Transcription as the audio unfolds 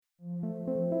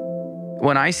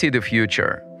When I see the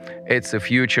future, it's a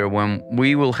future when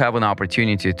we will have an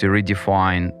opportunity to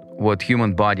redefine what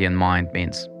human body and mind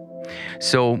means.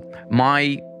 So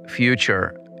my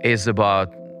future is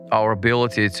about our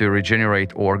ability to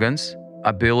regenerate organs,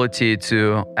 ability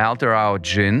to alter our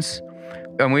genes.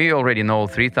 And we already know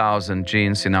 3,000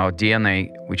 genes in our DNA,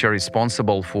 which are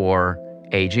responsible for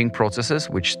aging processes,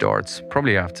 which starts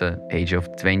probably after age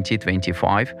of 20,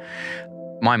 25.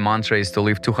 My mantra is to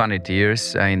live 200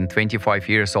 years in 25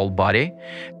 years old body.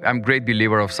 I'm a great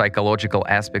believer of psychological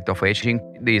aspect of aging.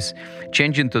 This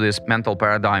change into this mental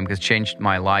paradigm has changed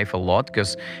my life a lot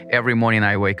because every morning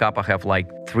I wake up, I have like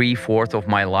 3/4 of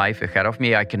my life ahead of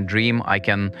me. I can dream, I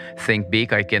can think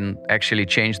big, I can actually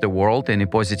change the world in a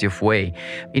positive way.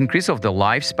 Increase of the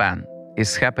lifespan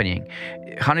is happening.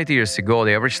 100 years ago,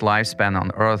 the average lifespan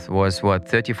on Earth was,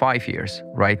 35 years.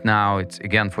 Right now, it's,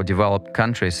 again, for developed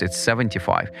countries, it's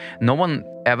 75. No one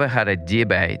ever had a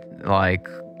debate like,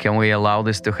 can we allow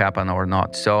this to happen or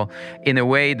not? So, in a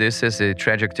way, this is a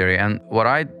trajectory. And what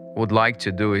I would like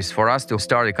to do is for us to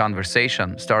start a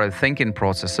conversation, start a thinking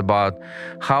process about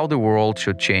how the world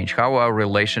should change, how our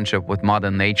relationship with Mother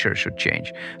Nature should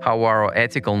change, how our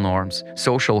ethical norms,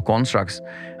 social constructs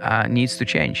needs to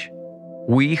change.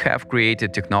 We have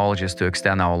created technologies to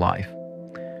extend our life,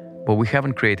 but we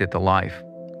haven't created a life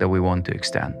that we want to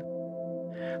extend.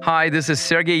 Hi, this is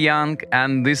Sergey Young,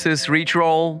 and this is Reach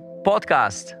Roll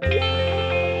Podcast.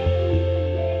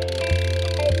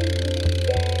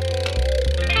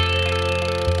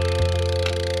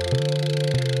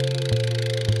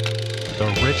 The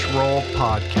Rich Roll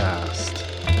Podcast.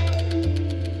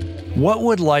 What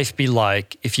would life be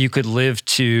like if you could live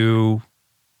to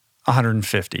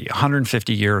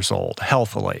 150 years old,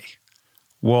 healthily?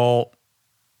 Well,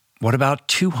 what about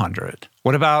 200?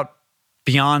 What about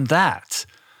beyond that?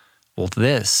 Well,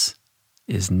 this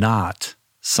is not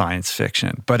science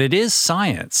fiction, but it is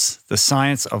science, the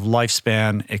science of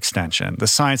lifespan extension, the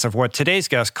science of what today's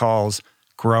guest calls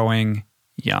growing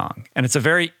young. And it's a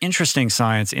very interesting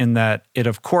science in that it,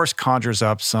 of course, conjures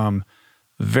up some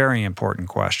very important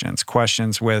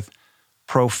questions with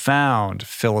profound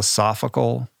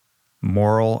philosophical,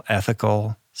 moral,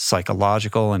 ethical,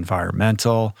 psychological,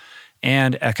 environmental,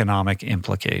 and economic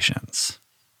implications.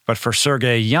 But for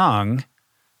Sergey Young,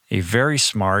 a very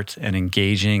smart and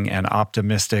engaging and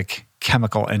optimistic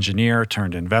chemical engineer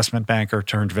turned investment banker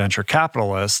turned venture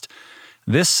capitalist,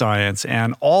 this science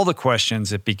and all the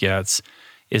questions it begets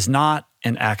is not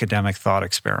an academic thought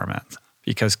experiment,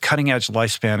 because cutting-edge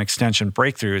lifespan extension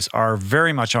breakthroughs are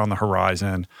very much on the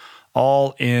horizon,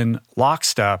 all in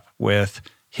lockstep with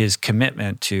his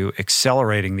commitment to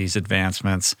accelerating these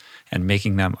advancements and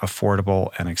making them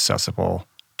affordable and accessible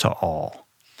to all.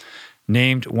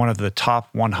 Named one of the top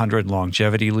 100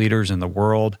 longevity leaders in the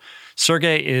world,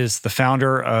 Sergey is the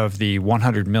founder of the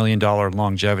 $100 million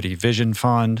Longevity Vision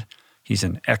Fund. He's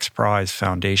an X Prize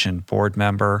Foundation board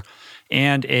member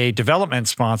and a development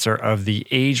sponsor of the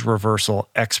Age Reversal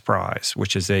X Prize,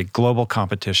 which is a global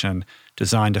competition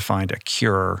designed to find a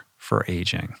cure for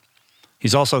aging.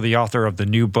 He's also the author of the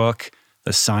new book,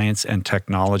 The Science and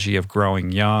Technology of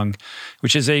Growing Young,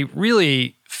 which is a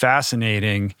really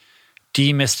fascinating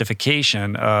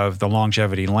demystification of the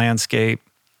longevity landscape.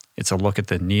 It's a look at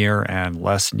the near and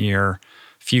less near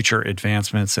future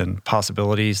advancements and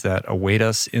possibilities that await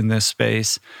us in this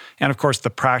space. And of course,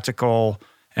 the practical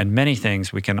and many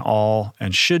things we can all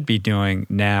and should be doing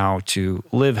now to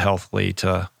live healthily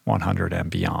to 100 and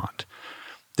beyond.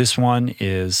 This one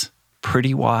is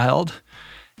pretty wild,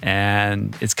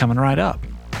 and it's coming right up.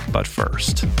 But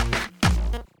first,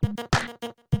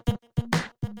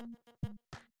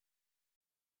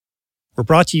 we're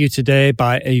brought to you today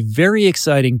by a very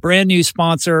exciting brand new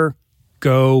sponsor,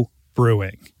 Go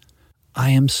Brewing.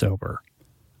 I am sober.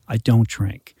 I don't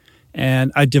drink.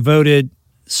 And I devoted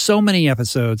so many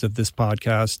episodes of this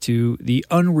podcast to the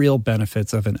unreal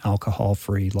benefits of an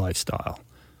alcohol-free lifestyle.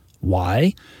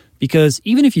 Why? Because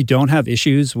even if you don't have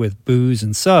issues with booze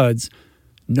and suds,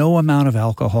 no amount of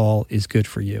alcohol is good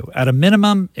for you. At a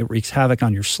minimum, it wreaks havoc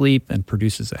on your sleep and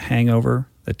produces a hangover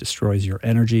that destroys your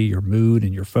energy, your mood,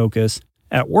 and your focus.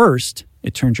 At worst,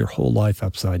 it turns your whole life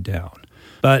upside down.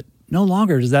 But no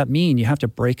longer does that mean you have to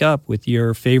break up with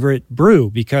your favorite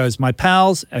brew, because my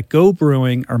pals at Go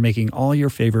Brewing are making all your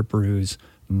favorite brews,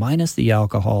 minus the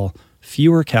alcohol,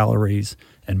 fewer calories,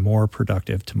 and more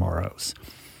productive tomorrows.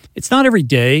 It's not every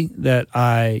day that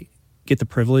I get the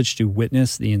privilege to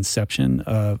witness the inception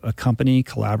of a company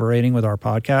collaborating with our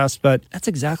podcast, but that's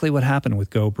exactly what happened with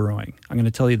Go Brewing. I'm going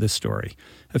to tell you this story.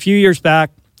 A few years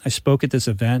back, I spoke at this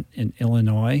event in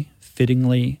Illinois,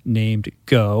 fittingly named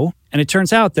Go, And it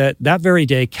turns out that very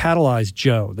day catalyzed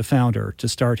Joe, the founder, to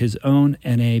start his own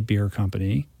NA beer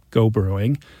company, Go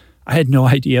Brewing. I had no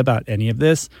idea about any of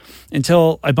this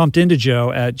until I bumped into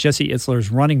Joe at Jesse Itzler's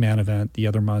Running Man event the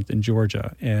other month in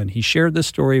Georgia. And he shared this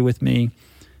story with me.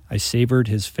 I savored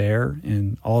his fare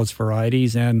in all its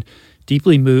varieties and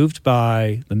deeply moved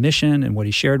by the mission and what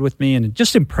he shared with me, and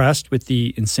just impressed with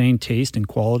the insane taste and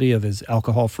quality of his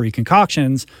alcohol-free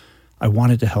concoctions, I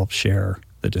wanted to help share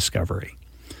the discovery.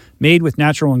 Made with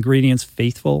natural ingredients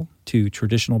faithful to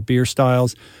traditional beer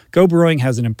styles, Go Brewing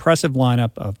has an impressive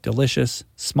lineup of delicious,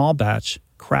 small batch,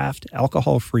 craft,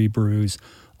 alcohol-free brews,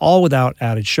 all without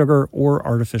added sugar or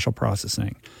artificial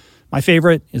processing. My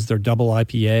favorite is their double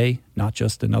IPA, Not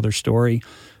Just Another Story.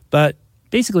 But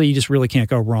basically, you just really can't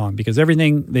go wrong because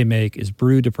everything they make is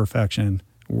brewed to perfection,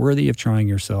 worthy of trying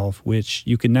yourself, which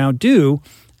you can now do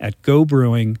at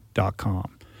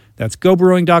gobrewing.com. That's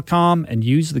gobrewing.com and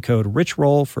use the code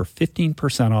RICHROLL for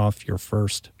 15% off your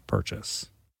first purchase.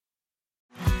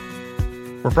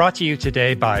 We're brought to you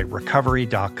today by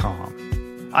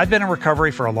recovery.com. I've been in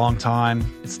recovery for a long time.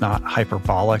 It's not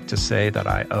hyperbolic to say that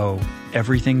I owe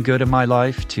everything good in my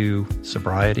life to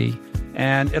sobriety.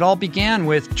 And it all began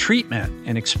with treatment,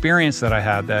 an experience that I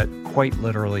had that quite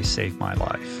literally saved my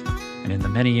life. And in the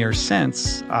many years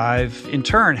since, I've in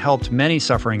turn helped many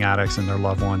suffering addicts and their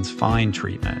loved ones find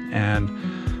treatment. And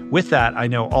with that, I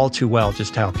know all too well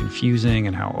just how confusing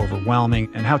and how overwhelming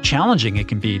and how challenging it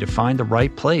can be to find the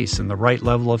right place and the right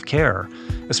level of care,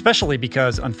 especially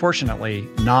because, unfortunately,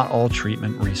 not all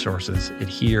treatment resources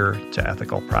adhere to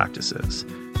ethical practices.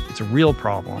 It's a real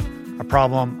problem. A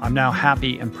problem I'm now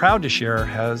happy and proud to share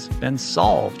has been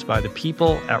solved by the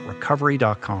people at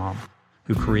recovery.com,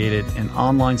 who created an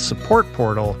online support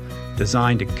portal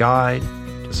designed to guide,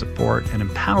 to support, and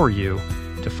empower you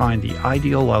to find the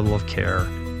ideal level of care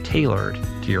tailored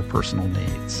to your personal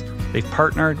needs. They've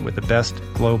partnered with the best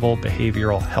global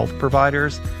behavioral health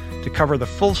providers to cover the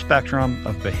full spectrum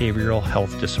of behavioral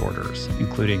health disorders,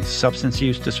 including substance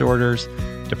use disorders,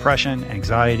 depression,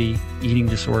 anxiety, eating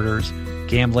disorders,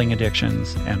 gambling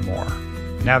addictions, and more.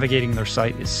 Navigating their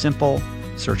site is simple.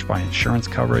 Search by insurance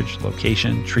coverage,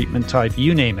 location, treatment type,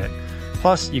 you name it.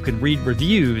 Plus, you can read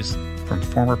reviews from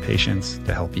former patients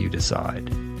to help you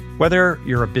decide. Whether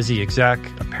you're a busy exec,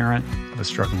 a parent of a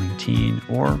struggling teen,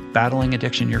 or battling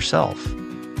addiction yourself,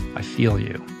 I feel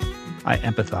you. I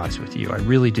empathize with you. I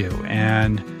really do.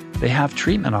 And they have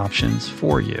treatment options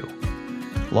for you.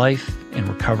 Life in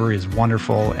recovery is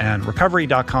wonderful, and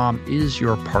recovery.com is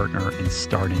your partner in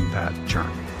starting that journey.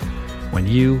 When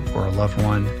you or a loved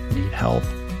one need help,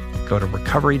 go to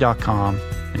recovery.com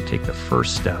and take the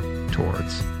first step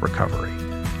towards recovery.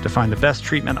 To find the best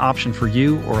treatment option for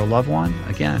you or a loved one,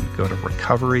 again, go to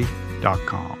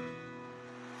recovery.com.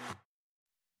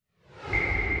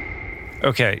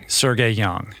 Okay, Sergey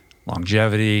Young,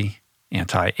 longevity,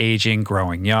 anti-aging,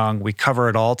 growing young. We cover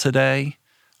it all today.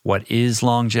 What is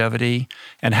longevity,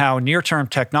 and how near-term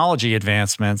technology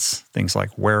advancements, things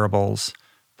like wearables,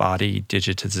 body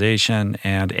digitization,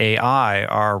 and AI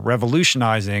are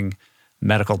revolutionizing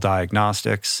medical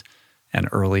diagnostics and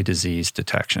early disease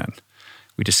detection.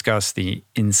 We discuss the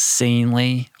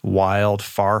insanely wild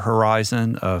far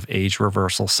horizon of age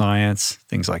reversal science,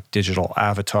 things like digital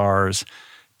avatars,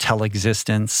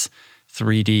 teleexistence,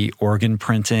 3D organ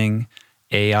printing,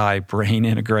 AI brain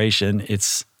integration.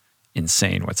 It's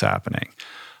insane what's happening.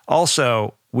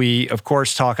 Also, we, of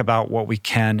course, talk about what we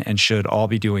can and should all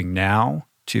be doing now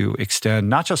to extend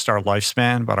not just our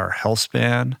lifespan, but our health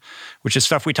span, which is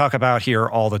stuff we talk about here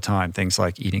all the time. Things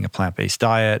like eating a plant-based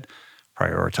diet,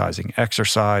 prioritizing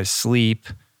exercise, sleep,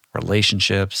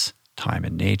 relationships, time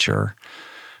in nature.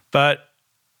 But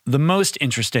the most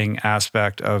interesting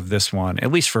aspect of this one,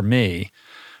 at least for me,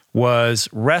 was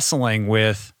wrestling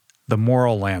with the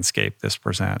moral landscape this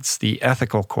presents, the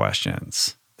ethical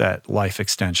questions that life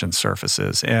extension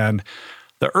surfaces, and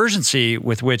the urgency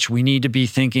with which we need to be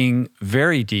thinking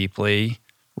very deeply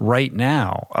right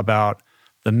now about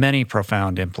the many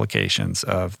profound implications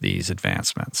of these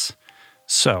advancements.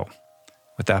 So,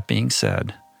 with that being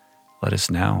said, let us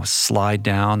now slide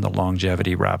down the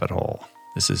longevity rabbit hole.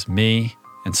 This is me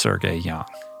and Sergey Young.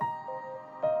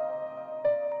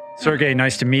 Sergey,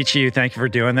 nice to meet you. Thank you for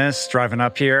doing this, driving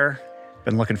up here.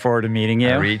 Been looking forward to meeting you.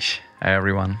 Hi, Rich. Hi,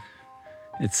 everyone.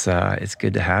 It's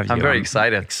good to have you. I'm very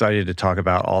excited. Excited to talk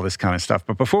about all this kind of stuff.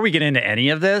 But before we get into any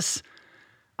of this,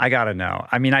 I got to know.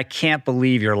 I mean, I can't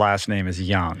believe your last name is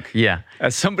Young. Yeah.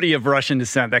 As somebody of Russian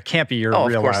descent, that can't be your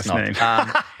real last name.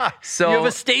 So you have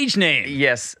a stage name.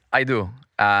 Yes, I do.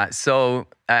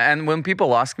 And when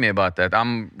people ask me about that,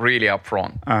 I'm really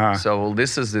upfront. So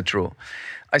this is the truth.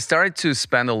 I started to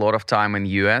spend a lot of time in the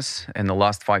US in the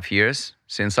last 5 years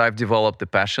since I've developed the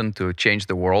passion to change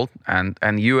the world.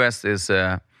 And US is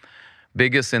the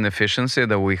biggest inefficiency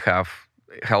that we have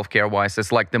healthcare-wise.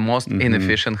 It's like the most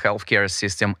inefficient healthcare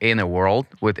system in the world,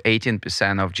 with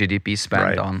 18% of GDP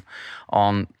spent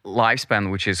on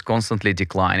lifespan, which is constantly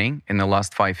declining in the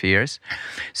last 5 years.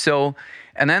 So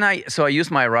I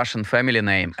used my Russian family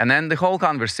name, and then the whole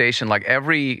conversation, like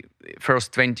every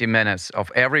first 20 minutes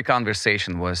of every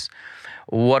conversation was,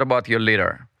 what about your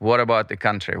leader? What about the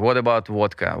country? What about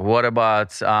vodka? What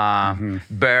about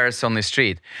bears on the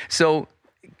street? So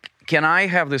can I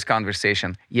have this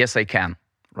conversation? Yes, I can,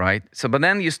 right? So, but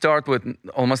then you start with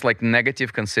almost like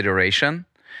negative consideration,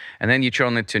 and then you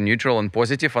turn it to neutral and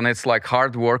positive, and it's like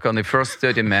hard work on the first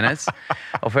 30 minutes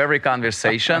of every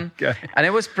conversation. Okay. And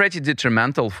it was pretty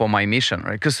detrimental for my mission,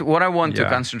 right? Because what I want to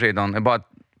concentrate on about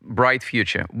bright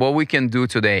future, what we can do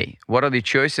today, what are the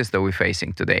choices that we're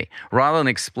facing today, rather than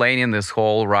explaining this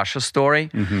whole Russia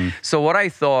story. So what I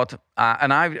thought,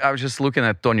 and I was just looking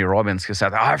at Tony Robbins, who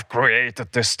said, I've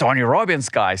created this Tony Robbins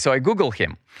guy. So I Googled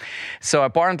him. So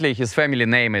apparently his family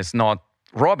name is not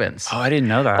Robbins. Oh, I didn't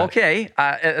know that. Okay,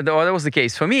 that was the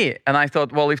case for me, and I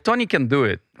thought, well, if Tony can do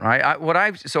it, right?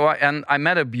 I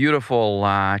met a beautiful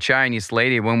Chinese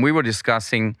lady when we were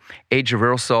discussing age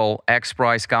reversal X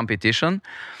Prize competition,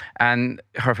 and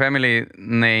her family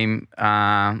name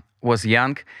was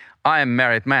Yang. I am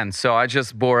married man, so I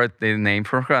just borrowed the name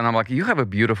from her, and I'm like, you have a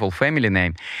beautiful family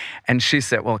name. And she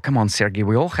said, well, come on, Sergey,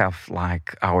 we all have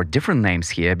like our different names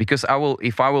here, because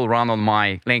if I will run on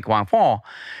my LinkedIn form,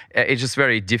 it's just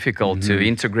very difficult to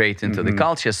integrate into the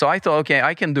culture. So I thought, okay,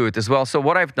 I can do it as well. So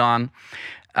what I've done,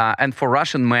 and for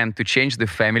Russian men to change the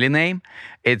family name,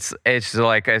 it's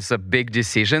a big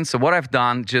decision. So what I've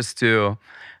done,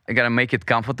 I gotta make it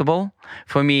comfortable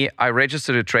for me, I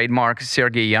registered a trademark,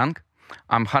 Sergey Young.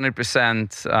 I'm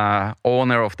 100%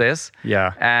 owner of this.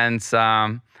 Yeah.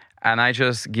 And I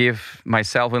just give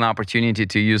myself an opportunity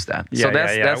to use that. Yeah, so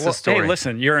that's the story. Hey,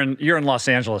 listen, you're in Los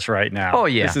Angeles right now. Oh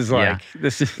yeah.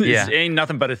 This ain't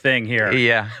nothing but a thing here.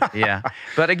 Yeah.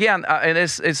 But again,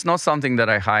 it's not something that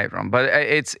I hide from. But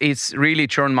it's really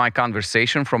turned my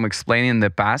conversation from explaining the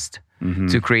past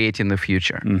to creating the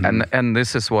future. And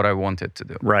this is what I wanted to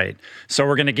do. Right. So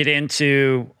we're going to get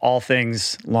into all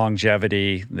things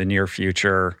longevity, the near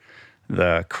future,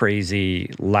 the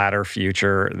crazy latter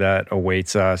future that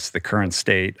awaits us, the current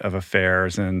state of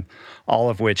affairs, and all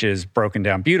of which is broken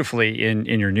down beautifully in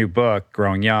your new book,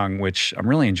 Growing Young, which I'm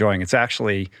really enjoying. It's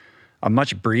actually a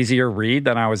much breezier read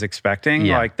than I was expecting.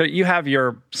 Yeah. Like you have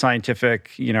your scientific,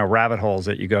 rabbit holes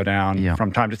that you go down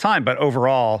from time to time, but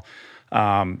overall,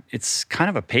 it's kind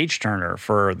of a page turner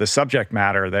for the subject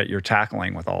matter that you're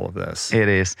tackling with all of this. It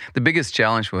is. The biggest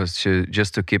challenge was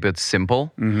to keep it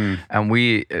simple. And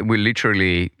we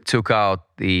literally took out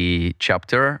the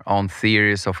chapter on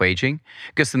theories of aging,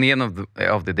 because in the end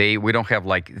of the day, we don't have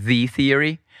like the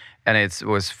theory, and it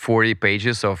was 40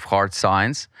 pages of hard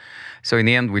science. So in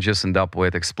the end, we just end up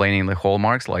with explaining the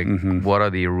hallmarks, like what are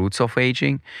the roots of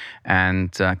aging,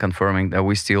 and confirming that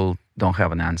we still don't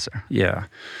have an answer. Yeah.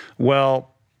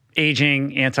 Well,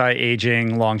 aging,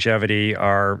 anti-aging, longevity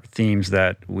are themes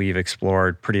that we've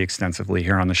explored pretty extensively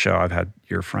here on the show. I've had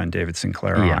your friend David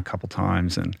Sinclair on a couple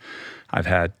times, and I've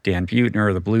had Dan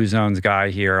Buettner, the Blue Zones guy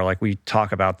here. Like, we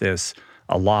talk about this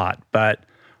a lot. But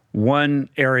one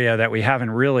area that we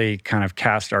haven't really kind of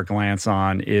cast our glance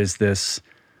on is this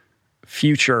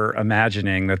future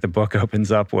imagining that the book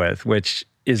opens up with, which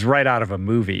is right out of a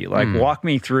movie. Like, walk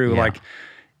me through,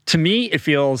 to me, it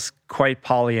feels quite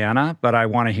Pollyanna, but I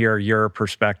want to hear your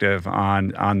perspective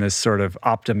on this sort of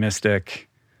optimistic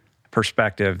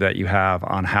perspective that you have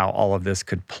on how all of this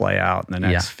could play out in the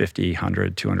next 50,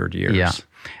 100, 200 years.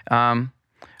 Yeah.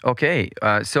 Okay.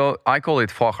 So I call it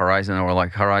Far Horizon, or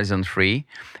like Horizon 3.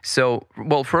 So,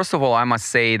 well, first of all, I must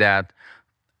say that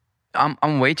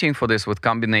I'm waiting for this with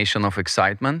combination of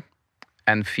excitement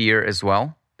and fear as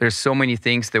well. There's so many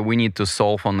things that we need to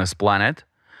solve on this planet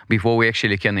before we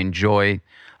actually can enjoy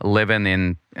living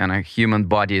in a human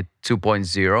body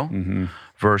 2.0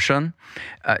 version.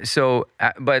 So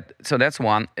that's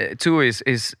one. Two is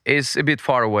a bit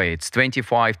far away. It's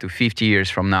 25 to 50 years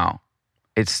from now.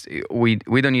 We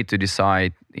don't need to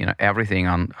decide everything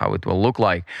on how it will look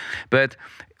like. But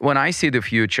when I see the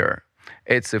future,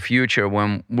 it's a future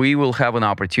when we will have an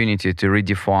opportunity to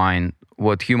redefine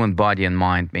what human body and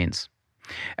mind means.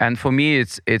 And for me,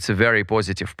 it's a very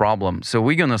positive problem. So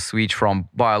we're going to switch from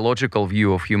biological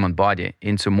view of human body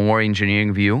into more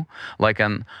engineering view, like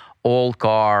an old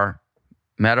car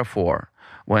metaphor,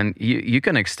 when you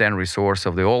can extend resource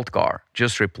of the old car,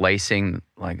 just replacing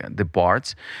like the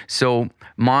parts. So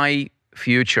my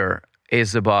future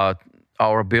is about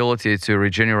our ability to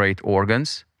regenerate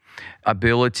organs,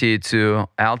 ability to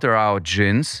alter our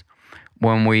genes.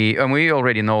 And we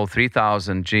already know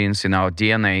 3,000 genes in our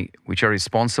DNA, which are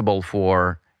responsible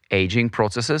for aging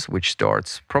processes, which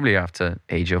starts probably after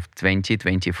age of 20,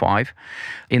 25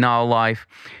 in our life.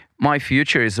 My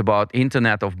future is about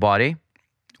Internet of Body.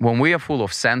 When we are full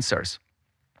of sensors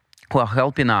who are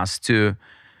helping us to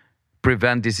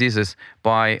prevent diseases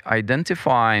by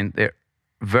identifying the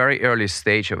very early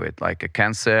stage of it, like a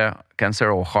cancer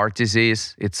or heart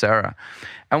disease, etc.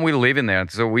 And we live in there.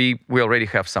 So we already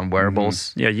have some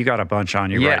wearables. Yeah, you got a bunch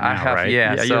on you right now, I have, right?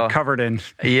 Yeah, so, you're covered in,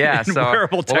 so,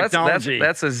 wearable technology.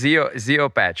 That's a Zeo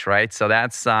patch, right? So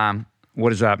that's... what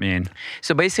does that mean?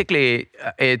 So basically,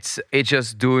 it's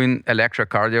just doing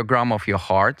electrocardiogram of your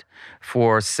heart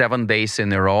for 7 days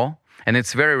in a row. And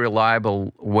it's a very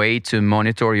reliable way to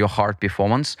monitor your heart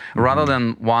performance rather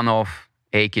than one-off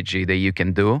EKG that you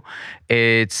can do.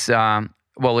 It's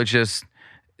it's just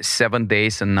 7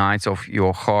 days and nights of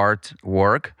your heart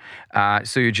work.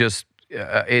 So you just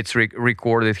it's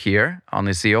recorded here on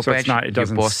the Zeo so patch. It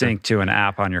doesn't sync to an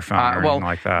app on your phone or anything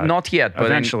like that. Not yet, but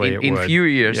eventually in few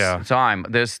years' time,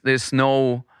 there's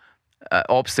no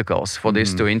obstacles for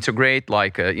this to integrate.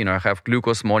 Like I have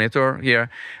glucose monitor here,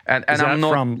 and Is that I'm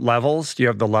not from Levels. Do you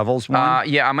have the Levels one?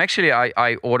 I'm actually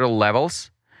I order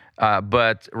Levels.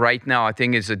 But right now, I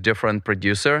think it's a different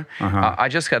producer. I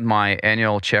just had my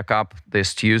annual checkup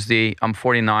this Tuesday. I'm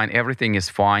 49. Everything is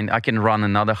fine. I can run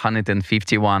another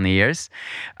 151 years.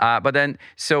 But then,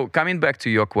 so coming back to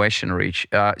your question, Rich.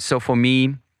 So for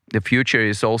me, the future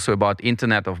is also about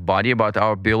Internet of Body, about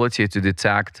our ability to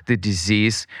detect the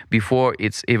disease before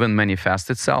it's even manifests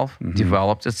itself,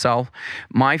 developed itself.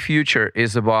 My future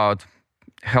is about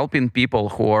helping people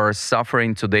who are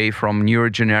suffering today from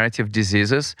neurodegenerative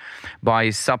diseases by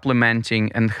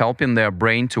supplementing and helping their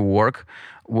brain to work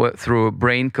through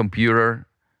brain-computer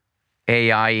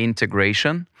AI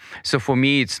integration. So for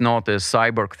me, it's not a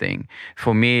cyborg thing.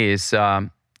 For me, it's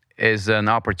an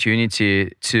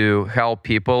opportunity to help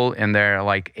people in their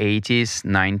like 80s,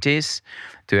 90s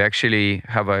to actually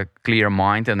have a clear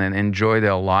mind and then enjoy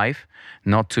their life,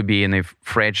 not to be in a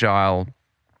fragile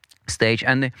stage.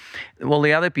 And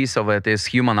the other piece of it is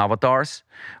human avatars.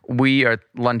 We are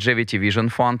Longevity Vision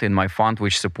Fund in my fund,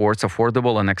 which supports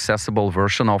affordable and accessible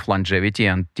version of longevity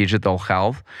and digital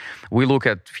health. We look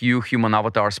at few human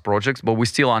avatars projects, but we're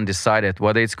still undecided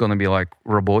whether it's going to be like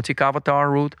robotic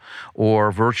avatar route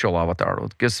or virtual avatar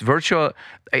route. Because virtual,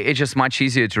 it's just much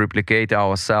easier to replicate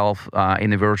ourselves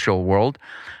in a virtual world.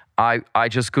 I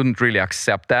just couldn't really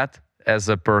accept that as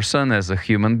a person, as a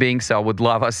human being. So I would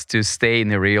love us to stay in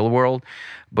the real world.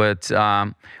 But,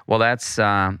 that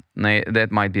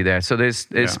might be there. So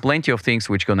there's plenty of things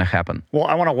which are going to happen. Well,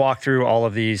 I want to walk through all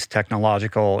of these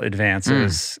technological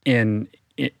advances in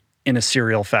a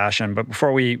serial fashion. But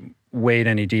before we wade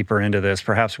any deeper into this,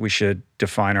 perhaps we should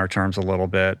define our terms a little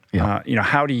bit. Yeah.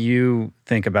 How do you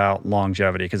think about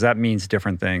longevity? Because that means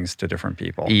different things to different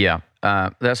people. Yeah,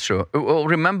 that's true. Well,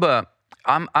 remember,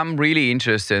 I'm really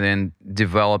interested in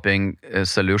developing a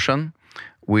solution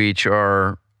which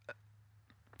are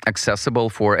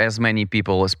accessible for as many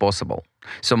people as possible.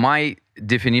 So my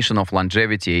definition of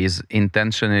longevity is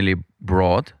intentionally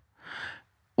broad.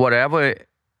 Whatever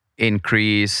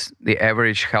increase the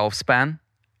average health span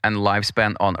and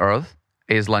lifespan on Earth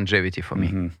is longevity for me.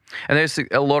 And there's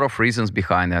a lot of reasons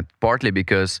behind that, partly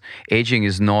because aging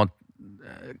is not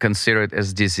considered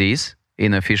as disease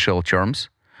in official terms.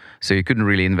 So you couldn't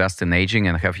really invest in aging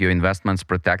and have your investments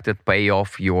protected, pay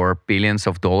off your billions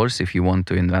of dollars if you want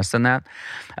to invest in that.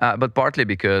 But partly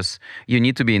because you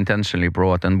need to be intentionally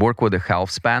broad and work with the health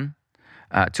span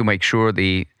to make sure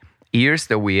the years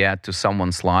that we add to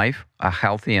someone's life are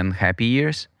healthy and happy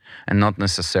years, and not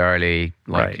necessarily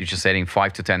like you're just adding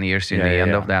 5 to 10 years in the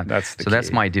end of that.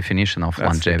 That's my definition of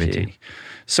longevity.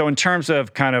 So in terms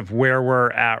of kind of where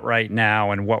we're at right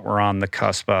now and what we're on the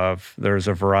cusp of, there's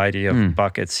a variety of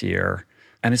buckets here.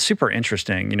 And it's super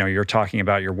interesting. You're talking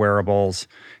about your wearables.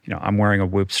 I'm wearing a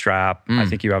Whoop strap. I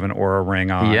think you have an Oura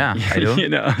ring on. Yeah, I do.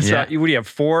 So what do you have,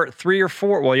 3 or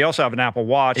 4? Well, you also have an Apple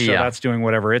Watch, so that's doing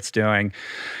whatever it's doing.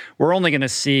 We're only going to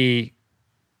see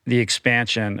the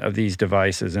expansion of these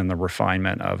devices and the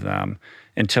refinement of them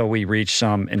until we reach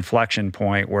some inflection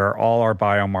point where all our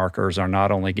biomarkers are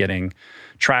not only getting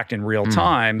tracked in real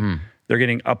time, they're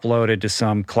getting uploaded to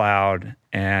some cloud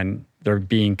and they're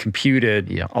being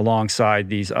computed alongside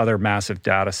these other massive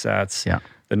data sets.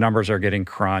 The numbers are getting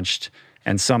crunched,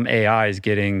 and some AI is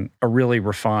getting a really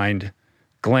refined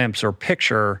glimpse or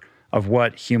picture of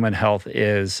what human health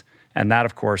is. And that,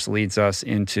 of course, leads us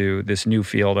into this new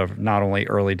field of not only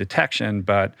early detection,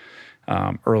 but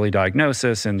early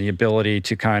diagnosis and the ability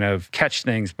to kind of catch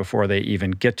things before they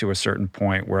even get to a certain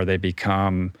point where they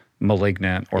become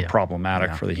malignant or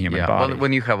problematic for the human body. Well,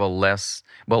 when you have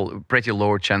pretty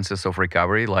lower chances of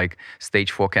recovery, like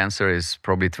stage 4 cancer is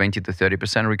probably 20 to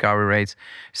 30% recovery rates.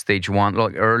 Stage 1,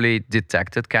 like early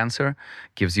detected cancer,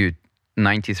 gives you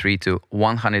 93 to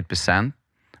 100%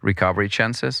 recovery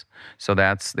chances. So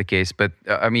that's the case. But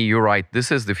I mean, you're right.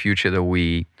 This is the future that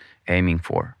we're aiming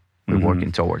for. We're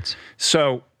working towards.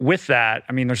 So with that,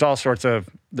 I mean, there's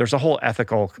a whole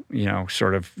ethical,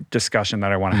 sort of discussion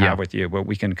that I want to have with you, but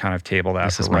we can kind of table that.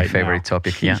 This is my favorite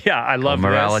topic. Yeah. Yeah, I love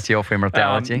morality of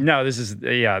immortality. No,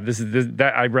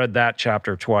 I read that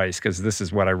chapter twice because this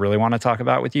is what I really want to talk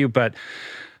about with you. But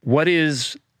what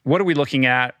are we looking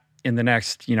at in the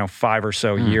next 5 or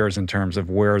so years in terms of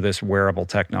where this wearable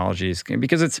technology is,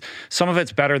 because some of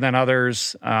it's better than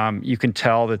others. You can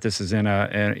tell that this is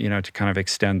to kind of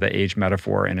extend the age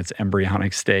metaphor in its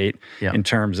embryonic state in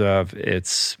terms of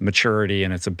its maturity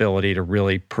and its ability to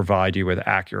really provide you with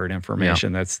accurate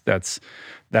information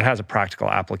that has a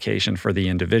practical application for the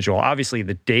individual. Obviously,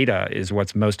 the data is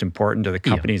what's most important to the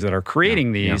companies that are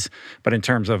creating these, but in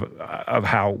terms of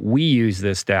how we use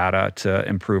this data to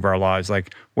improve our lives,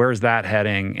 like where's that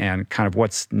heading and kind of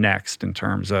what's next in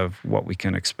terms of what we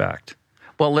can expect?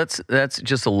 Well, that's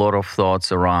just a lot of thoughts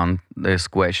around this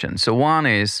question. So one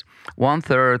is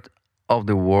 1/3 of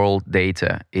the world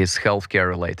data is healthcare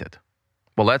related.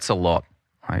 Well, that's a lot,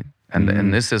 right?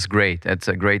 And this is great. It's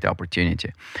a great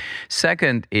opportunity.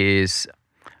 Second is,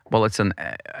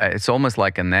 it's almost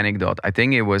like an anecdote. I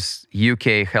think it was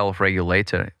UK health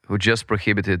regulator who just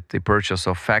prohibited the purchase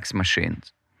of fax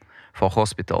machines for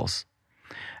hospitals.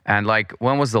 And like,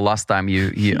 when was the last time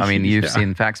you've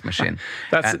seen fax machine?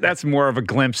 That's more of a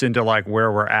glimpse into like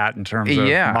where we're at in terms of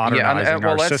modernizing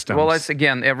our systems. Well, that's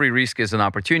again, every risk is an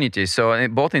opportunity. So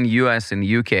both in US and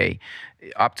UK,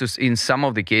 in some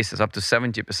of the cases, up to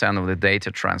 70% of the data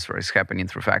transfer is happening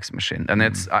through fax machine. And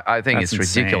I think it's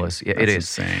insane. ridiculous. Yeah, that's it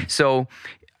is. Insane. So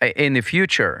in the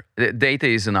future, data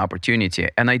is an opportunity.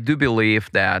 And I do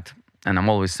believe that, and I'm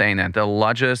always saying that, the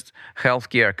largest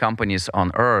healthcare companies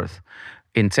on earth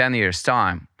in 10 years'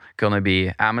 time going to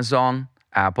be Amazon,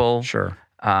 Apple,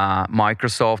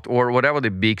 Microsoft, or whatever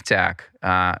the big tech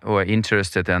who are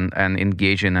interested and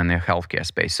engaging in the healthcare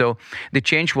space. So the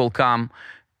change will come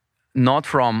not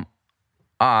from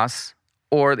us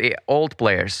or the old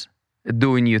players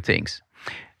doing new things.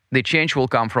 The change will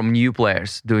come from new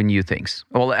players doing new things.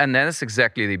 Well, and that's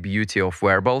exactly the beauty of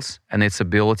wearables and its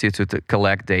ability to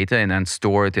collect data and then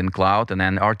store it in cloud, and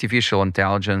then artificial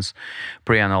intelligence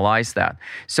pre-analyze that.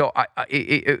 So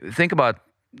I think about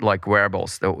like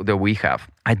wearables that we have.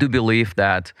 I do believe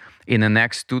that in the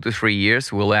next 2 to 3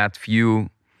 years, we'll add few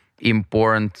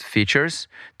important features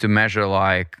to measure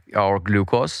like our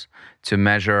glucose, to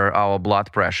measure our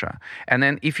blood pressure. And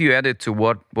then if you add it to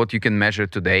what you can measure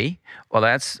today, well,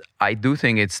 I do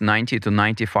think it's 90 to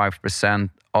 95%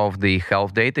 of the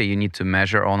health data you need to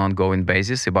measure on an ongoing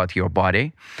basis about your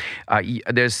body.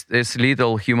 There's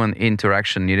little human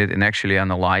interaction needed in actually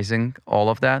analyzing all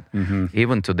of that.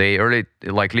 Even today,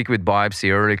 like liquid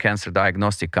biopsy, early cancer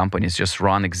diagnostic companies just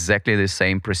run exactly the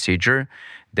same procedure: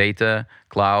 data,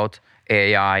 cloud,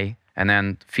 AI, and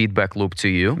then feedback loop to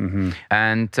you.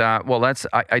 And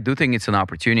I do think it's an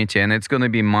opportunity, and it's going to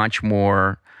be much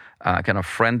more kind of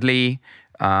friendly,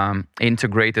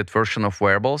 integrated version of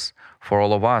wearables for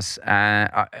all of us.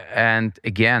 And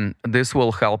again, this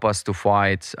will help us to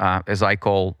fight, as I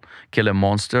call, killer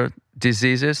monster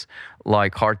diseases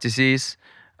like heart disease,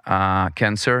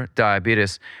 cancer,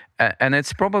 diabetes. And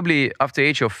it's probably after the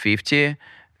age of 50,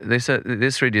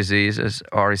 these 3 diseases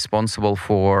are responsible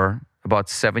for about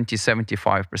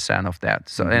 75% of that.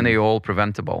 So, and they're all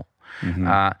preventable.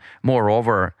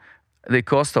 Moreover, the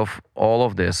cost of all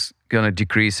of this going to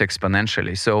decrease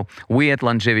exponentially. So we at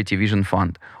Longevity Vision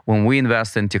Fund, when we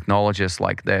invest in technologies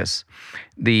like this,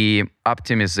 the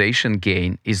optimization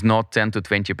gain is not 10 to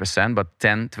 20%, but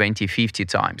 10, 20, 50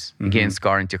 times against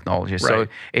current technology. Right. So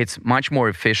it's much more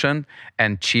efficient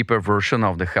and cheaper version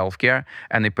of the healthcare,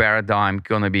 and the paradigm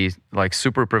going to be like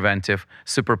super preventive,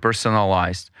 super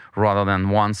personalized, rather than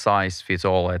one size fits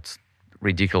all at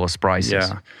ridiculous prices.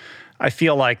 Yeah. I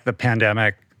feel like the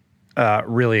pandemic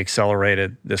really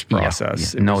accelerated this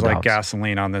process. No it was like doubts.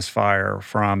 gasoline on this fire,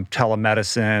 from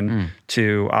telemedicine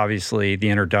to obviously the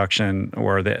introduction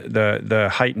or the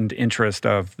heightened interest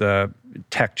of the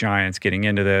tech giants getting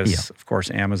into this. Of course,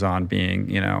 Amazon being,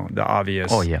 the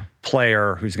obvious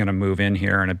player who's going to move in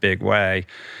here in a big way.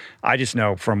 I just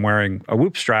know from wearing a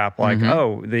Whoop strap, like,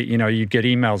 you'd get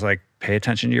emails like, pay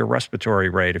attention to your respiratory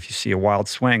rate. If you see a wild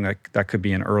swing, that could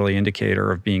be an early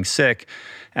indicator of being sick.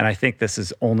 And I think this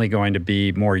is only going to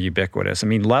be more ubiquitous. I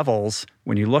mean, levels,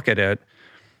 when you look at it,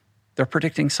 they're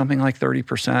predicting something like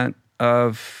 30%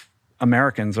 of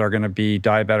Americans are going to be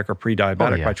diabetic or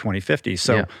pre-diabetic by 2050.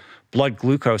 So blood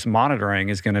glucose monitoring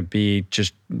is going to be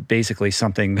just basically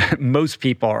something that most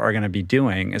people are going to be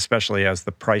doing, especially as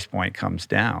the price point comes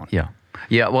down.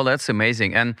 Yeah, well, that's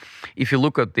amazing. And if you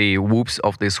look at the Whoops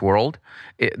of this world,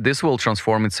 this will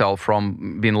transform itself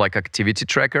from being like activity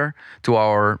tracker to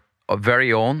our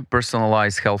very own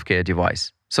personalized healthcare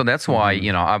device. So that's why,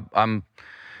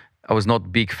 I was not a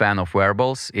big fan of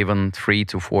wearables even 3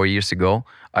 to 4 years ago.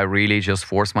 I really just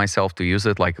forced myself to use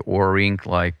it, like Oura Ring,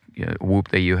 like Whoop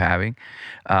that you're having,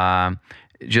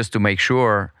 just to make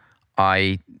sure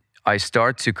I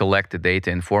start to collect the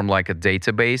data and form like a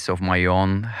database of my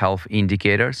own health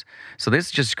indicators. So this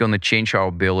is just going to change our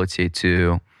ability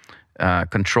to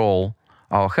control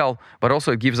our health, but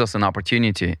also it gives us an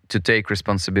opportunity to take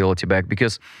responsibility back.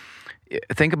 Because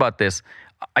think about this,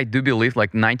 I do believe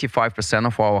like 95%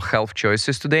 of our health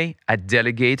choices today are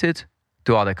delegated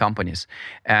to other companies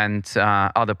and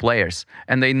other players.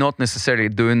 And they're not necessarily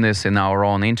doing this in our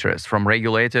own interest, from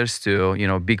regulators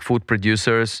to, big food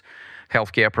producers,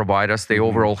 healthcare providers, the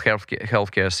overall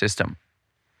healthcare system.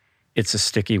 It's a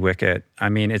sticky wicket. I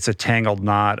mean, it's a tangled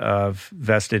knot of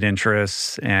vested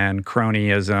interests and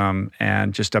cronyism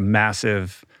and just a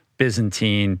massive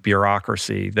Byzantine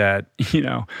bureaucracy that,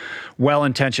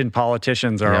 well-intentioned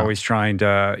politicians are always trying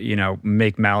to,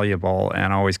 make malleable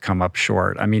and always come up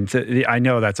short. I mean, I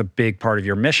know that's a big part of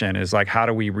your mission, is like, how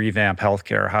do we revamp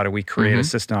healthcare? How do we create a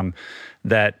system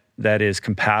that is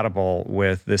compatible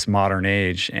with this modern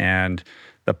age and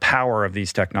the power of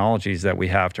these technologies that we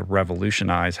have to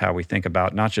revolutionize how we think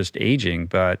about not just aging,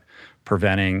 but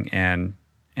preventing and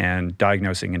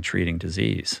diagnosing and treating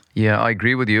disease. Yeah, I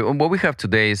agree with you. And what we have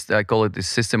today is, I call it the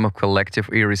system of collective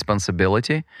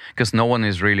irresponsibility, because no one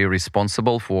is really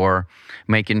responsible for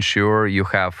making sure you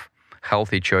have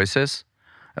healthy choices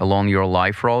along your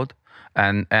life road.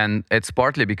 And it's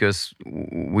partly because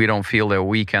we don't feel that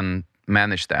we can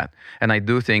manage that. And I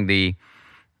do think the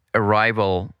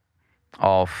arrival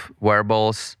of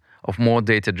wearables, of more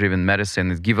data-driven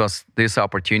medicine, it gives us this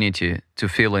opportunity to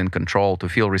feel in control, to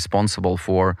feel responsible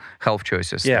for health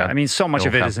choices. Yeah, I mean, so much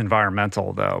of it is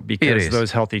environmental, though, because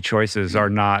those healthy choices are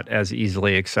not as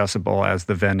easily accessible as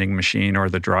the vending machine or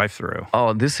the drive-through.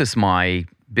 Oh, this is my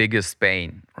biggest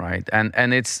pain, right?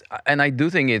 And I do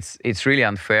think it's really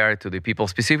unfair to the people,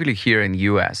 specifically here in the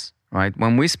US, right?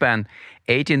 When we spend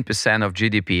 18% of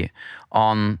GDP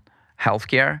on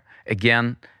healthcare,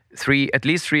 again, at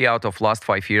least three out of last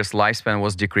 5 years, lifespan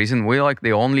was decreasing. We're like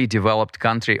the only developed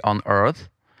country on earth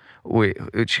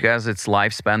which has its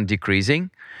lifespan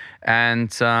decreasing.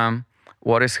 And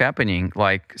what is happening?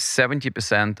 Like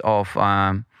 70% of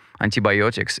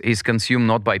antibiotics is consumed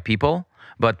not by people,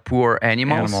 but poor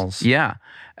animals. Yeah.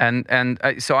 And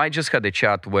so I just had a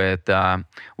chat with the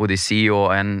CEO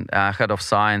and head of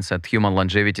science at Human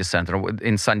Longevity Center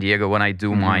in San Diego when I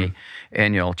do my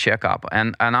annual checkup.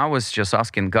 And I was just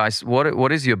asking, guys,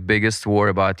 what is your biggest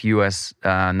worry about U.S.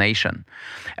 nation?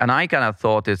 And I kind of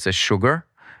thought it's a sugar,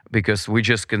 because we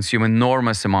just consume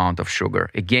enormous amount of sugar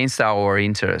against our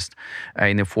interest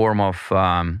in the form of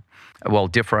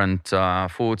different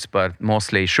foods, but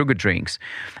mostly sugar drinks.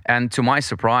 And to my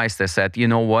surprise, they said, you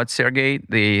know what, Sergey,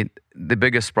 the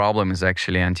biggest problem is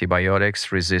actually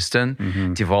antibiotics resistant,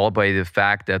 developed by the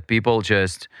fact that people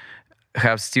just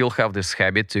still have this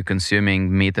habit to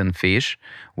consuming meat and fish,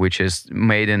 which is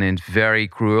made in very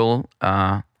cruel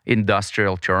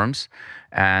industrial terms,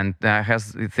 and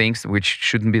has things which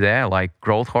shouldn't be there, like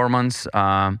growth hormones,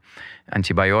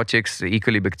 antibiotics, E.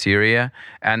 coli bacteria,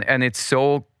 and it's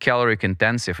so caloric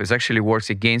intensive. It actually works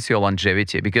against your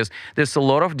longevity, because there's a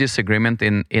lot of disagreement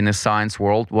in the science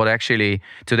world what actually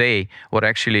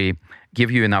give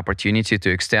you an opportunity to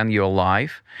extend your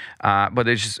life, but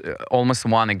there's almost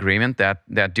one agreement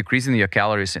that decreasing your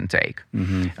calories intake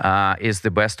is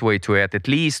the best way to add at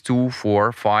least 2,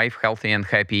 4, 5 healthy and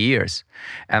happy years.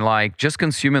 And like just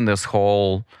consuming this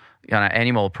whole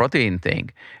animal protein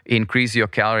thing, increase your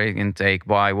calorie intake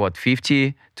by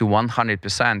 50 to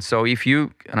 100%. So if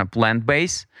you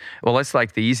plant-based, well, that's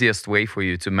like the easiest way for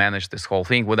you to manage this whole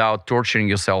thing without torturing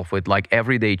yourself with like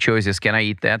everyday choices. Can I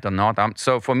eat that or not?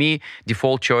 So for me,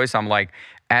 default choice, I'm like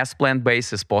as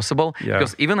plant-based as possible. Yeah.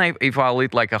 Because even if I'll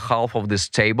eat like a half of this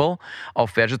table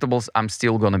of vegetables, I'm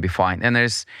still going to be fine. And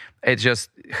it's just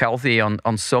healthy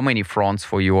on so many fronts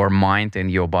for your mind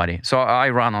and your body. So I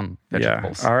run on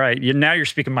vegetables. Yeah. All right. Now you're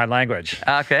speaking my language.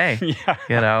 Okay.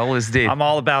 Yeah. I always did. I'm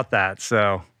all about that.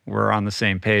 So we're on the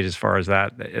same page as far as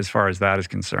that is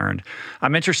concerned.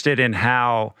 I'm interested in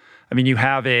how, I mean, you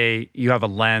have a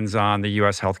lens on the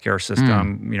U.S. healthcare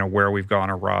system, where we've gone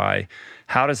awry.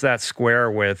 How does that square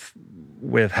with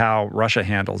how Russia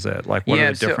handles it? Like, what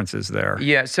are the differences there?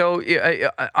 Yeah, so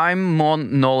I'm more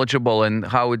knowledgeable in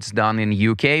how it's done in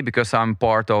UK because I'm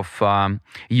part of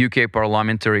UK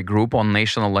parliamentary group on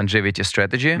national longevity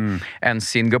strategy, and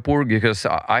Singapore because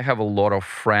I have a lot of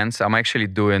friends. I'm actually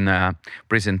doing a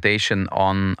presentation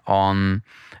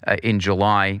in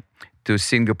July to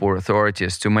Singapore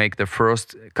authorities to make the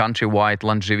first countrywide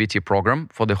longevity program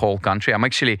for the whole country.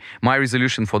 My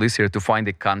resolution for this year to find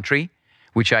a country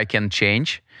which I can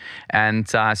change. And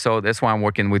so that's why I'm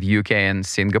working with UK and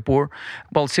Singapore.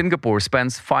 Well, Singapore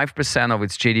spends 5% of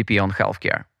its GDP on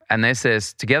healthcare. And this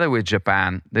is, together with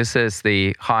Japan, this is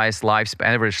the highest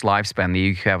average lifespan that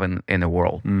you have in the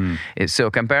world. So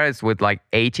compare it with like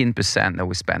 18% that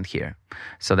we spend here.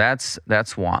 So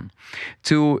that's one.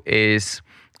 Two is,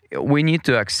 we need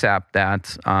to accept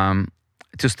that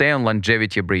to stay on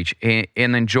longevity bridge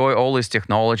and enjoy all these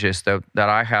technologies that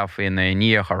I have in a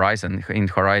near horizon, in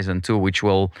Horizon 2, which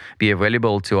will be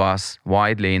available to us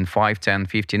widely in 5, 10,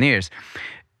 15 years,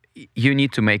 you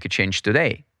need to make a change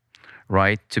today,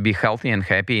 right? To be healthy and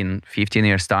happy in 15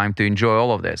 years' time, to enjoy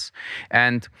all of this.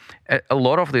 And a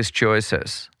lot of these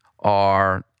choices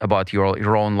are about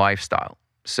your own lifestyle.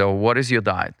 So what is your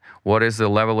diet? What is the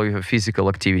level of your physical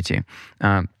activity?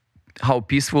 How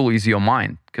peaceful is your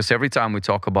mind? Because every time we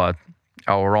talk about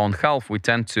our own health, we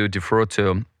tend to defer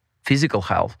to physical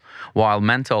health, while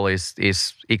mental is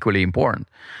equally important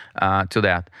to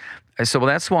that. So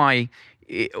that's why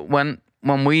when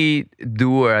we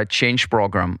do a change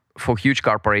program for huge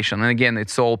corporation, and again,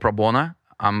 it's all pro bono.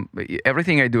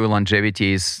 Everything I do in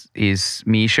longevity is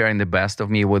me sharing the best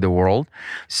of me with the world.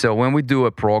 So when we do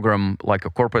a program, like a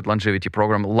corporate longevity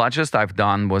program, largest I've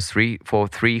done was for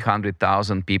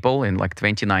 300,000 people in like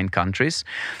 29 countries.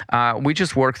 We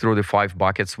just work through the 5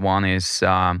 buckets. One is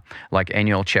like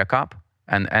annual checkup.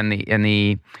 And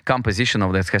the composition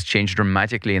of that has changed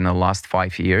dramatically in the last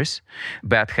 5 years.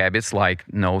 Bad habits like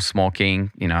no smoking,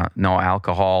 no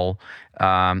alcohol,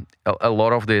 a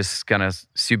lot of these kind of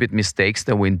stupid mistakes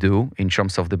that we do in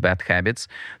terms of the bad habits.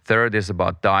 Third is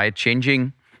about diet,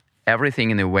 changing everything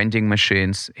in the vending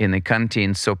machines, in the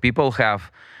canteens, so people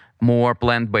have more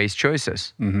plant-based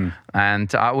choices.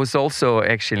 And I was also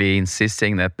actually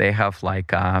insisting that they have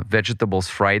like vegetables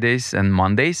Fridays and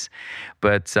Mondays,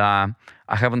 but I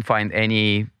haven't found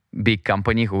any big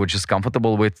company who was just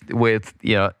comfortable with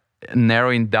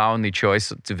narrowing down the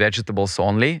choice to vegetables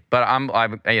only. But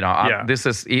this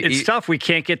is it's tough. We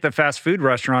can't get the fast food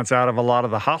restaurants out of a lot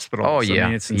of the hospitals. Oh yeah, I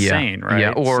mean, it's insane, right?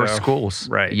 Yeah, or schools,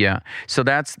 right? Yeah. So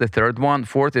that's the third one.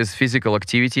 Fourth is physical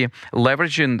activity,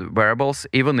 leveraging wearables,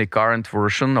 even the current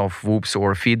version of Whoops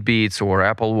or Fitbits or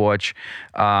Apple Watch,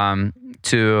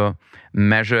 to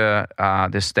measure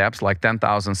the steps, like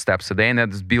 10,000 steps a day, and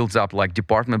that builds up like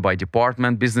department by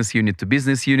department, business unit to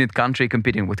business unit, country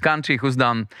competing with country, who's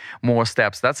done more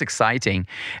steps. That's exciting.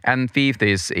 And fifth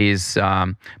is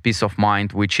peace of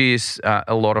mind, which is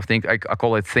a lot of things. I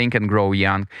call it Think and Grow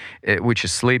Young, which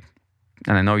is sleep.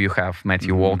 And I know you have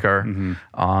Matthew Walker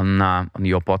on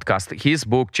your podcast. His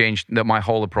book changed my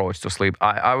whole approach to sleep.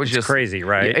 It's just crazy,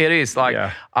 right? It is like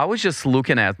I was just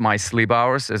looking at my sleep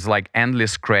hours as like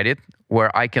endless credit,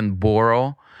 where I can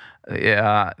borrow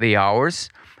the hours.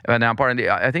 And apparently,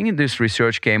 I think this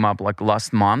research came up like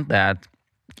last month that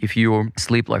if you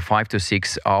sleep like 5 to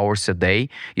 6 hours a day,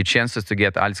 your chances to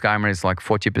get Alzheimer's is like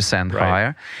 40%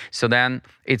 higher. So then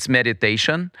it's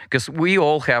meditation, because we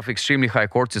all have extremely high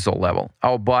cortisol level.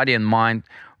 Our body and mind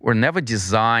were never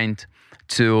designed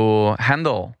to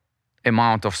handle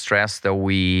amount of stress that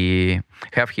we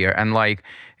have here. And like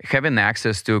having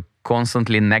access to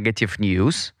constantly negative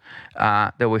news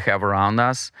that we have around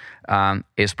us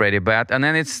is pretty bad. And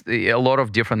then it's a lot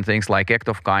of different things like act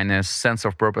of kindness, sense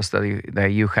of purpose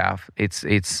that you have.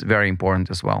 It's very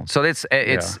important as well. So it's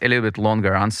a little bit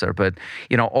longer answer, but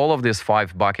all of these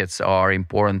 5 buckets are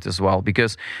important as well,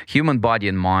 because human body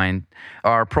and mind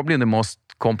are probably the most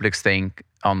complex thing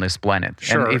on this planet.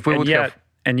 Sure. And if we would have,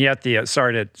 and yet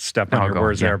sorry to step on your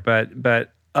words there,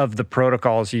 but of the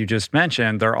protocols you just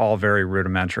mentioned, they're all very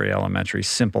rudimentary, elementary,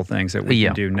 simple things that we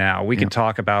can do now. We can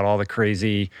talk about all the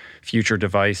crazy future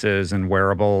devices and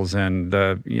wearables and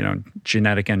the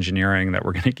genetic engineering that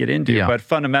we're going to get into. But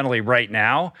fundamentally, right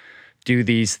now, do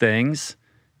these things,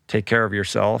 take care of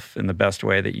yourself in the best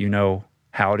way that you know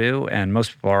how to. And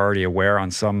most people are already aware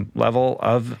on some level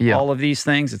of all of these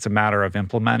things. It's a matter of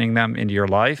implementing them into your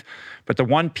life. But the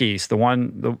one piece, the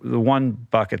one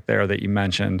bucket there that you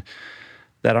mentioned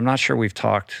that I'm not sure we've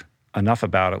talked enough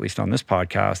about, at least on this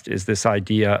podcast, is this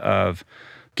idea of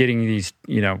getting these,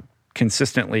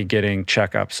 consistently getting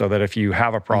checkups so that if you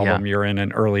have a problem, you're in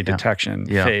an early detection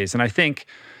phase. And I think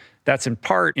that's in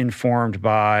part informed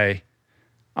by,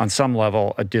 on some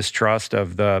level, a distrust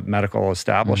of the medical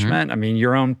establishment. I mean,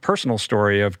 your own personal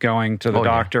story of going to the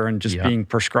doctor and just being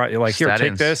prescribed, like, here,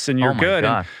 take this and you're good.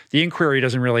 And the inquiry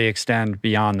doesn't really extend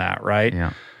beyond that, right?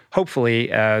 Yeah. Hopefully,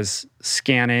 as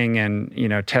scanning and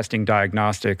testing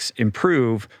diagnostics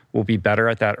improve, we'll be better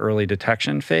at that early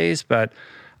detection phase. But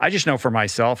I just know for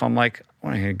myself, I'm like,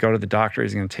 when I'm going to go to the doctor,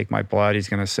 he's going to take my blood, he's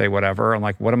going to say whatever. I'm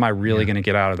like, what am I really going to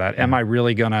get out of that? Am I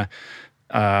really going to,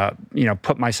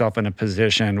 put myself in a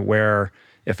position where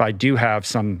if I do have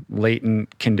some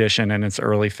latent condition in its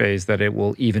early phase, that it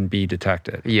will even be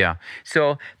detected? Yeah.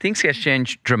 So things have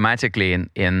changed dramatically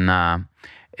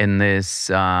in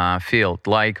this field.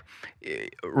 Like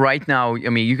right now, I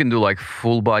mean, you can do like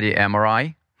full body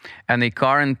MRI, and the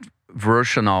current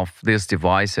version of these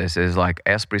devices is like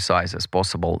as precise as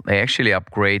possible. They actually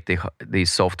upgrade the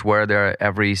software there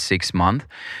every 6 months.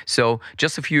 So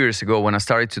just a few years ago, when I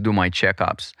started to do my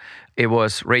checkups, it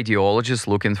was radiologists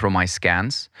looking through my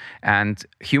scans, and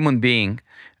human being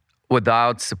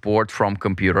without support from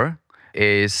computer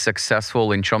is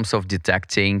successful in terms of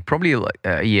detecting probably,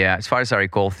 as far as I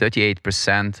recall,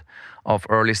 38% of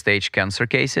early stage cancer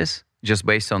cases, just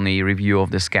based on the review of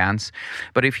the scans.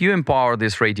 But if you empower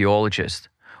this radiologist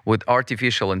with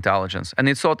artificial intelligence, and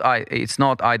it's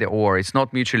not either or, it's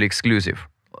not mutually exclusive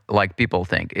like people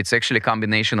think. It's actually a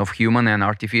combination of human and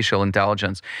artificial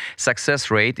intelligence.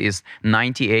 Success rate is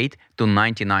 98 to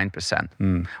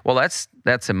 99%. Well,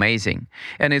 that's amazing.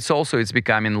 And it's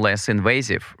becoming less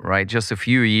invasive, right? Just a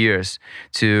few years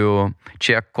to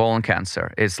check colon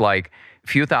cancer. It's like a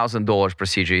few $1,000s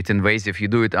procedure. It's invasive. You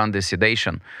do it under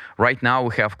sedation. Right now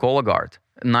we have Cologuard,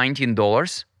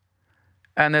 $19,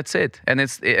 and that's it. And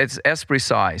it's as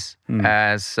precise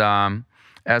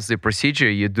as the procedure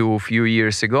you do a few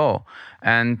years ago.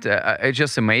 And it's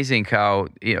just amazing how,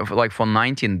 like for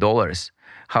 $19,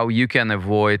 how you can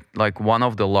avoid like one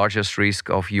of the largest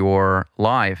risks of your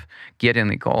life, getting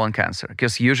the colon cancer.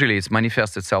 Because usually it's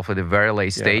manifests itself at a very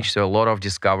late stage. So a lot of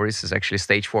discoveries is actually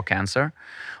stage 4 cancer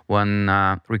when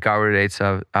recovery rates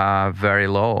are very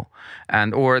low.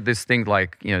 Or this thing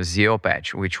like, Zeo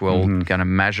patch, which will kind of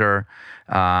measure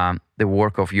the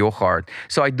work of your heart.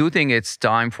 So I do think it's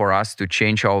time for us to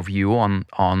change our view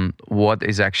on what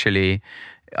is actually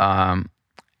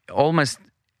almost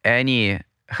any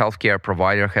healthcare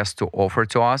provider has to offer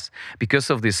to us, because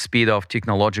of the speed of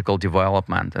technological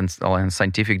development and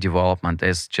scientific development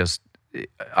is just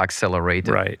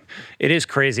accelerated. Right. It is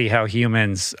crazy how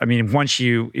humans, I mean,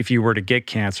 if you were to get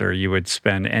cancer, you would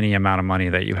spend any amount of money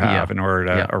that you have in order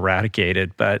to eradicate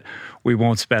it, but we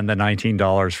won't spend the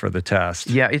 $19 for the test.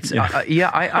 Yeah,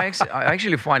 I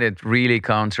actually find it really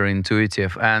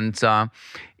counterintuitive. And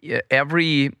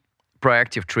every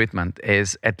proactive treatment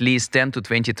is at least 10 to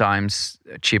 20 times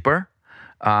cheaper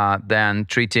than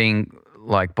treating,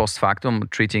 like post factum,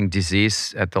 treating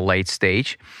disease at the late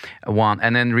stage.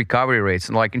 And then recovery rates,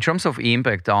 like in terms of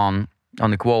impact on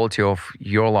the quality of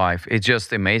your life, it's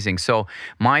just amazing. So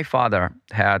my father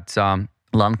had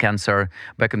lung cancer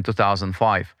back in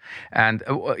 2005, and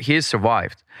he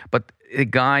survived. But the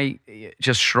guy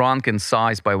just shrunk in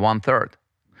size by 1/3,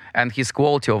 and his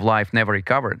quality of life never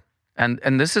recovered.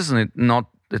 And this is not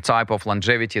the type of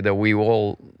longevity that we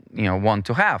all want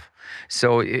to have.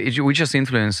 So we just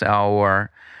influence our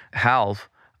health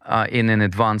in an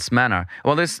advanced manner.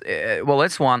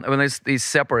 That's one. There's a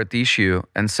separate issue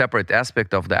and separate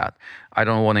aspect of that. I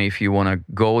don't want to, if you want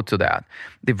to go to that.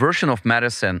 The version of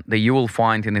medicine that you will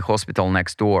find in the hospital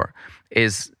next door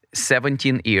is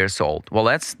 17 years old. Well,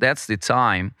 that's the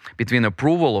time between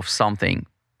approval of something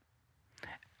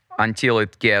until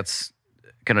it gets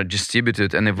kind of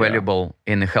distributed and available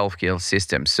in the healthcare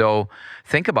system. So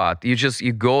think about it.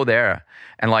 You go there,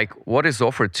 and like what is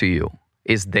offered to you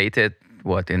is dated,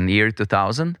 in the year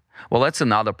 2000? Well, that's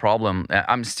another problem.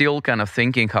 I'm still kind of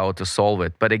thinking how to solve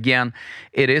it. But again,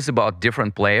 it is about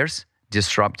different players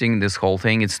disrupting this whole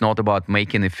thing. It's not about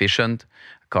making efficient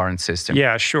current system.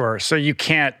 Yeah, sure. So you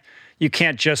can't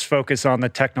just focus on the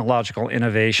technological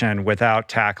innovation without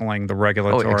tackling the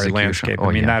regulatory landscape.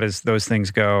 I mean, those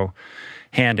things go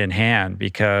hand in hand,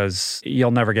 because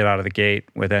you'll never get out of the gate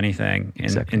with anything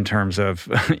in terms of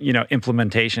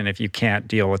implementation if you can't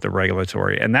deal with the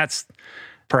regulatory. And that's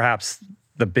perhaps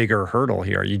the bigger hurdle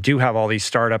here. You do have all these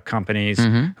startup companies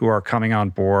who are coming on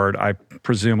board. I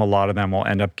presume a lot of them will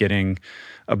end up getting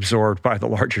absorbed by the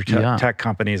larger tech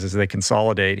companies as they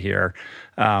consolidate here.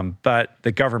 But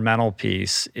the governmental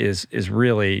piece is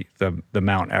really the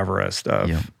Mount Everest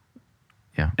of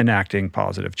enacting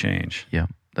positive change. Yeah,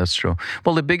 that's true.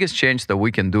 Well, the biggest change that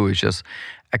we can do is just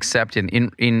accepting,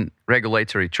 in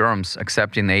regulatory terms,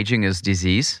 accepting aging as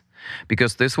disease,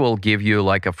 because this will give you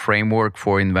like a framework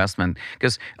for investment.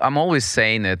 Because I'm always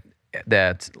saying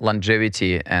that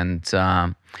longevity and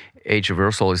age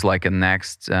reversal is like a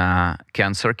next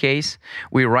cancer case.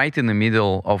 We're right in the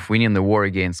middle of winning the war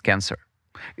against cancer.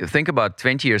 Think about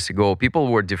 20 years ago, people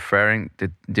were deferring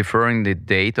the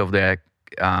date of their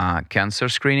cancer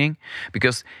screening,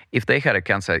 because if they had a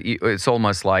cancer, it's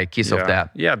almost like kiss of death.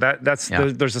 Yeah,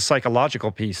 there's a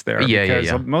psychological piece there.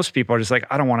 Because most people are just like,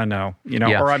 I don't want to know,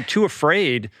 or I'm too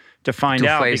afraid to find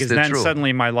out, because then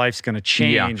suddenly my life's going to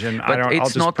change, and I'll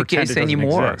just not the case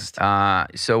anymore.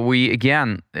 So we,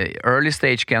 again, early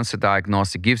stage cancer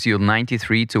diagnostic gives you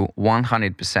 93 to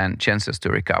 100% chances to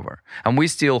recover, and we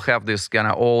still have this kind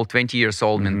of old 20 years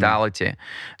old mentality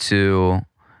to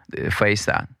face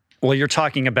that. Well, you're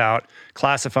talking about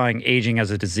classifying aging as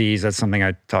a disease. That's something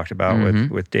I talked about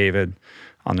with David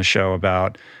on the show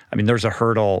about. I mean, there's a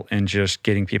hurdle in just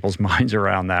getting people's minds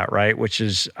around that, right? Which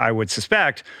is, I would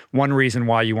suspect, one reason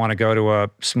why you want to go to a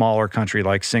smaller country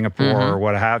like Singapore or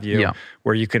what have you,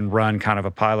 where you can run kind of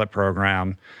a pilot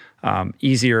program,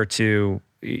 easier to,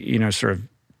 sort of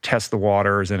test the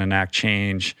waters and enact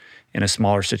change in a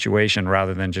smaller situation,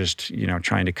 rather than just,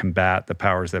 trying to combat the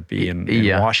powers that be in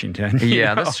Washington.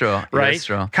 That's true. Right? That's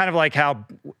true. Kind of like how,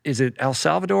 is it El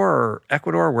Salvador or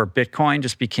Ecuador, where Bitcoin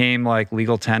just became like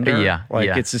legal tender?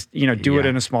 It's just, do it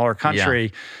in a smaller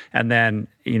country, and then,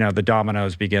 the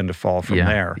dominoes begin to fall from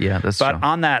there. Yeah, that's true. But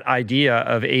on that idea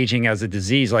of aging as a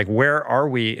disease, like, where are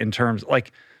we in terms,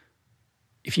 like,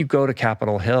 if you go to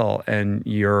Capitol Hill and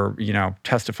you're,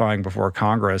 testifying before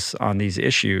Congress on these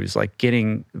issues, like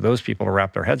getting those people to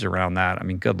wrap their heads around that, I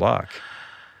mean, good luck.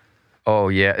 Oh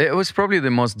yeah, it was probably the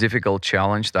most difficult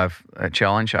challenge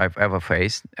I've ever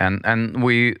faced, and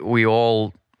we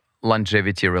all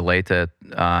longevity-related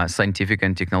scientific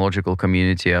and technological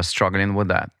community are struggling with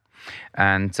that.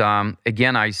 And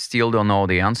again, I still don't know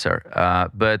the answer,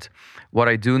 but what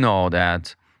I do know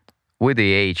that with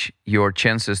the age, your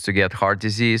chances to get heart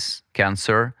disease,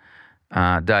 cancer,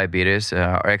 diabetes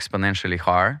are exponentially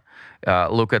higher.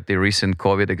 Look at the recent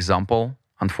COVID example.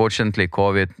 Unfortunately,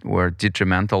 COVID were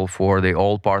detrimental for the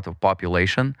old part of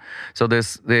population. So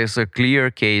there's a clear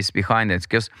case behind it.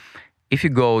 Because if you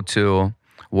go to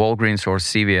Walgreens or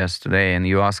CVS today and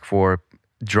you ask for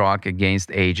drug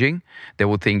against aging, they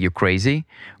would think you're crazy,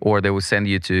 or they would send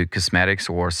you to cosmetics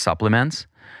or supplements.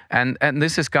 And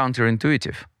this is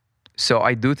counterintuitive. So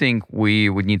I do think we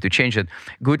would need to change it.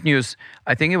 Good news,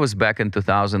 I think it was back in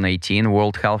 2018,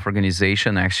 World Health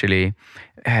Organization actually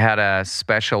had a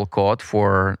special code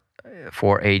for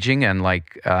aging and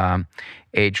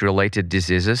age-related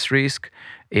diseases risk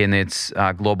in its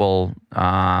global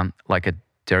like a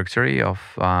directory of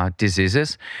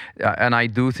diseases. And I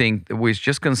do think with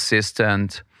just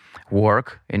consistent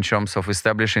work in terms of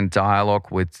establishing dialogue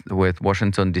with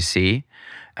Washington, D.C.,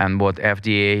 and what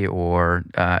FDA or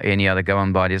any other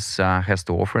government bodies has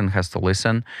to offer and has to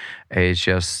listen,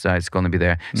 it's going to be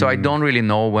there. So I don't really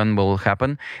know when will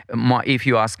happen. If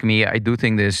you ask me, I do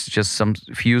think there's just some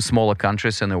few smaller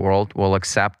countries in the world will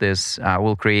accept this,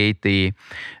 will create the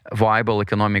viable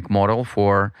economic model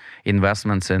for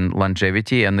investments in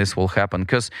longevity, and this will happen.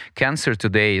 Because cancer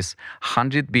today is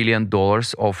 $100 billion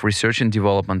of research and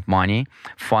development money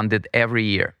funded every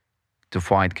year to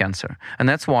fight cancer. And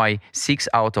that's why 6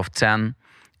 out of 10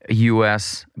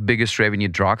 U.S. biggest revenue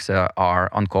drugs are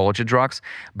oncology drugs.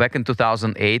 Back in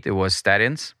 2008, it was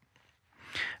statins.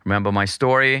 Remember my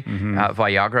story?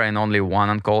 Viagra, and only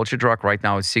one oncology drug. Right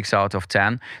now, it's 6 out of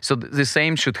 10. So the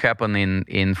same should happen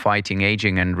in fighting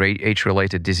aging and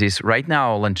age-related disease. Right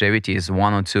now, longevity is $1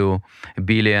 or $2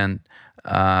 billion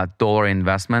dollar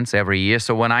investments every year.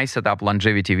 So when I set up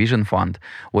Longevity Vision Fund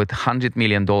with $100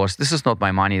 million, this is not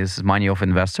my money, this is money of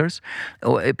investors.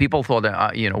 People thought,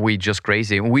 we're just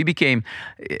crazy. We became,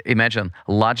 imagine,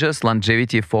 largest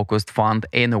longevity-focused fund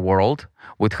in the world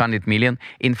with 100 million.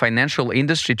 In financial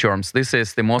industry terms, this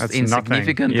is the most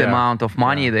insignificant amount of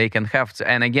money they can have.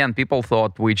 And again, people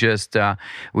thought we're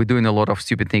doing a lot of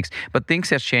stupid things. But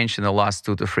things have changed in the last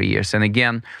 2 to 3 years. And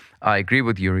again, I agree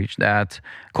with you, Rich, that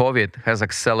COVID has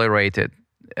accelerated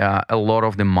a lot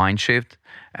of the mind shift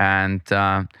and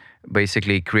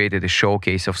basically created a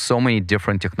showcase of so many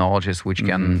different technologies which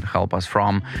can help us,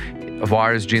 from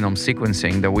virus genome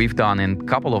sequencing that we've done in a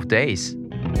couple of days.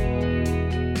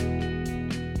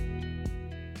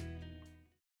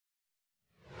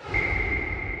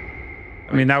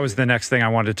 I mean, that was the next thing I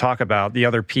wanted to talk about. The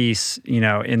other piece,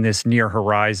 in this near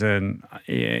horizon,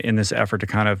 in this effort to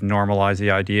kind of normalize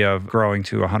the idea of growing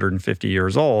to 150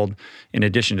 years old, in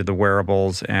addition to the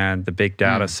wearables and the big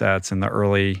data sets and the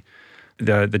early,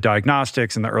 the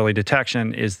diagnostics and the early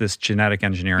detection, is this genetic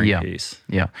engineering piece.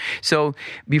 Yeah. So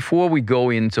before we go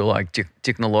into like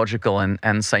technological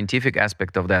and scientific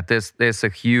aspect of that, there's a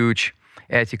huge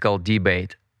ethical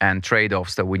debate and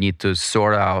trade-offs that we need to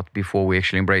sort out before we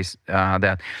actually embrace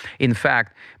that. In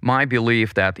fact, my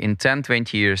belief that in 10,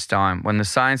 20 years' time, when the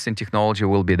science and technology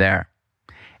will be there,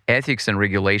 ethics and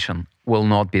regulation will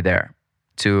not be there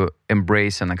to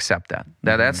embrace and accept that.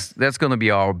 That's going to be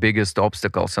our biggest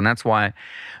obstacles. And that's why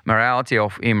morality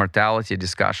of immortality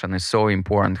discussion is so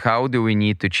important. How do we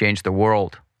need to change the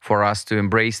world for us to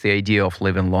embrace the idea of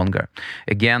living longer?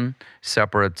 Again,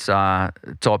 separate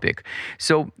topic.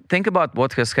 So think about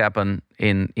what has happened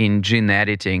in gene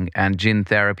editing and gene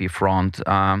therapy front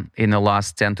in the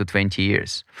last 10 to 20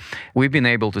 years. We've been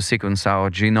able to sequence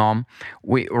our genome.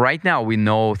 Right now we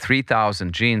know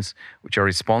 3,000 genes which are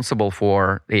responsible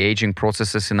for the aging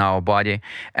processes in our body.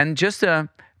 And just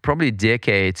probably a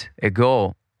decade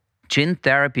ago, gene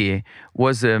therapy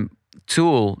was a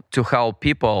tool to help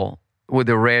people with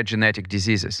the rare genetic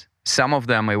diseases. Some of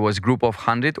them, it was a group of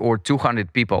 100 or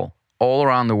 200 people all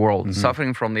around the world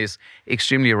suffering from this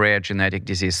extremely rare genetic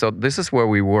disease. So this is where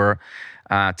we were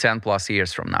 10 plus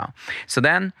years from now. So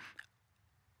then,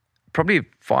 probably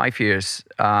 5 years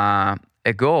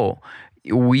ago,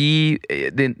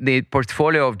 the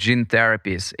portfolio of gene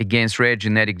therapies against rare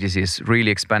genetic disease really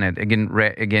expanded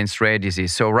against rare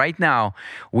disease. So right now,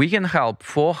 we can help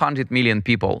 400 million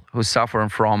people who suffer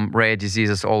from rare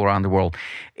diseases all around the world.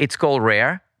 It's called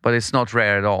rare, but it's not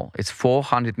rare at all. It's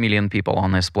 400 million people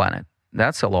on this planet.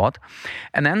 That's a lot.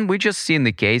 And then we just seen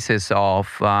the cases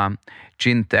of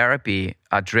gene therapy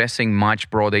addressing much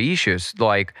broader issues,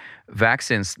 like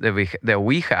vaccines that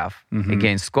we have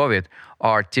against COVID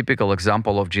are typical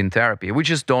example of gene therapy. We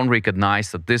just don't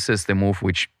recognize that this is the move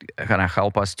which kind of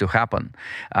help us to happen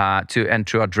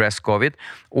to address COVID.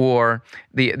 Or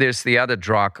there's the other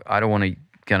drug, I don't want to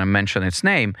kind of mention its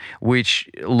name, which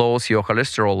lowers your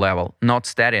cholesterol level, not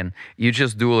statin. You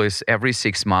just do this every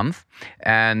 6 months,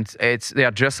 and it's the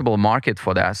addressable market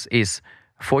for that is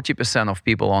 40% of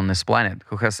people on this planet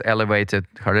who has elevated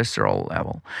cholesterol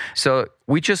level. So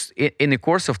we just, in the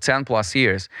course of 10 plus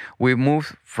years, we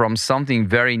moved from something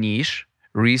very niche,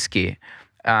 risky,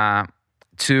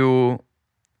 to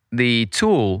the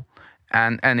tool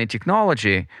and the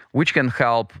technology which can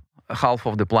help half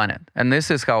of the planet. And this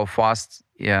is how fast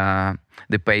the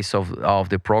pace of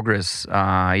the progress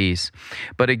is.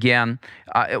 But again,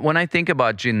 when I think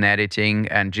about gene editing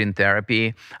and gene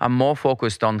therapy, I'm more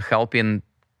focused on helping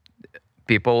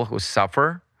people who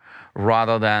suffer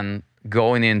rather than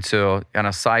going into kind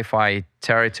of sci-fi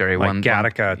territory. Like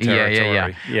Gattaca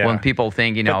territory. Yeah. When people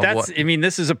think, But that's,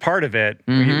 this is a part of it.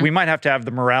 We might have to have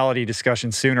the morality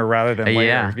discussion sooner rather than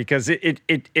later, because it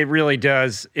really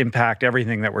does impact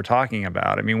everything that we're talking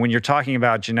about. I mean, when you're talking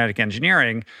about genetic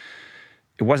engineering,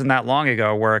 it wasn't that long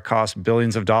ago where it cost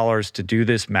billions of dollars to do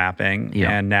this mapping,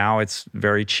 and now it's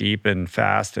very cheap and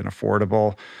fast and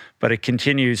affordable. But it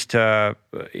continues to,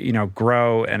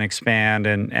 grow and expand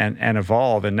and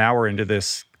evolve. And now we're into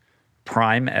this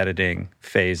prime editing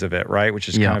phase of it, right? Which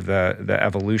is kind of the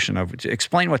evolution of.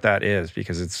 Explain what that is,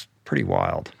 because it's pretty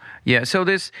wild. Yeah. So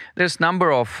there's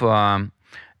number of.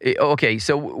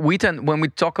 So when we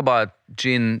talk about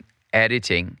gene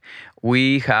editing,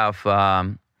 we have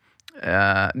the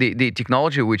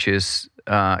technology which is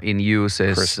in use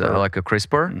is like a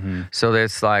CRISPR. So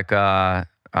that's like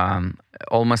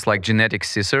almost like genetic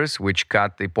scissors, which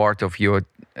cut the part of your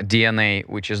DNA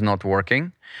which is not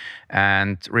working,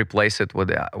 and replace it with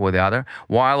the other.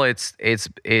 While it's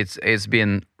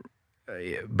been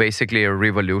basically a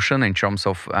revolution in terms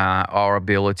of our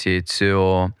ability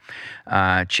to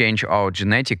change our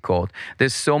genetic code.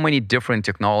 There's so many different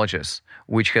technologies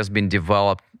which has been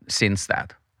developed since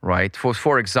that. Right.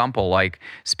 For example, like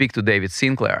speak to David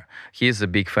Sinclair. He's a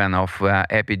big fan of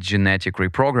epigenetic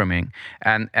reprogramming,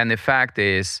 and the fact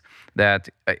is that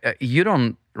you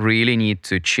don't really need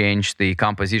to change the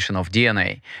composition of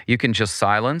DNA. You can just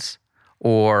silence,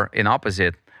 or in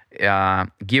opposite,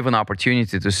 give an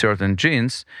opportunity to certain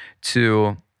genes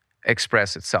to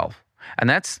express itself, and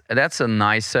that's a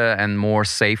nicer and more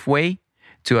safe way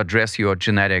to address your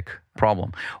genetic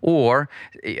problem. Or,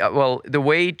 well, the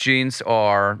way genes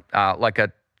are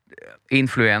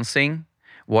influencing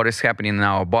what is happening in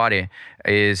our body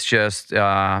is just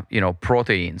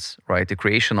proteins, right? The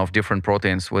creation of different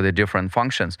proteins with the different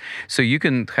functions. So you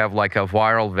can have like a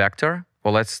viral vector,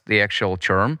 well, that's the actual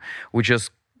term, which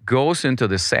just goes into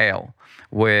the cell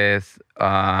with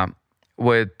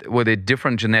the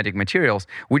different genetic materials,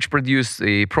 which produce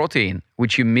the protein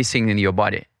which you're missing in your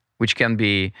body, which can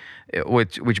be,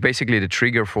 which basically the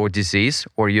trigger for disease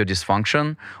or your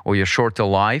dysfunction or your shorter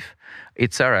life,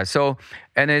 etc. So,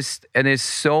 and there's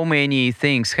so many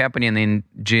things happening in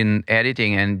gene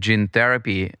editing and gene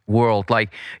therapy world.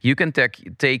 Like you can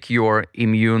take your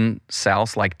immune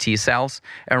cells, like T cells,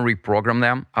 and reprogram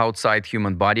them outside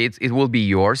human body. It will be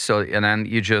yours. So, and then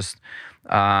you just,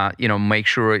 make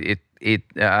sure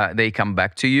they come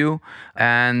back to you,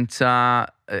 and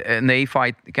they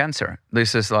fight cancer.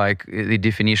 This is like the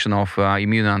definition of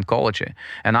immune oncology.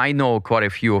 And I know quite a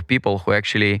few of people who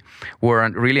actually were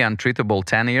really untreatable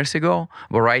 10 years ago,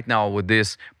 but right now with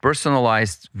this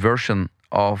personalized version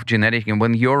of genetic, and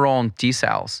when your own T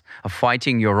cells are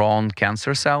fighting your own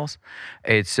cancer cells,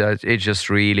 it's just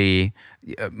really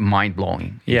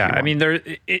mind-blowing. Yeah, I mean,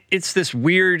 it's this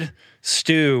weird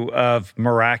stew of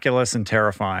miraculous and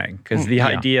terrifying, because the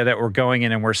idea that we're going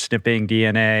in and we're snipping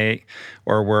DNA,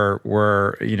 or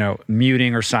we're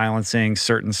muting or silencing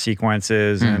certain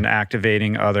sequences and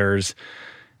activating others,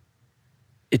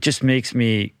 it just makes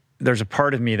me, there's a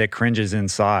part of me that cringes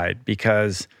inside,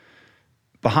 because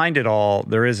behind it all,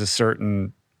 there is a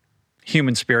certain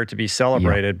human spirit to be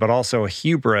celebrated, but also a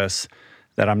hubris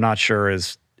that I'm not sure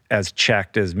is as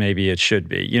checked as maybe it should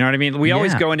be. You know what I mean? We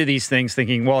always go into these things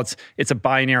thinking, well, it's a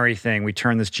binary thing. We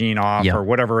turn this gene off or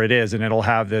whatever it is, and it'll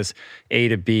have this A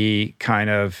to B kind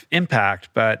of impact.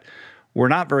 But we're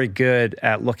not very good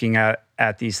at looking at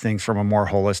these things from a more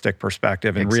holistic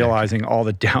perspective and realizing all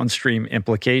the downstream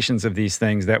implications of these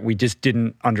things that we just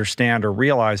didn't understand or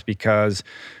realize because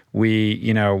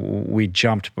we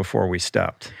jumped before we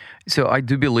stepped. So I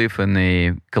do believe in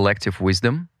the collective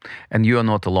wisdom, and you are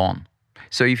not alone.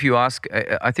 So if you ask,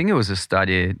 I think it was a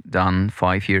study done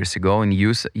 5 years ago in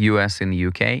US and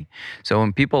UK. So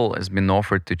when people has been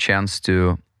offered the chance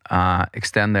to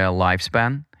extend their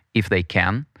lifespan, if they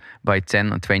can, by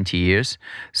 10 or 20 years.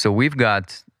 So we've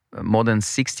got more than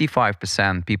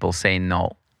 65% people saying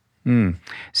no.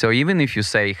 So even if you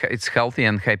say it's healthy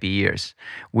and happy years,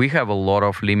 we have a lot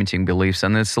of limiting beliefs,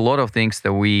 and it's a lot of things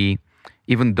that we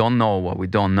even don't know what we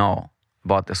don't know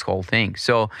about this whole thing.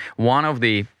 So one of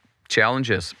the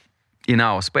challenges in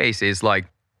our space is like,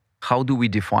 how do we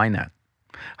define that?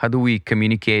 How do we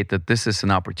communicate that this is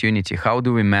an opportunity? How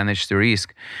do we manage the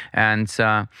risk? And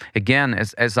again,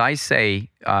 as I say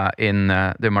in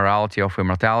the Morality of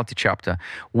Immortality chapter,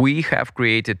 we have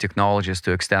created technologies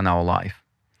to extend our life,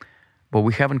 but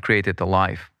we haven't created a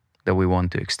life that we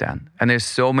want to extend. And there's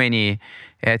so many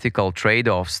ethical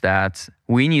trade-offs that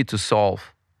we need to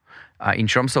solve in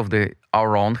terms of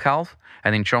our own health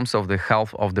and in terms of the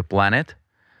health of the planet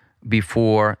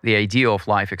before the idea of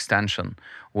life extension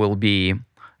will be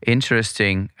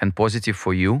interesting and positive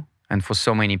for you and for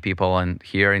so many people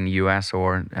here in the US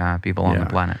or people on the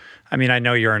planet. I mean, I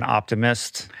know you're an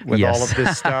optimist with all of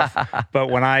this stuff, but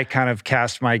when I kind of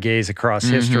cast my gaze across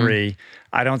history,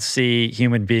 I don't see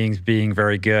human beings being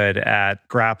very good at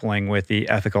grappling with the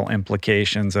ethical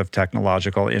implications of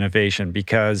technological innovation,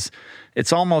 because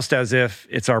it's almost as if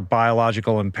it's our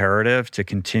biological imperative to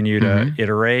continue to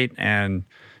iterate and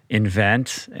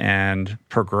invent and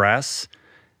progress.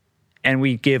 And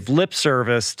we give lip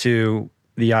service to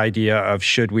the idea of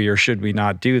should we or should we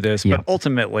not do this, but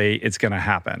ultimately it's going to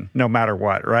happen no matter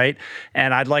what, right?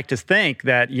 And I'd like to think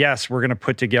that, yes, we're going to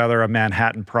put together a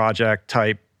Manhattan Project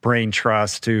type brain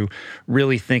trust to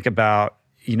really think about,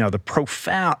 the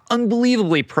profound,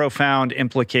 unbelievably profound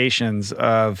implications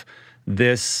of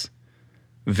this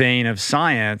vein of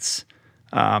science.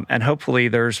 And hopefully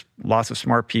there's lots of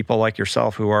smart people like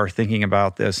yourself who are thinking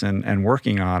about this and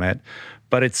working on it.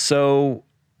 But it's so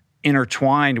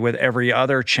intertwined with every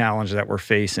other challenge that we're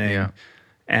facing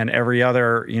and every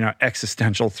other,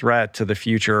 existential threat to the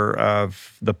future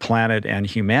of the planet and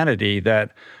humanity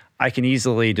that I can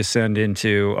easily descend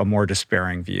into a more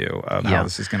despairing view of how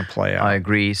this is going to play out. I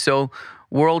agree. So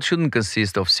world shouldn't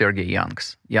consist of Sergey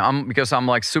Youngs. Because I'm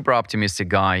like super optimistic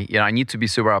guy. I need to be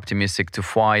super optimistic to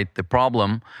fight the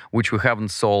problem which we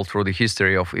haven't solved through the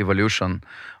history of evolution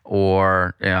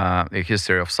or the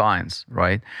history of science,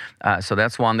 right? So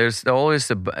that's one. There's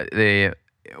always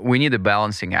we need a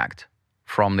balancing act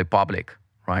from the public,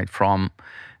 right? From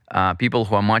people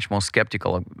who are much more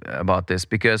skeptical about this,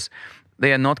 because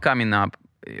they are not coming up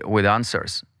with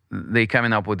answers. They're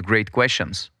coming up with great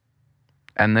questions.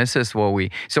 And this is what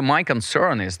so my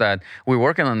concern is that we're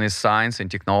working on this science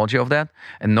and technology of that,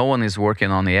 and no one is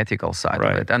working on the ethical side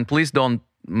of it. And please don't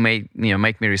make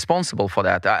me responsible for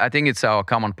that. I think it's our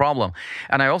common problem.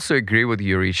 And I also agree with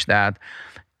you, Rich, that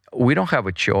we don't have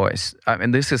a choice. I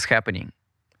mean, this is happening.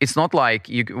 It's not like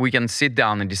we can sit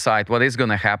down and decide what is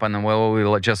going to happen, and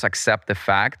we'll just accept the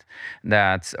fact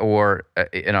that, or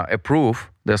approve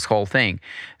this whole thing.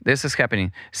 This is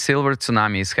happening. Silver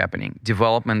tsunami is happening.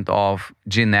 Development of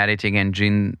gene editing and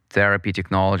gene therapy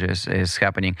technologies is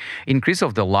happening. Increase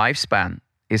of the lifespan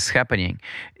is happening.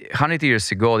 100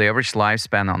 years ago, the average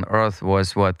lifespan on Earth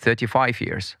was 35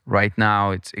 years. Right now,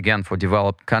 it's again for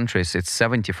developed countries, it's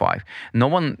 75. No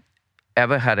one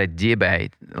ever had a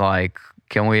debate like,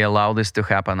 can we allow this to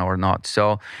happen or not?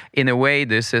 So in a way,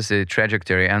 this is a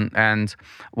trajectory. And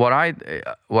what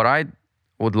I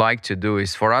would like to do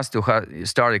is for us to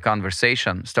start a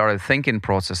conversation, start a thinking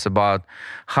process about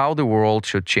how the world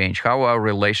should change, how our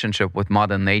relationship with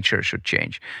Mother Nature should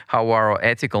change, how our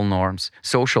ethical norms,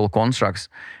 social constructs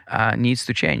needs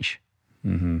to change.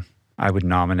 Mm-hmm. I would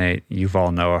nominate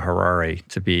Yuval Noah Harari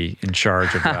to be in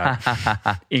charge of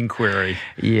that inquiry.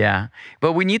 Yeah,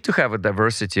 but we need to have a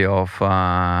diversity of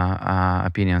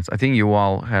opinions. I think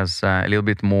Yuval has a little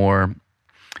bit more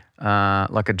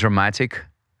like a dramatic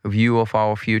view of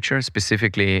our future,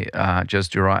 specifically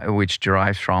which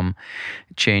derives from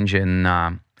change in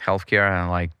healthcare and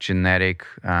like gene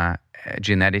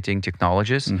editing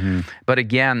technologies. Mm-hmm. But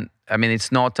again, I mean,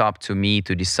 it's not up to me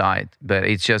to decide, but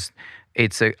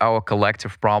it's our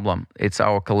collective problem. It's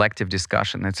our collective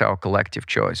discussion. It's our collective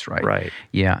choice, right? Right.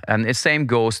 Yeah, and the same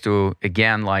goes to,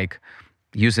 again, like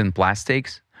using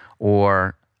plastics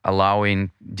or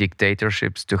allowing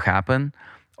dictatorships to happen,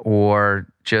 or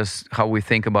just how we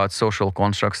think about social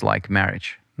constructs like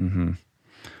marriage. Mm-hmm.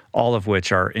 All of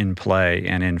which are in play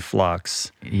and in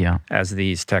flux as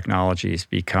these technologies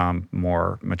become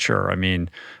more mature. I mean,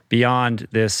 beyond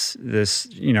this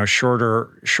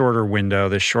shorter window,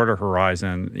 this shorter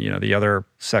horizon, the other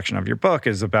section of your book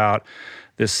is about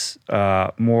this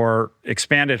more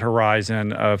expanded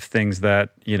horizon of things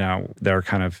that, they're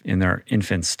kind of in their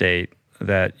infant state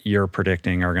that you're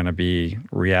predicting are going to be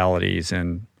realities.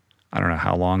 And I don't know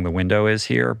how long the window is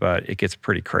here, but it gets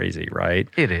pretty crazy, right?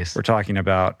 It is. We're talking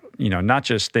about, not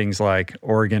just things like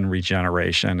organ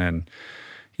regeneration and,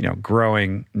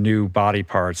 growing new body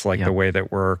parts like the way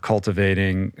that we're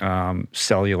cultivating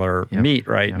cellular meat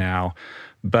right now,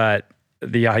 but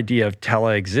the idea of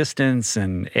teleexistence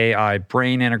and AI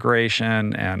brain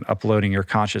integration and uploading your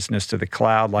consciousness to the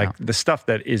cloud, like the stuff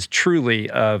that is truly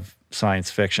of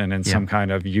science fiction and some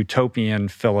kind of utopian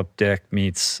Philip Dick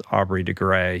meets Aubrey de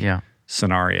Grey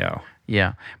scenario.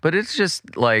 Yeah, but it's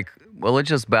just like, well, let's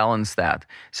just balance that.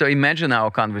 So imagine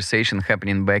our conversation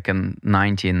happening back in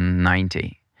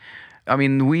 1990. I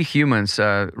mean, we humans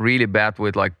are really bad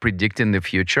with like predicting the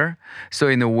future. So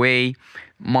in a way,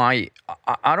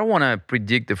 I don't want to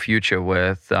predict the future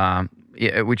with,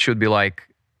 which should be like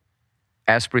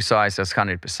as precise as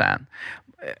 100%.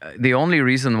 The only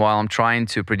reason why I'm trying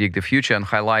to predict the future and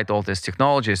highlight all these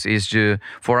technologies is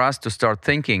for us to start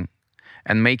thinking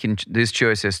and making these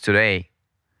choices today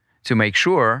to make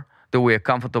sure that we are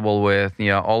comfortable with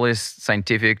all this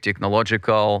scientific,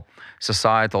 technological,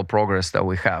 societal progress that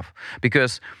we have.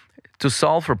 Because to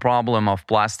solve a problem of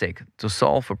plastic, to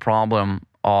solve a problem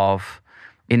of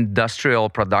industrial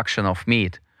production of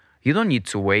meat, you don't need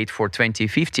to wait for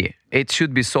 2050. It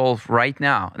should be solved right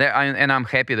now. And I'm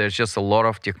happy there's just a lot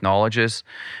of technologies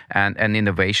and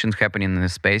innovations happening in the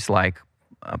space, like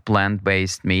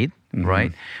plant-based meat,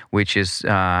 right? Which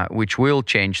will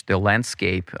change the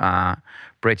landscape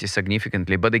pretty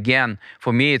significantly. But again,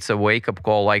 for me, it's a wake-up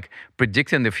call. Like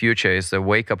predicting the future is a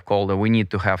wake-up call that we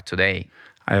need to have today.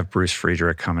 I have Bruce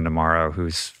Friedrich coming tomorrow,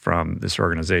 who's from this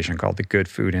organization called the Good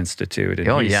Food Institute.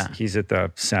 And he's at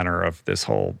the center of this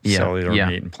whole cellular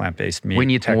meat and plant-based meat. We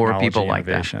need more people like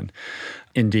innovation.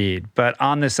 that. Indeed. But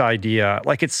on this idea,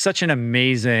 like it's such an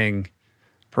amazing,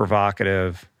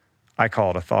 provocative, I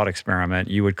call it a thought experiment.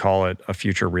 You would call it a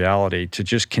future reality, to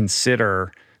just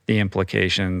consider the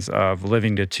implications of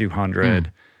living to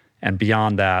 200 and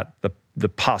beyond that, the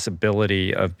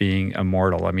possibility of being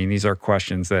immortal. I mean, these are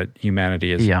questions that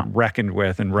humanity has reckoned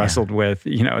with and wrestled with,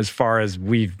 as far as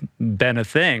we've been a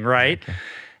thing, right? Okay.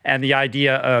 And the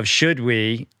idea of should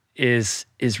we is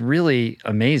really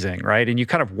amazing, right? And you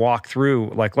kind of walk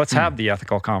through, like, let's have the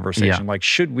ethical conversation. Like,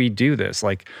 should we do this?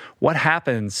 Like, what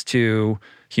happens to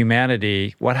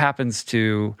humanity? What happens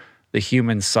to the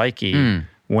human psyche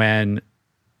when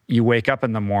you wake up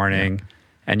in the morning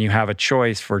and you have a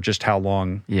choice for just how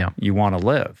long you want to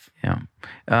live?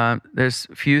 There's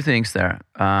a few things there.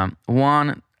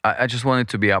 One, I just wanted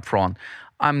to be upfront.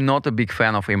 I'm not a big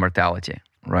fan of immortality,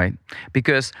 right?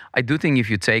 Because I do think if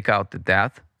you take out the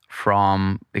death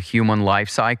from the human life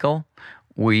cycle,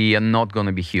 we are not going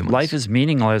to be humans. Life is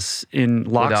meaningless in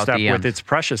lockstep with its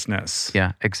preciousness.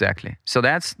 Yeah, exactly. So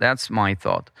that's my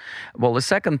thought. Well, the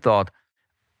second thought,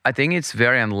 I think it's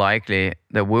very unlikely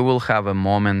that we will have a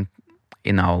moment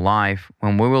in our life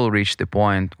when we will reach the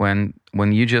point when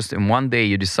you just in one day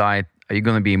you decide, are you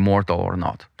going to be immortal or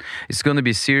not? It's going to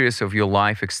be a series of your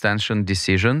life extension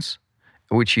decisions,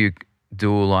 which you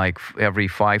do like every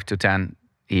 5 to 10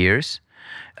 years.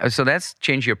 So that's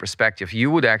change your perspective. You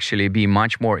would actually be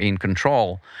much more in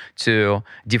control to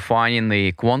defining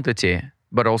the quantity,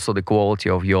 but also the quality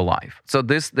of your life. So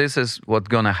this is what's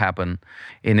going to happen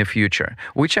in the future,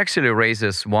 which actually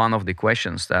raises one of the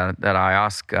questions that I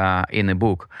ask in the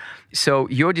book. So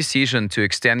your decision to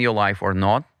extend your life or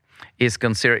not is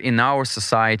considered, in our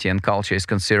society and culture, is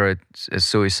considered a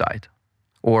suicide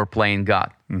or playing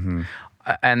God. Mm-hmm.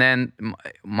 And then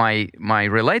my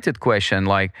related question,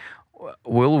 like,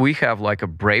 will we have like a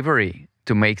bravery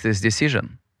to make this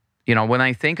decision? When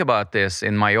I think about this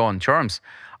in my own terms,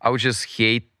 I would just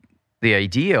hate the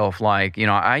idea of like,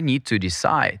 I need to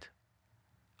decide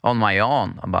on my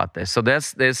own about this. So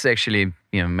this actually,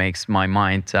 makes my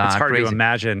mind it's hard crazy to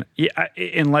imagine,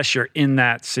 unless you're in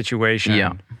that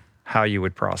situation, how you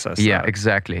would process that. Yeah,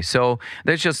 exactly. So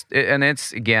that's just, and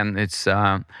it's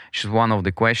just one of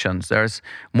the questions. There's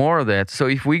more of that. So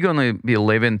if we're going to be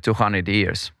living 200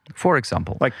 years, for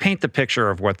example. Like, paint the picture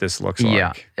of what this looks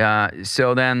like.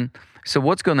 So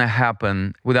what's going to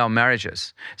happen with our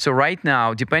marriages? So right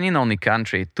now, depending on the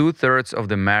country, 2/3 of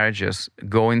the marriages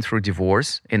going through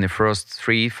divorce in the first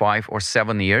 3, 5, or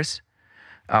 7 years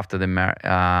after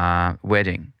the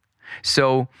wedding.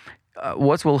 So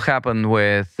what will happen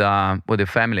with the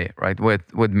family, right?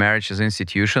 With marriage as an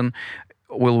institution?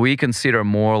 Will we consider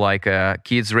more like a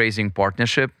kids raising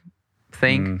partnership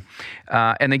thing?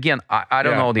 And again, I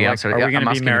don't know the answer. Are we going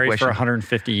to be married for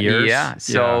 150 years? Yeah.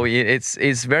 So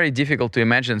it's very difficult to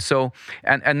imagine. So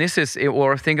and this is,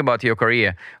 or think about your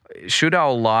career. Should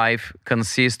our life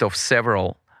consist of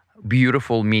several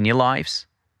beautiful mini lives?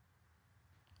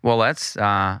 Well, that's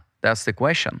the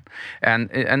question.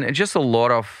 And just a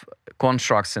lot of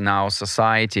constructs in our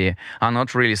society are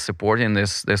not really supporting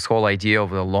this whole idea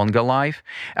of a longer life.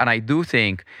 And I do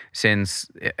think, since,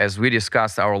 as we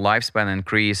discussed, our lifespan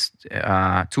increased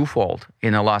twofold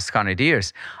in the last 100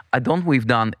 years, I don't we've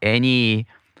done any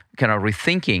kind of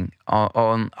rethinking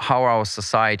on how our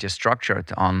society is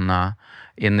structured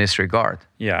in this regard.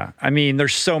 Yeah. I mean,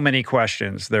 there's so many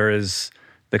questions. There is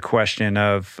the question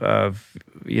of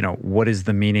what is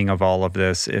the meaning of all of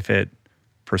this if it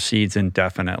proceeds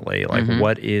indefinitely? Like,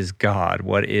 what is God?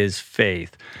 What is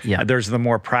faith? Yeah. There's the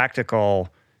more practical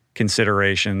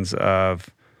considerations of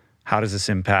how does this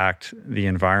impact the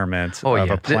environment of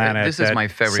a planet this is my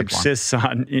favorite subsists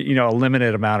on a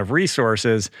limited amount of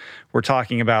resources. We're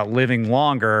talking about living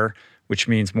longer, which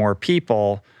means more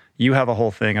people. You have a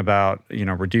whole thing about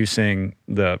reducing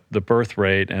the birth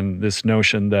rate and this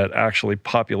notion that actually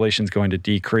population is going to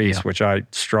decrease, which I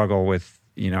struggle with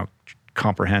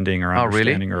comprehending or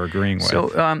understanding or agreeing with.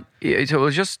 So we'll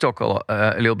just talk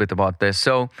a little bit about this.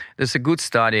 So there's a good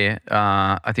study,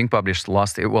 I think published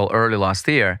early last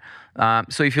year.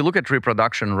 So if you look at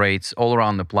reproduction rates all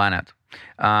around the planet,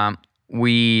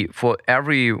 for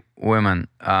every woman,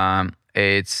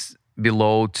 it's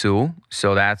below 2.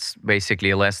 So that's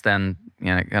basically less than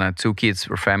 2 kids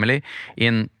per family.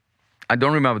 I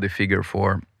don't remember the figure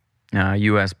for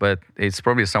US, but it's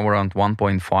probably somewhere around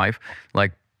 1.5,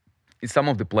 like in some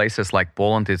of the places like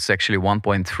Poland, it's actually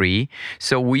 1.3.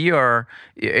 So we are,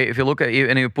 if you look at,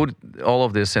 and you put all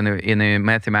of this in a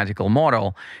mathematical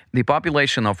model, the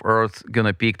population of Earth going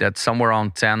to peak at somewhere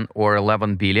around 10 or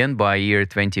 11 billion by year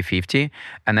 2050,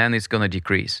 and then it's going to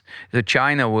decrease. The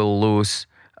China will lose,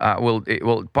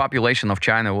 population of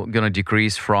China will going to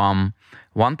decrease from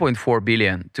 1.4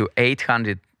 billion to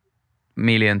 800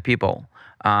 million people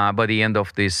by the end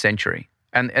of this century.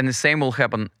 And the same will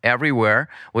happen everywhere,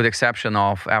 with exception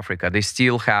of Africa. They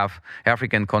still have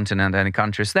African continent and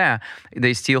countries there.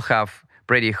 They still have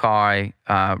pretty high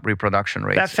reproduction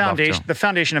rates. The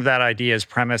foundation of that idea is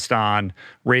premised on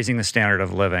raising the standard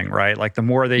of living, right? Like the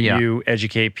more that you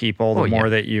educate people, the more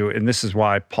that you, and this is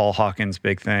why Paul Hawkins'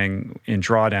 big thing in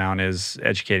Drawdown is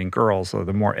educating girls. So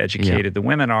the more educated the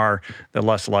women are, the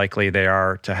less likely they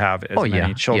are to have as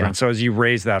many children. Yeah. So as you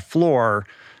raise that floor,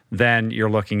 then you're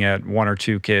looking at 1 or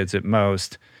 2 kids at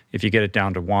most. If you get it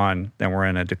down to 1, then we're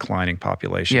in a declining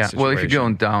population situation. Well, if you're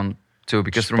going down to,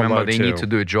 because just remember, they 2. need to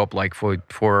do a job like for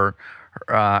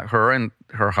her and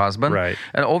her husband. Right.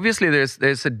 And obviously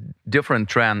there's a different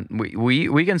trend. We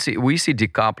see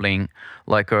decoupling,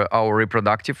 like our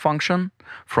reproductive function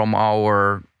from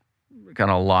our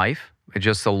kind of life. It's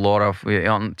just a lot of,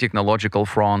 on technological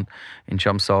front, in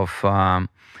terms of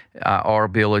our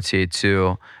ability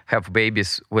to have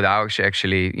babies without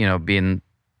actually, being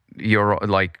your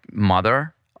like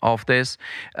mother of this.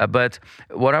 But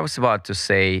what I was about to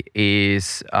say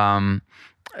is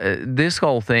this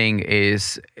whole thing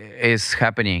is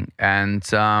happening, and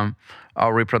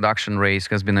our reproduction rate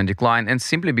has been in decline, and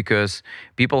simply because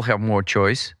people have more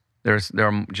choice. There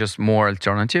are just more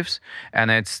alternatives,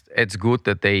 and it's good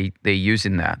that they're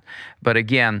using that. But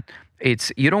again,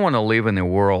 you don't want to live in a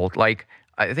world like,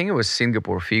 I think it was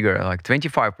Singapore figure, like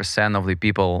 25% of the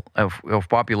people of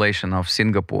population of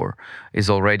Singapore is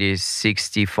already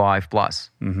 65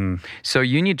 plus. Mm-hmm. So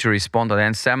you need to respond to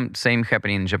that. And same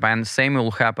happening in Japan. Same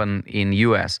will happen in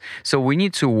US. So we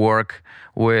need to work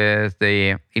with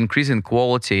the increasing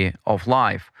quality of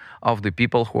life of the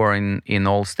people who are in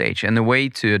old stage. And the way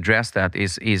to address that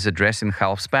is addressing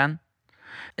health span,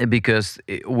 because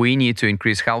we need to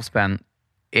increase health span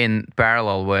in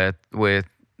parallel with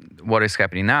what is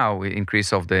happening now, with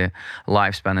increase of the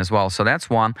lifespan as well. So that's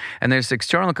one. And there's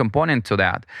external component to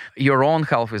that. Your own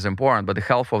health is important, but the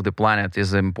health of the planet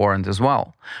is important as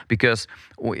well. Because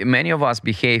many of us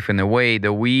behave in a way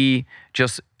that we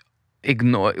just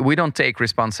ignore. We don't take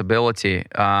responsibility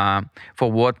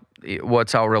for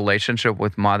what's our relationship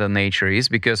with Mother Nature is,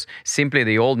 because simply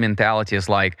the old mentality is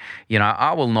like,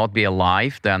 I will not be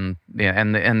alive then,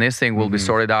 and this thing will be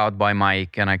sorted out by my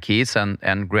kind of kids and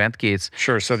grandkids.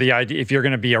 Sure. So the idea, if you're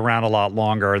going to be around a lot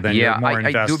longer, then you're more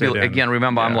invested. Again,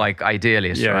 remember, I'm like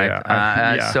idealist,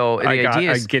 right? So the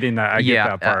idea is getting that. I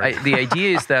get that part. The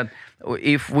idea is that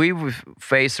if we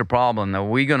face a problem,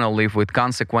 we're going to live with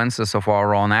consequences of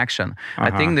our own action. I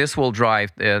think this will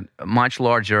drive a much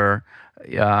larger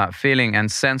feeling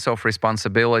and sense of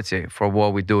responsibility for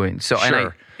what we're doing. So,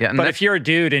 sure. But if you're a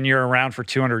dude and you're around for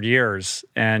 200 years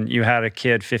and you had a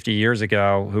kid 50 years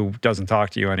ago who doesn't talk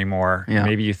to you anymore,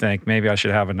 maybe you think, maybe I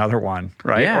should have another one,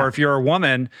 right? Yeah. Or if you're a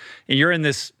woman and you're in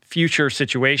this future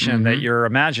situation that you're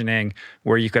imagining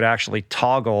where you could actually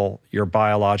toggle your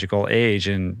biological age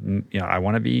and, I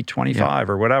want to be 25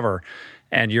 or whatever,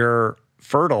 and you're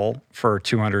fertile for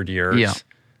 200 years. Yeah.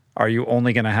 Are you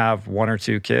only going to have 1 or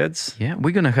 2 kids? Yeah,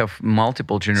 we're going to have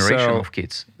multiple generations of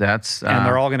kids. And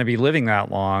they're all going to be living that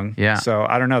long. Yeah. So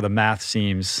I don't know. The math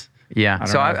seems. Yeah.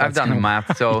 So I've done the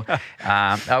math. So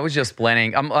I was just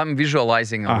planning. I'm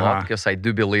visualizing a lot, because I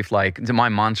do believe my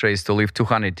mantra is to live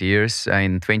 200 years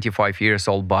in 25 years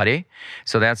old body.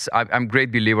 So I'm a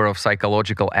great believer of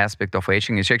psychological aspect of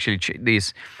aging. It's actually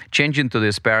this changing to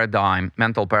this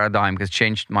mental paradigm has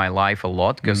changed my life a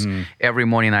lot, because every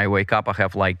morning I wake up, I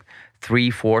have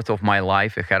 3/4 of my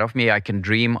life ahead of me. I can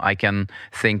dream, I can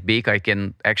think big, I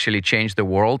can actually change the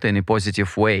world in a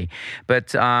positive way. But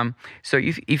so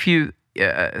if you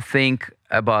think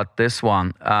about this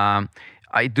one,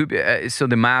 I do. So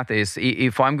the math is,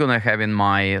 if I'm gonna have in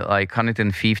my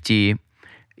 150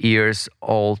 years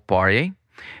old party.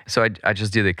 So I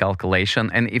just did a calculation,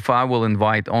 and if I will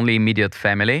invite only immediate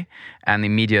family and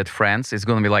immediate friends, it's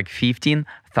going to be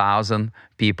 15,000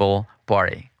 people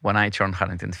party when I turn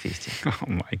 150. Oh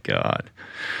my God.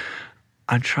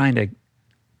 I'm trying to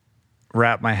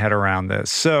wrap my head around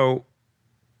this. So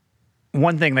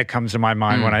one thing that comes to my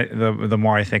mind when the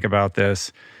more I think about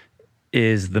this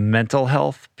is the mental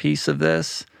health piece of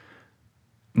this.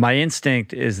 My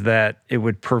instinct is that it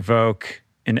would provoke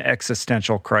an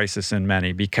existential crisis in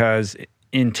many, because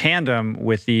in tandem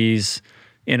with these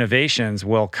innovations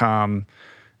will come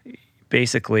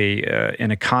basically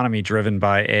an economy driven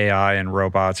by AI and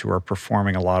robots who are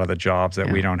performing a lot of the jobs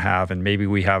that we don't have. And maybe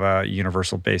we have a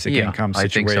universal basic income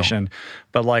situation.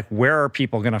 But like, where are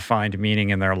people going to find meaning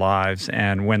in their lives?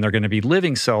 And when they're going to be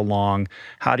living so long,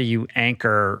 how do you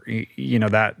anchor,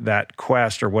 that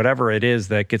quest or whatever it is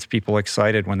that gets people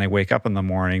excited when they wake up in the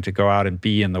morning to go out and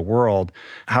be in the world?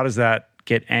 How does that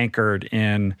get anchored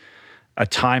in a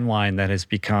timeline that has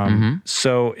become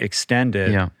so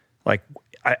extended? Yeah. Like,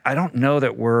 I don't know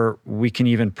that we can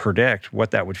even predict what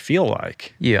that would feel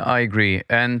like. Yeah, I agree.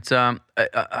 And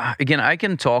again, I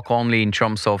can talk only in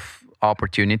terms of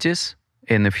opportunities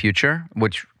in the future,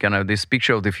 which kind of this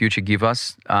picture of the future give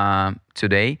us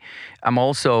today. I'm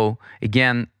also,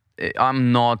 again,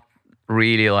 I'm not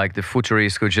really like the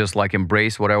futurist who just like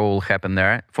embrace whatever will happen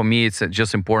there. For me, it's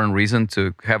just important reason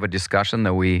to have a discussion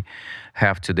that we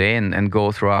have today and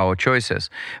go through our choices.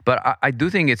 But I do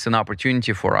think it's an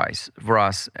opportunity for us,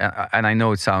 and I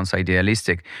know it sounds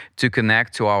idealistic, to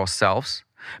connect to ourselves,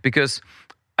 because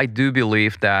I do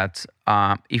believe that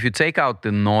if you take out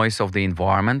the noise of the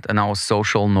environment and our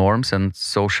social norms and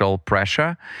social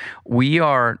pressure, we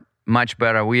are much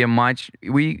better.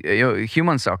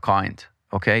 Humans are kind.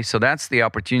 Okay, so that's the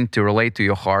opportunity to relate to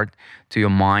your heart, to your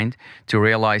mind, to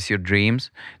realize your dreams,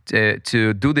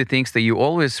 to do the things that you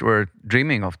always were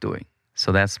dreaming of doing.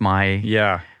 So that's my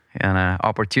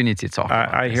opportunity to talk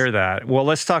about I hear that. Well,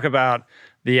 let's talk about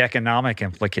the economic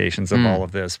implications of all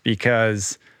of this,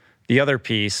 because the other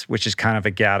piece, which is kind of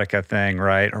a Gattaca thing,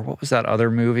 right? Or what was that other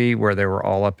movie where they were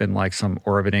all up in like some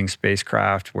orbiting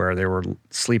spacecraft where they were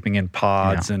sleeping in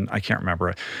pods, and I can't remember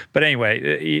it. But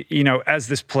anyway, as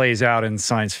this plays out in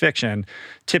science fiction,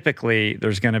 typically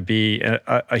there's going to be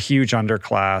a huge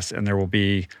underclass, and there will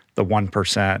be the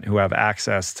 1% who have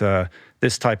access to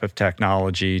this type of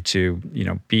technology to,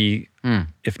 be,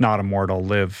 if not immortal,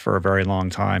 live for a very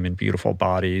long time in beautiful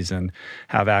bodies and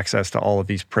have access to all of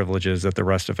these privileges that the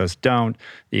rest of us don't.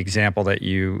 The example that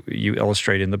you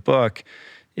illustrate in the book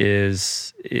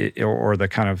is, or the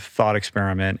kind of thought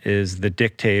experiment is the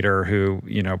dictator who,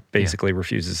 basically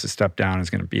refuses to step down and is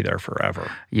going to be there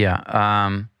forever.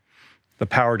 Yeah. The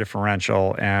power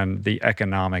differential and the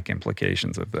economic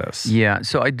implications of this. Yeah.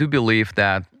 So I do believe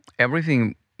that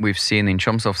everything we've seen in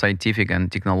terms of scientific and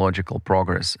technological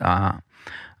progress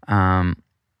in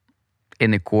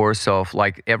the course of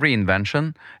like every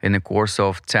invention in the course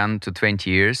of 10 to 20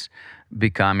 years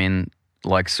becoming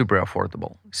like super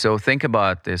affordable. So think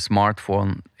about the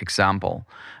smartphone example,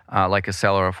 like a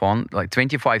cellular phone. Like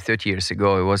 25, 30 years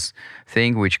ago, it was a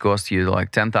thing which cost you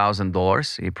like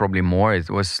 $10,000, probably more.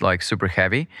 It was like super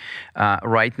heavy.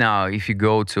 Right now, if you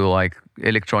go to like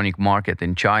electronic market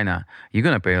in China, you're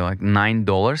going to pay like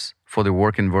 $9 for the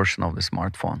working version of the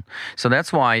smartphone. So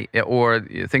that's why, or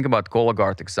think about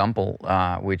Cologuard example,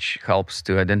 which helps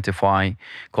to identify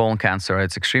colon cancer at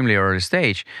its extremely early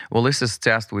stage. Well, this is a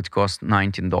test which costs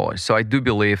 $19. So I do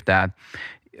believe that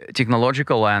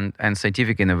technological and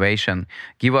scientific innovation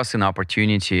give us an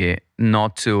opportunity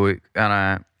not to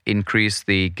increase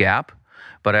the gap,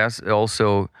 but as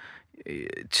also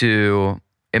to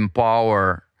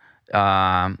empower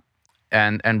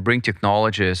and bring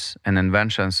technologies and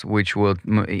inventions which will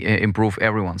improve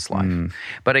everyone's life.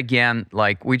 But again,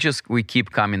 like we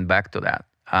keep coming back to that.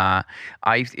 I'm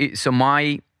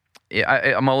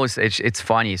always, it's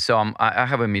funny. So I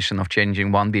have a mission of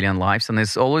changing 1 billion lives, and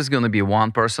it's always going to be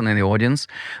one person in the audience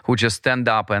who just stand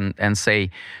up and say,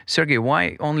 Sergey,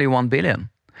 why only 1 billion?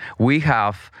 We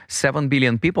have 7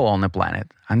 billion people on the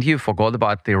planet, and you forgot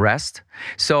about the rest.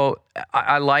 So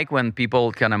I like when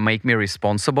people kind of make me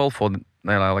responsible for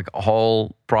like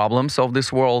whole problems of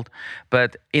this world.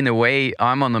 But in a way,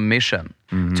 I'm on a mission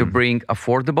to bring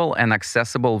affordable and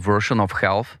accessible version of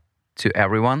health to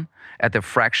everyone at a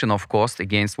fraction of cost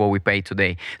against what we pay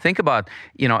today. Think about,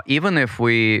 even if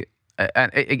we,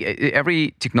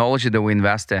 every technology that we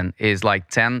invest in is like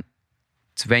 10,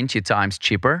 20 times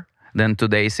cheaper than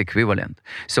today's equivalent.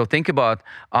 So think about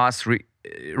us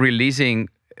releasing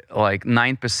like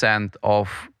 9% of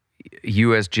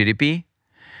US GDP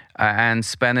and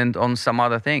spending on some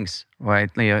other things, right?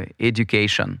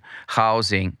 Education,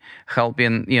 housing,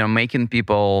 helping, making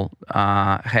people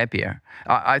happier.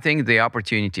 I think the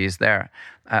opportunity is there.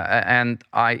 And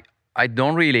I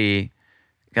don't really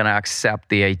gonna accept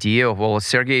the idea of, well,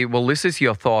 Sergey, well, this is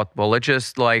your thought. Well, let's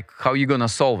just how are you gonna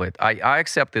solve it? I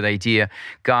accept the idea,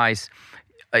 guys,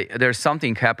 there's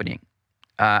something happening.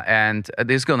 and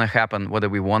this is going to happen whether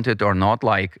we want it or not,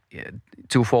 like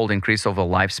twofold increase of the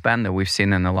lifespan that we've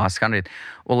seen in the last 100.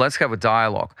 Well, let's have a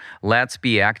dialogue. Let's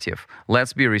be active.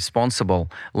 Let's be responsible.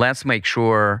 Let's make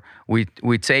sure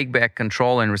we take back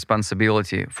control and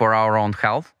responsibility for our own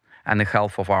health and the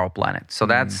health of our planet. So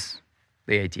that's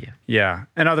the idea. Yeah.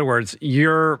 In other words,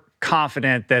 you're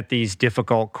confident that these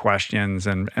difficult questions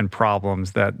and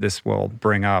problems that this will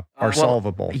bring up are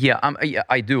solvable. Yeah,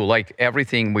 I do. Like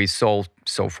everything we solved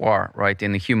so far, right,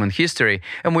 in the human history.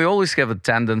 And we always have a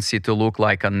tendency to look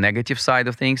like a negative side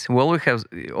of things. We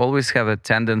always have a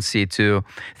tendency to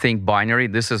think binary.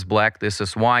 This is black, this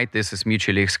is white, this is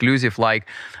mutually exclusive. Like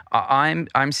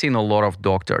I'm seeing a lot of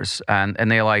doctors and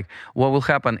they're like, what will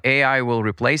happen? AI will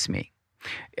replace me.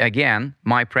 Again,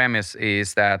 my premise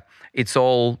is that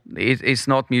it's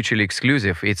not mutually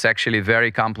exclusive. It's actually very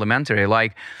complementary.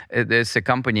 Like there's a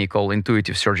company called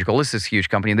Intuitive Surgical. This is a huge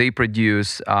company. They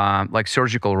produce like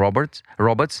surgical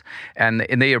robots, and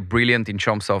they are brilliant in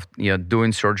terms of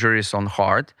doing surgeries on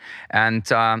heart. And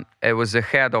it was the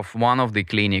head of one of the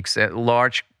clinics, a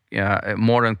large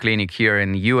modern clinic here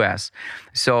in the U.S.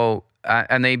 So.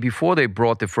 And before they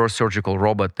brought the first surgical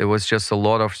robot, there was just a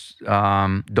lot of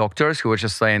doctors who were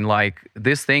just saying, like,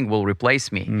 this thing will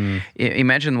replace me.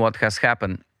 Imagine what has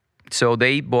happened. So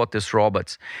they bought these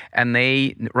robots, and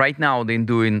right now they're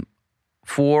doing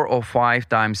 4 or 5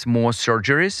 times more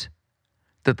surgeries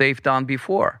that they've done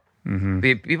before.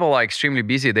 The people are extremely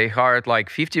busy. They hired like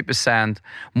 50%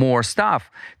 more staff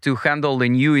to handle the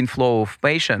new inflow of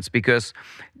patients because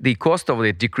the cost of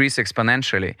it decreased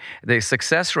exponentially. The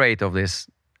success rate of this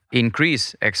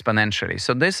increased exponentially.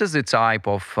 So this is the type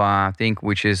of thing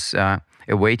which is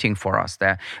awaiting for us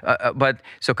there. But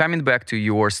so coming back to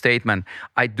your statement,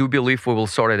 I do believe we will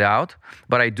sort it out,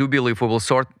 but I do believe we will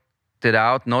sort it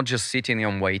out not just sitting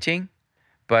and waiting,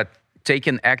 but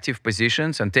taking active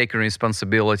positions and taking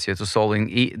responsibility to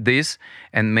solving this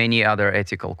and many other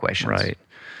ethical questions. Right.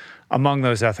 Among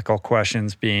those ethical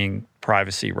questions being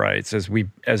privacy rights, as we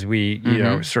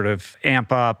sort of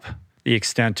amp up the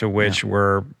extent to which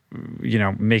we're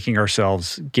making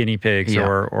ourselves guinea pigs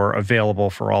or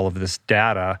available for all of this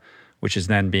data, which is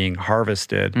then being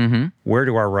harvested. Where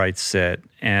do our rights sit?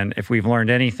 And if we've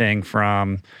learned anything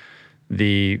from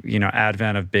the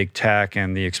advent of big tech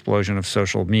and the explosion of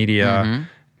social media,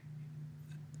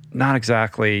 not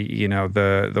exactly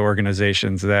the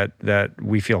organizations that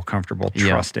we feel comfortable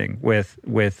trusting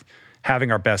with having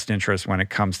our best interests when it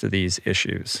comes to these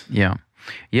issues. Yeah,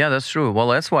 that's true. Well,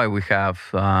 that's why we have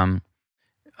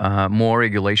more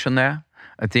regulation there.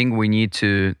 I think we need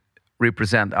to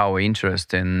represent our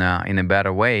interest in a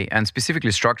better way. And specifically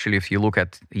structurally, if you look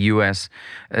at U.S.,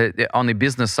 on the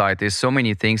business side, there's so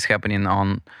many things happening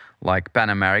on like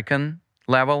Pan-American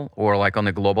level or like on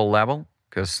a global level,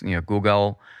 because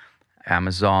Google,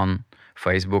 Amazon,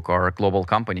 Facebook are global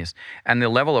companies. And the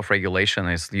level of regulation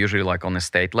is usually like on a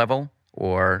state level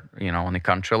or, on a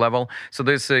country level. So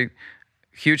there's a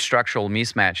huge structural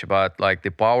mismatch about like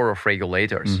the power of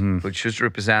regulators, which should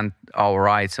represent our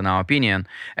rights and our opinion,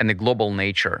 and the global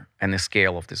nature and the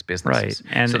scale of these businesses.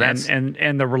 Right, and so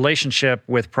and the relationship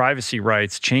with privacy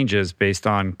rights changes based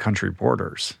on country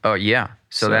borders. Oh yeah,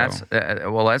 so that's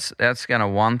kind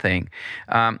of one thing.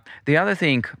 The other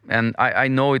thing, and I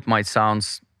know it might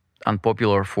sound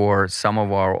unpopular for some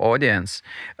of our audience,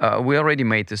 we already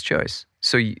made this choice.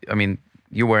 So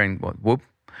you're wearing what? Whoop.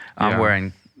 I'm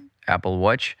wearing Apple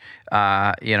Watch,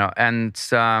 and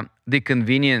the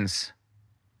convenience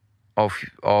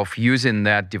of using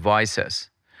that devices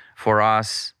for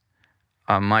us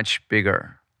are much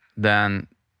bigger than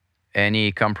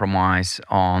any compromise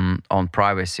on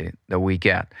privacy that we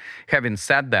get. Having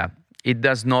said that, it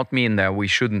does not mean that we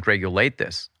shouldn't regulate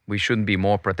this. We shouldn't be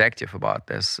more protective about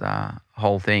this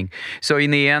whole thing. So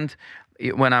in the end,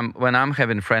 when I'm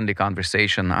having friendly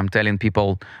conversation, I'm telling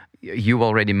people, you've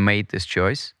already made this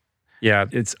choice. Yeah,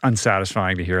 it's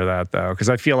unsatisfying to hear that, though, because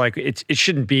I feel like it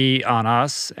shouldn't be on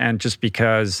us. And just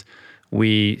because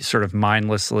we sort of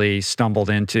mindlessly stumbled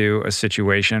into a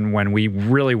situation when we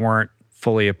really weren't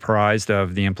fully apprised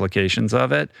of the implications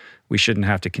of it, we shouldn't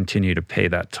have to continue to pay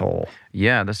that toll.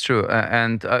 Yeah, that's true.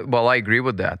 And I agree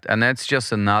with that. And that's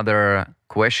just another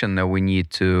question that we need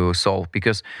to solve,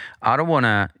 because I don't want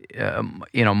to,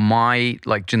 my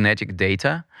like genetic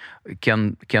data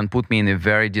can put me in a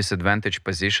very disadvantaged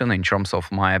position in terms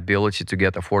of my ability to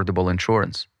get affordable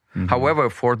insurance. However,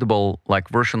 affordable like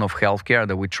version of healthcare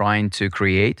that we're trying to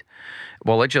create,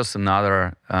 well, it's just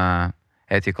another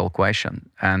ethical question.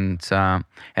 And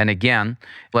again,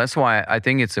 that's why I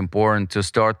think it's important to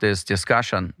start this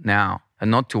discussion now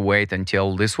and not to wait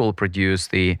until this will produce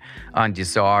the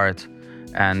undesired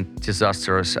and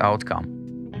disastrous outcome.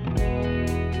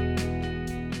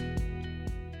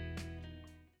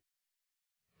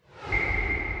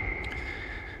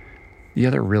 The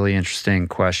other really interesting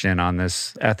question on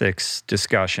this ethics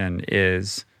discussion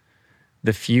is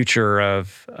the future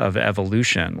of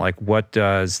evolution. Like, what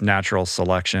does natural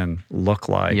selection look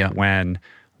like when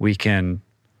we can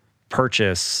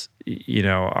purchase,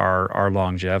 our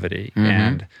longevity?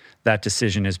 And that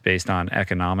decision is based on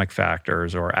economic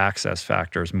factors or access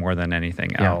factors more than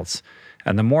anything else.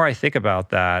 And the more I think about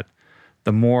that,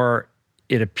 the more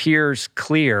it appears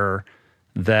clear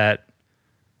that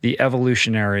the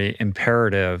evolutionary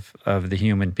imperative of the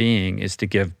human being is to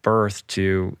give birth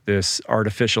to this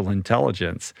artificial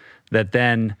intelligence that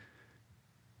then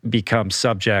becomes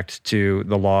subject to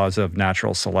the laws of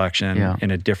natural selection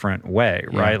in a different way,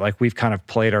 right? Like, we've kind of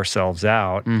played ourselves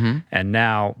out, and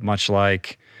now, much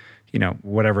like,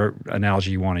 whatever analogy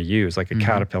you want to use, like a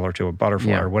caterpillar to a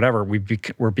butterfly or whatever,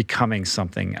 we're becoming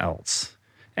something else.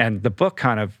 And the book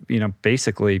kind of,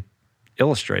 basically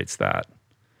illustrates that.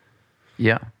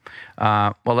 Yeah.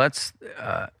 Well, that's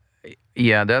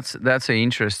an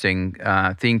interesting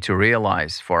thing to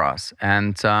realize for us.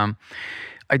 And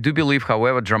I do believe,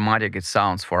 however dramatic it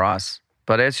sounds for us,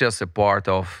 but it's just a part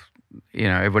of,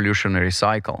 evolutionary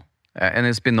cycle. And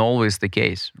it's been always the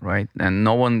case, right? And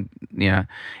no one,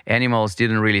 animals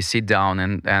didn't really sit down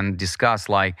and discuss,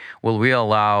 like, will we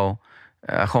allow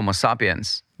Homo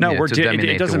sapiens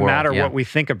it doesn't matter what we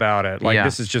think about it. Like,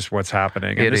 this is just what's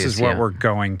happening, and this is what we're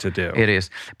going to do. It is.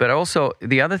 But also,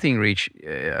 the other thing, Rich,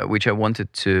 which I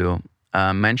wanted to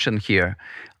mention here,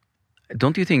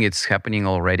 don't you think it's happening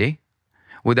already?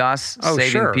 With us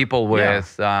saving people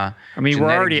with we're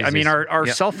already disease. Our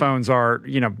cell phones are,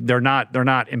 they're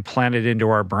not implanted into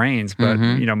our brains, but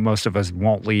most of us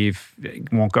won't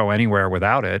go anywhere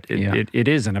without it. It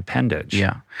is an appendage.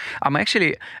 Yeah. I'm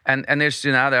actually, and there's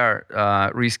another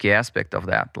risky aspect of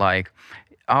that. Like,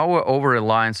 our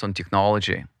over-reliance on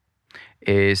technology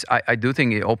is, I do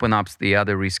think it opens up the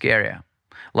other risk area.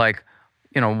 Like,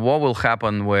 what will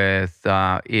happen with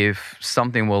if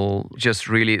something will just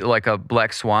really, like a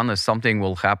black swan, or something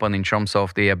will happen in terms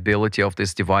of the ability of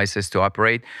these devices to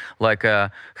operate, like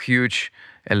a huge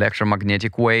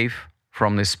electromagnetic wave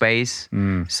from the space,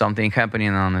 something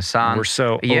happening on the sun. We're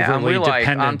so and we're like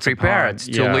dependent unprepared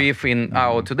to live in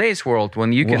our today's world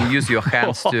when you can use your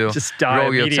hands to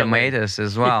grow your tomatoes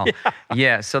as well.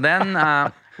 So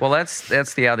then... well,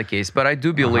 that's the other case. But I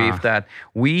do believe that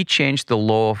we changed the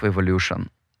law of evolution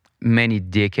many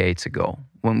decades ago.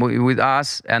 With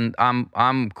us, and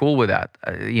I'm cool with that.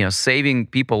 Saving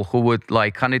people who would,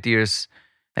 like, 100 years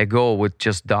ago would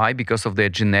just die because of their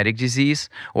genetic disease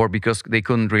or because they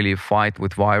couldn't really fight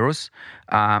with virus.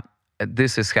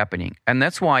 This is happening. And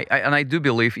that's why, I do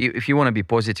believe, if you want to be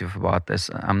positive about this,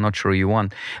 I'm not sure you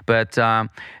want, but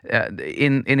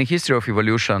in the history of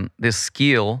evolution, the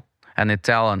skill and the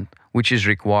talent which is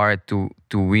required to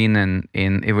win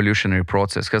in evolutionary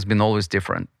process has been always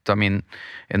different. I mean,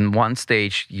 in one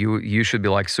stage, you should be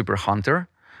like super hunter.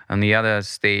 On the other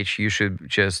stage, you should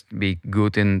just be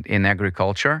good in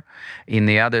agriculture. In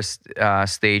the other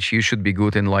stage, you should be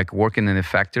good in, like, working in a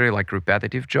factory, like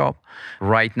repetitive job.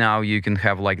 Right now, you can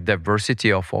have, like,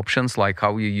 diversity of options, like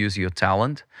how you use your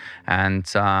talent, and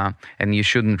you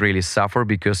shouldn't really suffer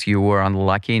because you were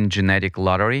unlucky in genetic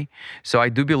lottery. So I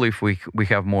do believe we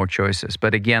have more choices.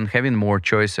 But again, having more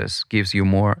choices gives you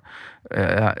more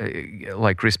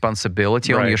like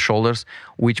responsibility on your shoulders,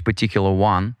 which particular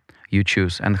one you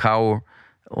choose, and how,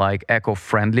 like,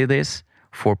 eco-friendly it is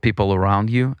for people around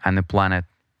you and the planet.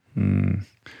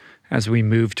 As we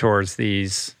move towards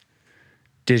these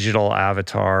digital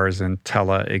avatars and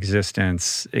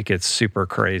tele-existence, it gets super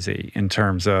crazy in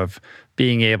terms of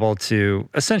being able to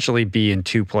essentially be in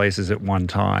two places at one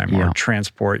time or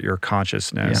transport your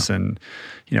consciousness, and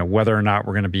whether or not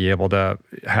we're going to be able to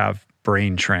have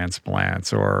brain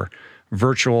transplants or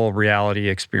virtual reality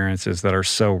experiences that are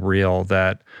so real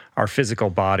that our physical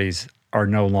bodies are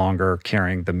no longer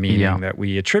carrying the meaning that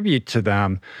we attribute to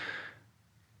them.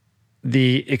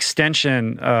 The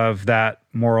extension of that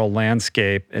moral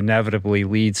landscape inevitably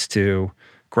leads to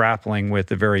grappling with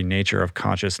the very nature of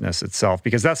consciousness itself,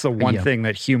 because that's the one thing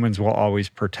that humans will always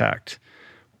protect.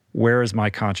 Where is my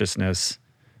consciousness?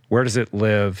 Where does it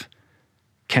live?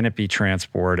 Can it be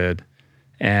transported?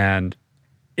 And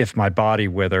if my body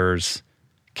withers,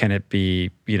 can it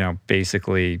be,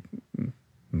 basically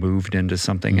moved into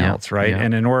something else, right?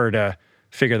 And in order to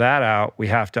figure that out, we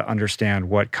have to understand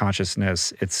what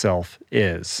consciousness itself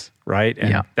is, right?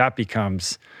 And that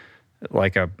becomes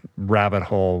like a rabbit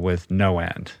hole with no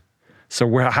end.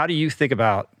 So how do you think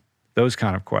about those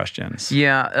kind of questions.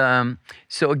 Yeah.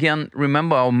 So again,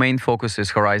 remember our main focus is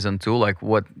Horizon 2, like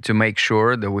what to make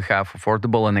sure that we have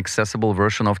affordable and accessible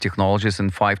version of technologies in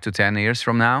 5 to 10 years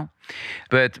from now.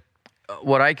 But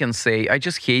what I can say, I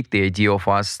just hate the idea of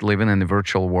us living in a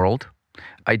virtual world.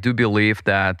 I do believe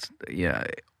that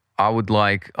I would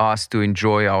like us to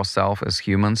enjoy ourselves as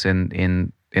humans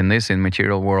in this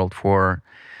material world for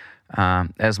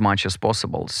as much as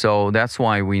possible. So that's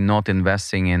why we're not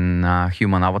investing in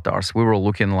human avatars. We were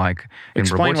looking like in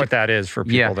Explain robotic. what that is for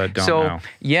people that don't know.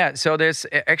 Yeah, so there's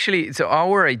actually, so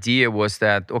our idea was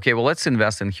that, okay, well, let's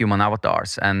invest in human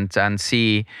avatars and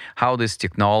see how this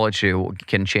technology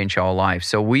can change our lives.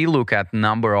 So we look at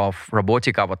number of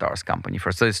robotic avatars company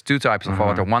first. So there's two types of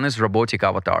avatar. One is robotic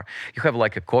avatar. You have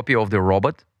like a copy of the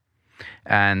robot,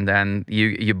 and then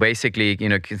you basically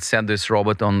can send this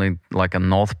robot on like a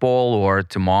North Pole or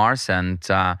to Mars, and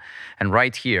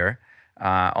right here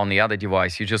on the other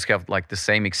device you just have like the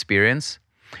same experience,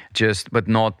 but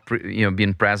not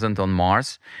being present on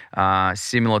Mars,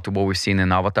 similar to what we've seen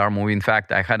in Avatar movie. In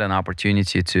fact, I had an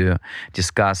opportunity to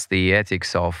discuss the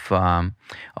ethics of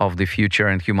the future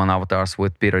and human avatars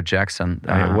with Peter Jackson.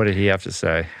 What did he have to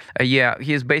say?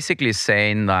 He's basically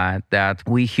saying that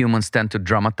we humans tend to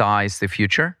dramatize the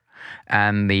future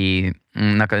and the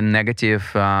negative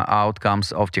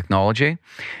outcomes of technology.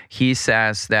 He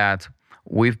says that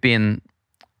we've been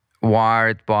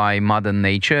wired by Mother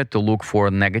Nature to look for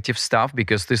negative stuff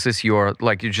because this is you're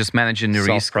just managing the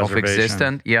risk of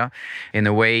existence, in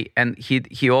a way. And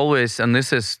he always, and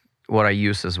this is what I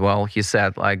use as well, he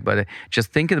said, but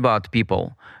just thinking about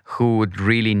people who would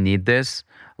really need this,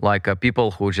 people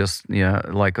who just, do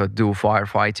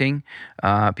firefighting,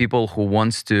 people who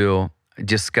wants to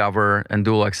discover and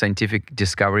do scientific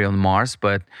discovery on Mars,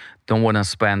 but don't want to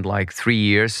spend 3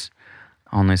 years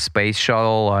on a space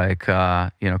shuttle,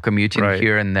 commuting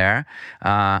here and there.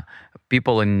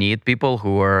 People in need, people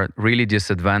who are really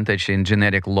disadvantaged in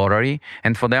genetic lottery.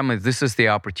 And for them, this is the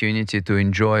opportunity to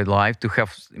enjoy life, to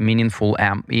have meaningful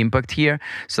impact here.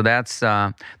 So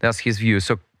that's his view.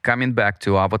 So coming back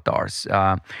to avatars.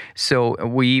 So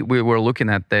we were looking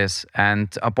at this, and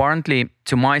apparently,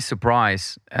 to my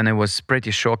surprise, and it was pretty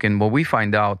shocking, but we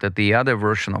find out that the other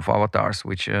version of avatars,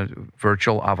 which are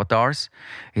virtual avatars,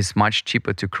 is much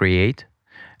cheaper to create.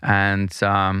 And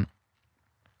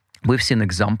we've seen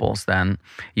examples then.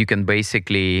 You can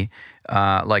basically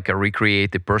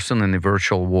recreate the person in the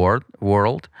virtual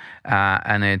world,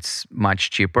 and it's much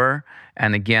cheaper.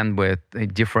 And again, with a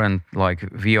different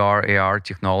VR, AR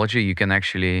technology, you can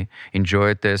actually enjoy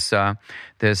it. There's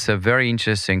a very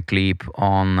interesting clip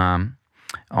on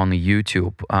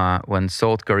YouTube when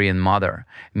South Korean mother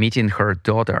meeting her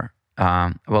daughter.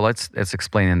 Let's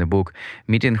explain in the book.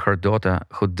 Meeting her daughter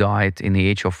who died in the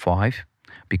age of 5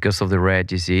 because of the rare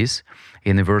disease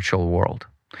in the virtual world.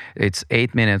 It's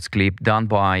 8 minutes clip done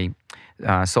by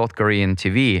South Korean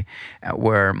TV,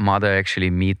 where mother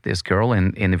actually meet this girl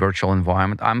in the virtual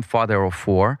environment. I'm father of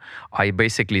 4. I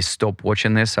basically stopped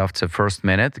watching this after the first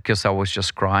minute because I was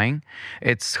just crying.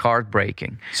 It's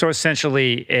heartbreaking. So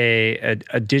essentially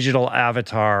a digital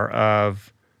avatar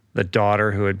of the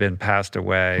daughter who had been passed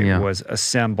away was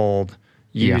assembled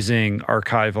using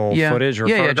archival footage or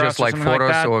photographs just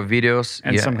photos or videos.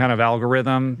 And some kind of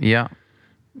algorithm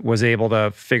was able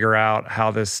to figure out how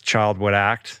this child would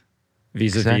act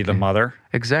vis-a-vis the mother.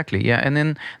 Exactly, yeah. And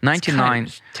in 99...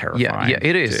 It's terrifying. Yeah,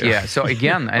 it is, yeah. So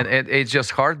again, it's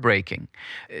just heartbreaking.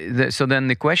 So then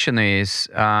the question is,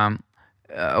 what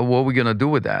are we going to do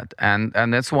with that? And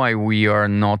that's why we are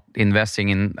not investing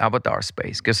in avatar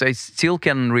space, because I still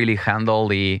can really handle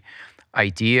the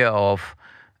idea of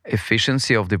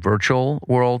efficiency of the virtual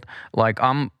world.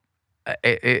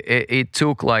 It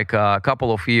took a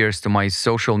couple of years to my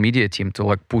social media team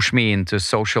to push me into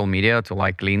social media, to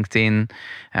LinkedIn,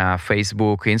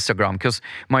 Facebook, Instagram, because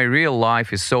my real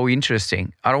life is so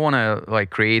interesting. I don't want to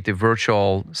create a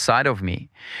virtual side of me.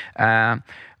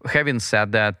 Having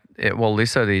said that,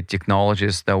 these are the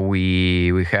technologies that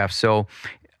we have. So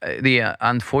the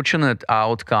unfortunate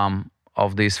outcome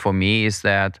of this for me is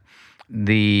that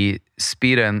the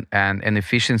speed and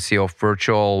efficiency of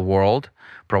virtual world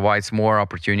provides more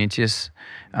opportunities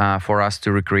for us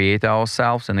to recreate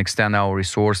ourselves and extend our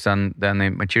resource than the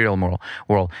material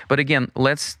world. But again,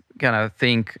 let's kind of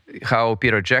think how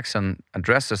Peter Jackson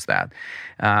addresses that.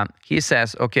 He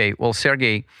says, okay, well,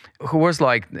 Sergey, who was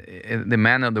the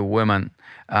man or the woman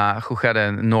who had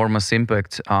an enormous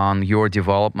impact on your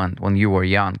development when you were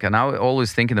young? And I was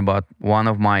always thinking about one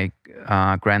of my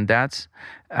granddads,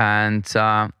 and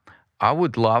I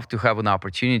would love to have an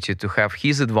opportunity to have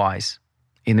his advice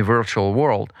in the virtual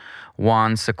world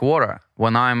once a quarter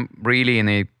when I'm really in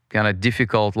a kind of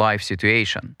difficult life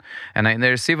situation. And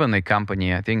there's even a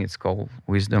company, I think it's called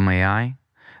Wisdom AI,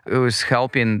 who's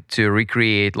helping to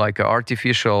recreate like an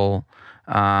artificial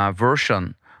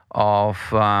version of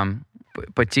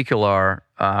particular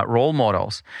role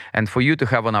models, and for you to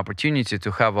have an opportunity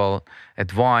to have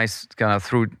advice kind of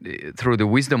through the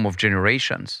wisdom of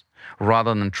generations,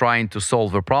 rather than trying to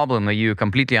solve a problem that you're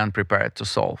completely unprepared to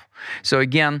solve. So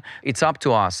again, it's up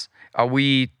to us. Are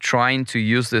we trying to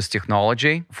use this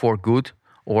technology for good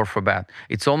or for bad?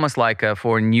 It's almost like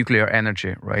for nuclear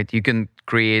energy, right? You can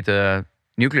create a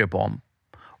nuclear bomb,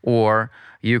 or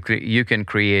you can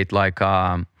create like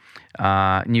a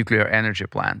nuclear energy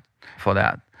plant for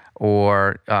that.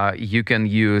 Or you can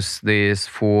use this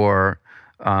for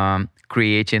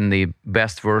creating the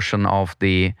best version of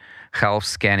the health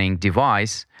scanning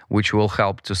device, which will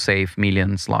help to save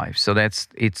millions' lives. So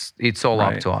it's all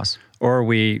up to us. Or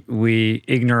we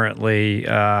ignorantly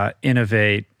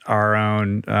innovate our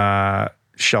own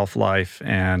shelf life,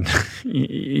 and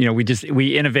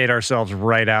we innovate ourselves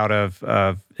right out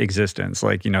of existence,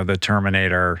 like the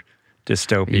Terminator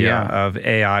dystopia of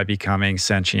AI becoming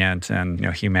sentient and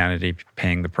humanity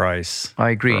paying the price. I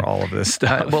agree for all of this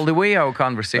stuff. Well, the way our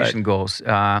conversation goes,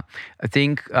 I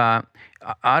think I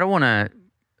don't want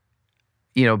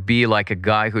to be like a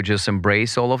guy who just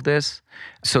embrace all of this.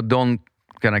 So don't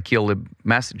gonna kill the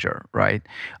messenger, right?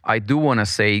 I do want to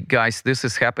say, guys, this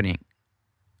is happening.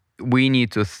 We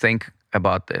need to think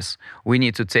about this. We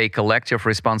need to take collective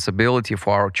responsibility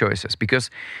for our choices, because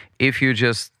if you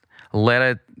just let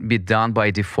it be done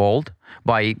by default,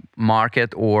 by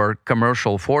market or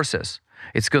commercial forces,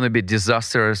 it's going to be a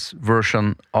disastrous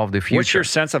version of the future. What's your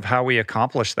sense of how we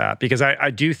accomplish that? Because I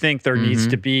do think there needs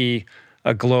to be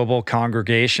a global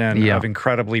congregation of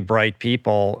incredibly bright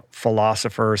people,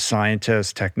 philosophers,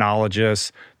 scientists,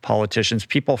 technologists, politicians,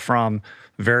 people from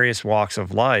various walks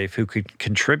of life who could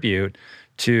contribute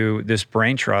to this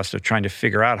brain trust of trying to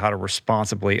figure out how to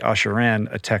responsibly usher in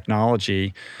a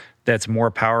technology that's more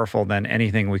powerful than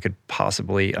anything we could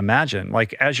possibly imagine.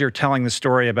 Like, as you're telling the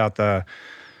story about the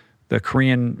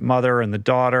Korean mother and the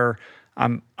daughter,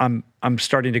 I'm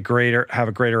starting to have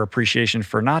a greater appreciation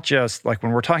for not just like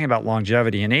when we're talking about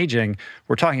longevity and aging,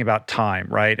 we're talking about time,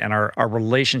 right? And our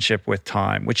relationship with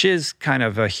time, which is kind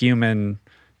of a human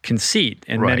conceit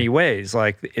in many ways.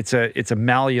 Like it's a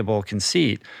malleable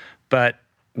conceit. But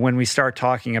when we start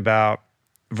talking about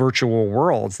virtual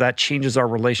worlds, that changes our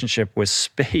relationship with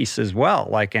space as well,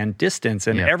 like, and distance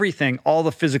and everything, all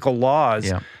the physical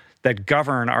laws that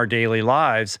govern our daily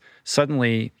lives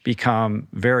suddenly become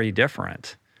very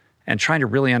different. And trying to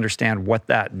really understand what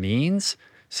that means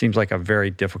seems like a very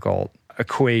difficult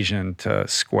equation to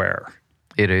square.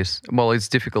 It is. Well, it's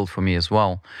difficult for me as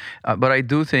well. But I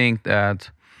do think that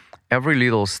every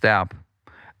little step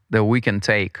that we can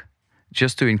take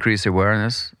just to increase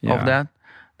awareness of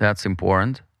that's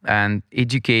important. And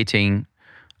educating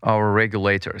our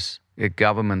regulators,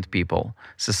 government people,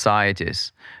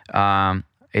 societies,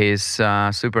 is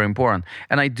super important.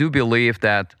 And I do believe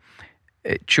that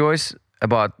a choice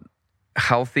about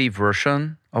healthy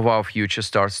version of our future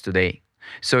starts today.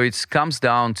 So it comes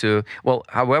down to, well,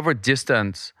 however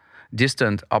distant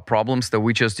are problems that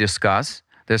we just discussed,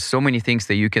 there's so many things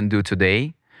that you can do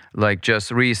today, like just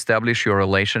reestablish your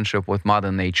relationship with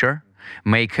Mother Nature,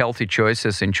 make healthy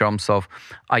choices in terms of,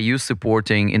 are you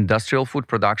supporting industrial food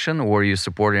production or are you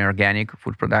supporting organic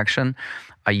food production?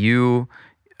 Are you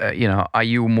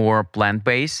more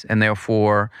plant-based and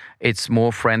therefore it's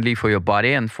more friendly for your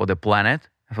body and for the planet,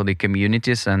 for the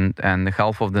communities and the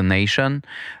health of the nation?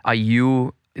 Are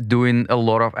you doing a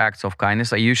lot of acts of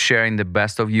kindness? Are you sharing the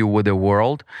best of you with the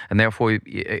world and therefore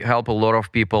help a lot of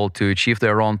people to achieve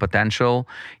their own potential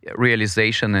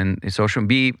realization and social,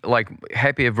 be like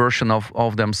happier version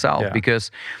of themselves?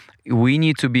 Because we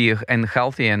need to be in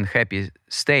healthy and happy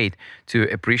state to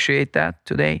appreciate that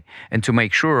today and to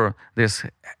make sure this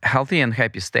healthy and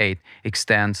happy state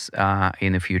extends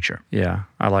in the future. Yeah,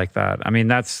 I like that. I mean,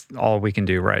 that's all we can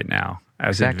do right now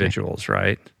as individuals,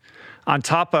 right? On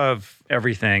top of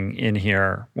everything in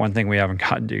here, one thing we haven't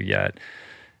gotten to yet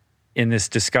in this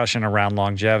discussion around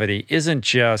longevity isn't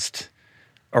just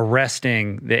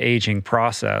arresting the aging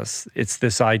process. It's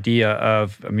this idea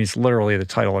of, I mean, it's literally the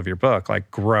title of your book, like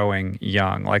growing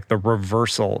young, like the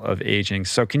reversal of aging.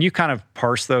 So can you kind of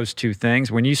parse those two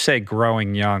things? When you say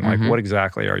growing young, like what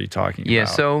exactly are you talking about? Yeah,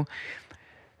 so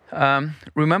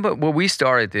Remember, what we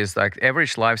started is like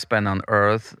average lifespan on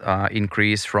Earth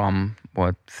increased from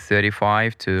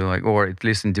 35 to or at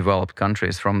least in developed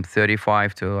countries, from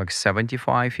 35 to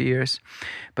 75 years.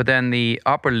 But then the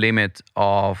upper limit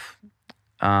of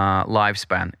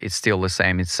lifespan is still the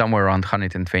same. It's somewhere around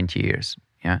 120 years.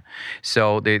 Yeah.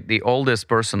 So the oldest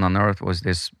person on Earth was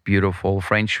this beautiful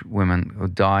French woman who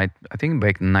died, I think,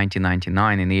 back in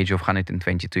 1999 in the age of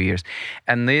 122 years.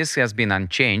 And this has been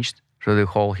unchanged through the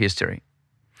whole history.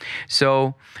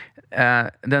 So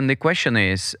then the question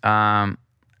is,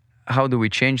 how do we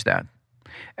change that?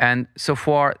 And so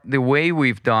far, the way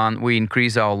we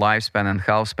increase our lifespan and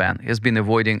health span has been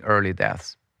avoiding early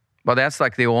deaths. But that's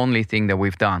like the only thing that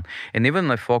we've done. And even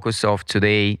the focus of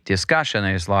today's discussion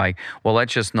is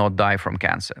let's just not die from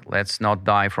cancer. Let's not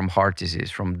die from heart disease,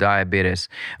 from diabetes.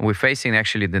 And we're facing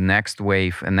actually the next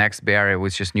wave, a next barrier,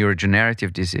 which is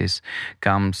neurodegenerative disease,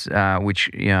 which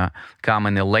come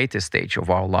in the latest stage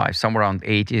of our life, somewhere around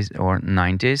 80s or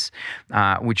 90s,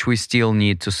 which we still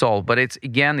need to solve. But it's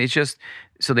just,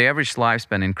 so the average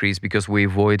lifespan increased because we're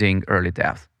avoiding early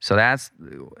death. So that's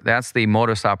the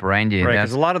modus operandi. Right,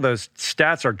 because a lot of those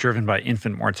stats are driven by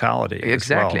infant mortality.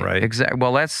 Exactly. As well, right? Exactly.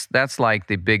 Well, that's like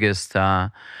the biggest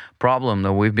problem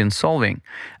that we've been solving.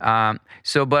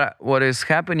 But what is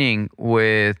happening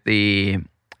with the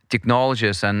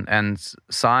technologies and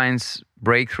science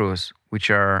breakthroughs,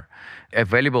 which are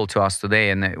available to us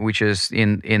today, and which is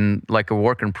in like a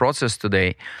work in process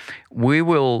today, we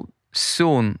will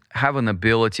soon have an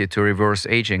ability to reverse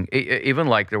aging. Even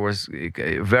there was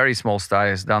very small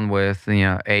studies done with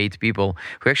 8 people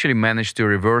who actually managed to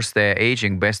reverse their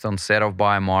aging based on set of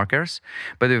biomarkers,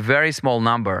 but a very small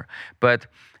number. But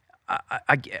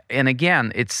and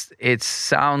again, it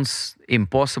sounds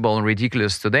impossible and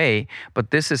ridiculous today,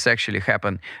 but this has actually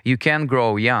happened. You can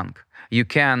grow young. You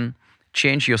can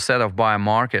change your set of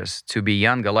biomarkers to be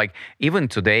younger. Like even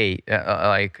today,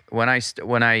 when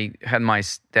I had my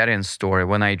statin story,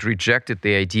 when I rejected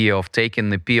the idea of taking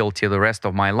the pill till the rest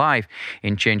of my life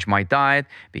and changed my diet,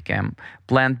 became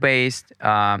plant-based,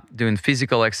 doing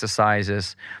physical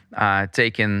exercises,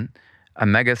 taking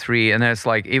omega-3, and there's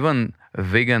even a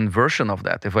vegan version of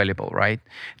that available, right?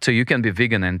 So you can be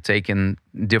vegan and taking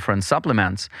different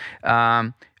supplements.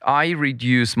 I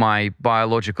reduce my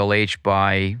biological age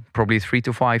by probably 3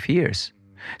 to 5 years.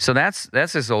 So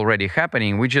that is already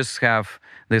happening. We just have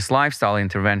this lifestyle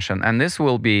intervention, and this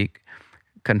will be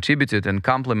contributed and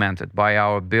complemented by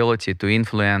our ability to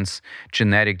influence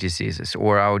genetic diseases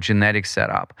or our genetic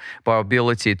setup, by our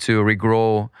ability to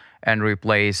regrow and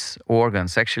replace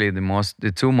organs. Actually,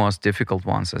 the two most difficult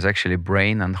ones is actually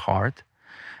brain and heart.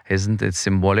 Isn't it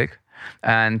symbolic?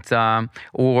 And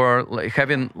or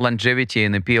having longevity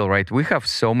in the pill, right? We have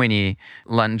so many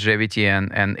longevity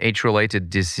and age-related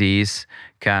disease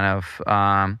kind of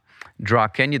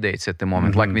drug candidates at the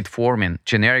moment, like metformin.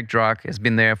 Generic drug has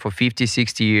been there for 50,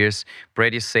 60 years,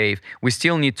 pretty safe. We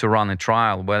still need to run a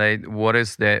trial, but what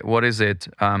is it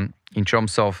in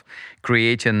terms of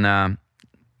creating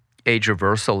age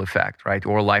reversal effect, right,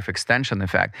 or life extension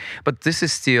effect. But this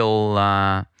is still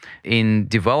in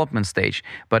development stage.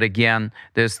 But again,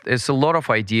 there's a lot of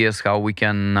ideas how we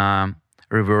can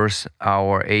reverse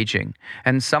our aging.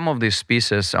 And some of these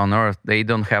species on Earth, they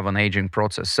don't have an aging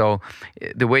process. So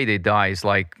the way they die is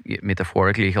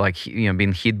metaphorically,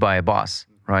 being hit by a bus,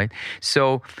 right?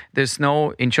 So there's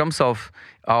in terms of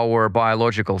our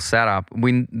biological setup,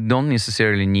 we don't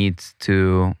necessarily need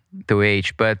to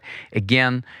age. But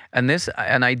again,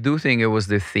 and I do think it was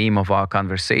the theme of our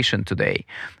conversation today,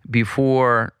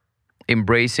 before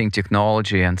embracing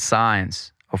technology and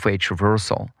science of age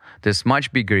reversal, there's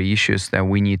much bigger issues that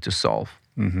we need to solve.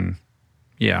 Mm-hmm.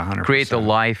 Yeah, 100%. Create a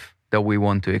life that we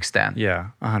want to extend. Yeah,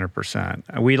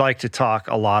 100%. We like to talk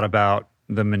a lot about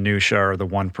the minutia or the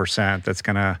 1% that's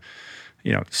going to,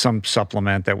 some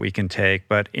supplement that we can take.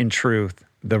 But in truth,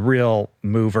 the real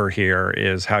mover here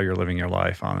is how you're living your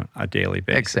life on a daily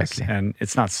basis. Exactly. And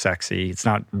it's not sexy. It's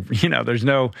not, there's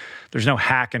no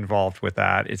hack involved with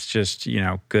that. It's just,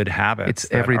 good habits.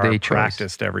 It's everyday choice.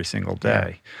 Practiced every single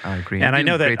day. Yeah, I agree. And I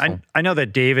know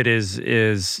that David is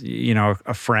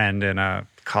a friend and a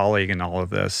colleague in all of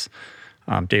this,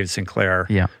 David Sinclair.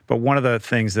 Yeah. But one of the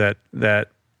things that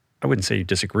I wouldn't say you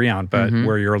disagree on, but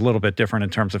where you're a little bit different in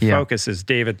terms of focus is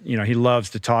David, he loves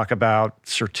to talk about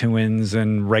sirtuins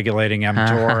and regulating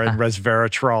mTOR and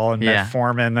resveratrol and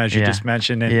metformin, as you just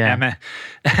mentioned, and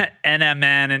NMN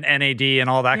and NAD and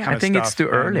all that kind of stuff. I think it's too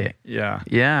early.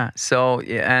 Yeah. So,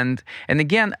 and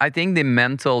again, I think the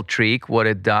mental trick, what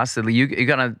it does, you're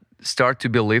going to start to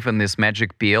believe in this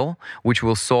magic pill, which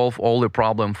will solve all the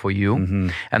problem for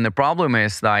you. And the problem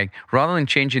is like, rather than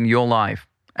changing your life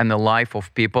and the life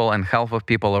of people and health of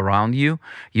people around you,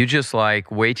 you just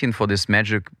like waiting for this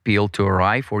magic pill to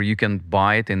arrive, or you can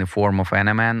buy it in the form of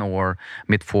Enaman or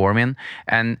metformin.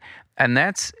 And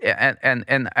that's,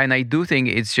 and I do think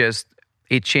it's just,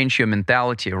 it changed your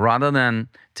mentality. Rather than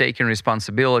taking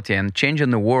responsibility and changing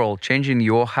the world, changing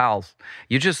your health,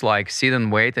 you just like sit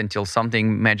and wait until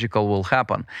something magical will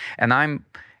happen. And I'm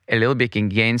a little bit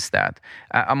against that.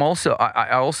 I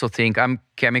also think I'm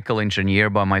chemical engineer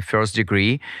by my first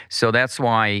degree, so that's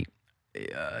why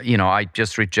I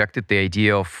just rejected the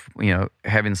idea of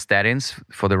having statins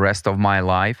for the rest of my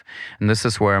life, and this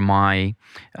is where my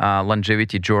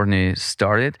longevity journey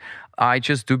started. I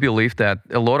just do believe that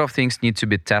a lot of things need to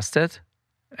be tested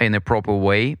in a proper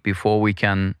way before we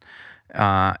can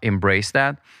embrace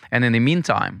that. And in the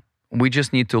meantime, we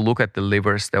just need to look at the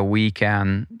levers that we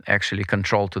can actually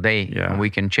control today, and we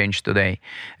can change today.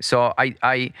 So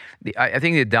I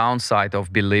think the downside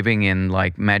of believing in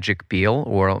like magic pill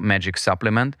or magic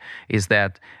supplement is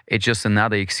that it's just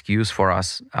another excuse for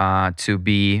us to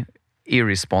be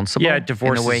irresponsible. Yeah, it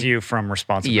divorces you from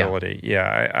responsibility.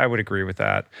 Yeah, I would agree with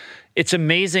that. It's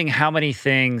amazing how many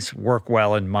things work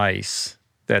well in mice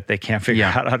that they can't figure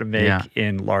out how to make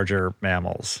in larger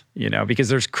mammals, because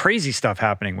there's crazy stuff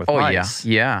happening with mice.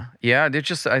 Yeah.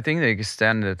 I think they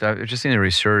extended, just in the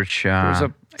research. There was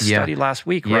a study last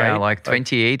week, right? Yeah, like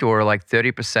 28 or like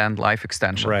 30% life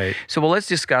extension. Right. So, let's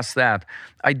discuss that.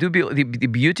 I do believe the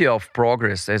beauty of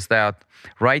progress is that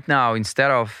right now,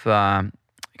 instead of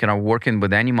working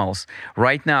with animals,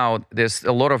 right now there's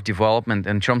a lot of development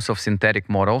in terms of synthetic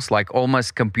models, like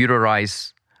almost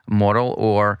computerized model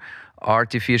or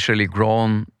artificially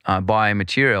grown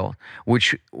biomaterial,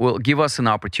 which will give us an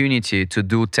opportunity to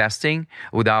do testing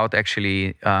without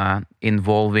actually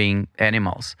involving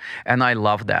animals. And I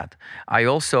love that. I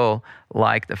also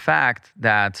like the fact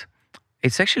that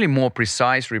it's actually more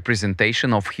precise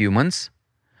representation of humans.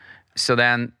 So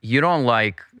then you don't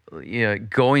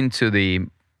go into the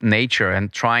nature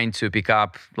and trying to pick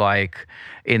up, like,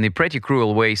 in a pretty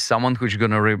cruel way, someone who's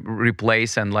going to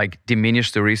replace and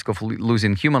diminish the risk of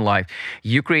losing human life.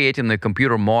 You create in the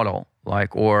computer model,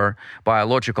 or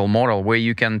biological model, where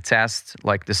you can test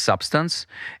the substance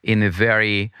in a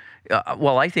very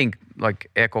I think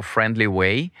eco-friendly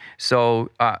way. So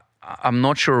I'm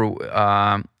not sure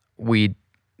we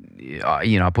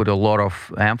put a lot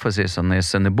of emphasis on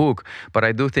this in the book, but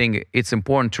I do think it's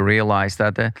important to realize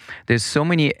that there's so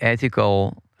many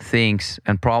ethical things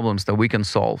and problems that we can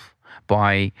solve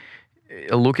by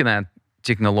looking at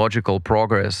technological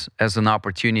progress as an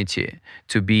opportunity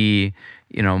to be,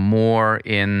 more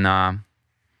in a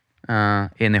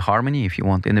harmony, if you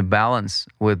want, in a balance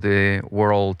with the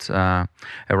world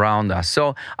around us.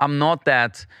 So I'm not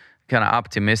that kind of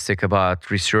optimistic about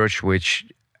research which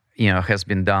has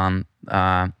been done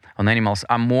on animals.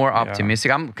 I'm more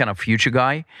optimistic. I'm kind of future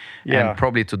guy and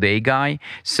probably today guy.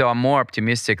 So I'm more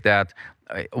optimistic that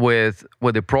with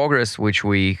the progress which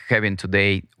we have in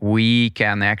today, we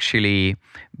can actually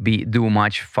do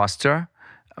much faster,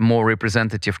 more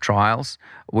representative trials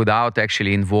without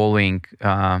actually involving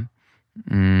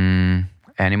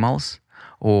animals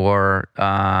or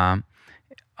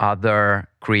other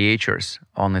creatures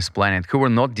on this planet who were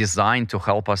not designed to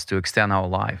help us to extend our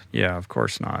life. Yeah, of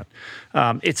course not.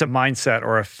 It's a mindset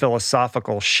or a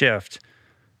philosophical shift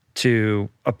to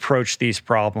approach these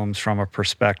problems from a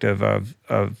perspective of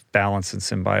balance and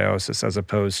symbiosis, as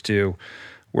opposed to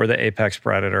we're the apex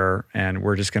predator and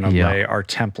we're just going to lay our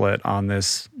template on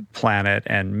this planet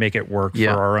and make it work for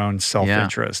our own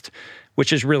self-interest,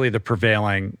 which is really the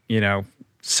prevailing,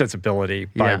 sensibility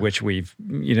by which we've,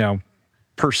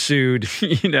 pursued,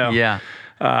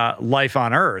 life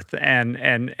on Earth,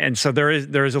 and so there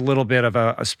is a little bit of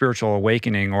a spiritual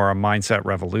awakening or a mindset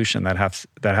revolution that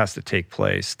has to take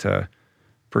place to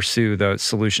pursue the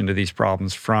solution to these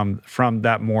problems from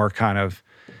that more kind of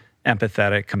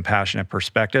empathetic, compassionate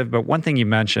perspective. But one thing you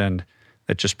mentioned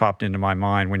that just popped into my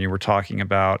mind when you were talking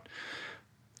about,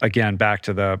 again, back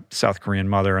to the South Korean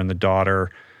mother and the daughter,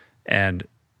 and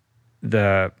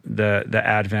the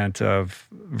advent of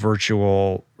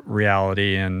virtual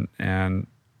reality and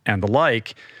the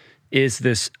like, is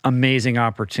this amazing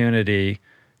opportunity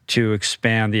to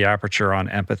expand the aperture on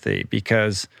empathy,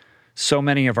 because so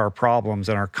many of our problems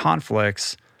and our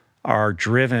conflicts are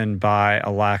driven by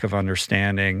a lack of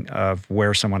understanding of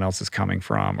where someone else is coming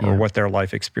from or what their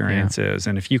life experience is.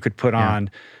 And if you could put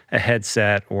on a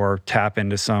headset or tap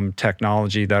into some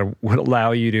technology that would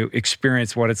allow you to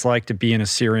experience what it's like to be in a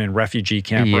Syrian refugee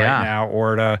camp right now,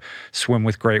 or to swim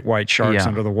with great white sharks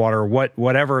under the water,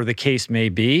 whatever the case may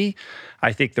be,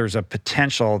 I think there's a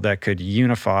potential that could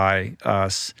unify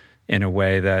us in a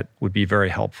way that would be very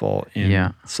helpful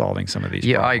in solving some of these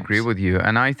problems. I agree with you.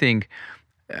 And I think,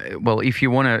 well, if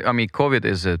you want to, I mean, COVID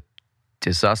is a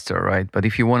disaster, right? But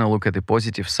if you want to look at the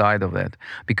positive side of it,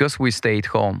 because we stayed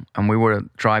home and we were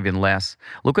driving less,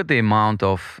 look at the amount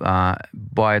of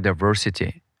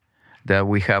biodiversity that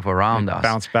we have around us.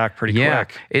 Bounced back pretty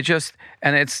quick. It just,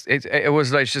 and it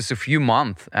was like just a few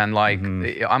months, and like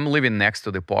I'm living next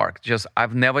to the park. Just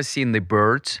I've never seen the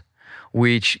birds,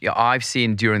 which I've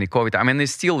seen during the COVID. I mean, they're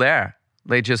still there.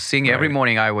 They just sing every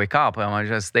morning I wake up and I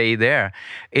just stay there.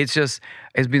 It's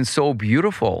been so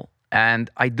beautiful. And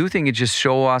I do think it just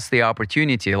shows us the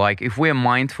opportunity. Like if we're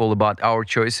mindful about our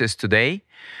choices today,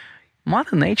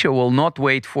 Mother Nature will not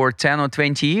wait for 10 or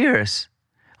 20 years.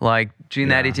 Like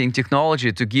gene editing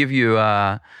technology to give you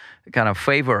a kind of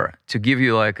favor, to give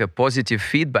you like a positive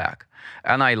feedback.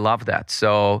 And I love that.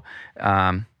 So,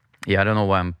 I don't know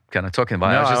why I'm kind of talking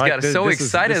about it. I just got so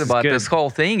excited about this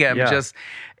whole thing.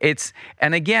 It's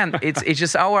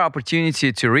just our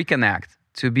opportunity to reconnect,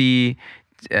 to be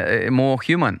more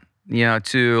human,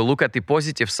 to look at the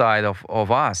positive side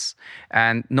of us.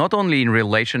 And not only in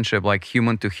relationship, like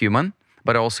human to human,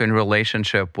 but also in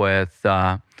relationship with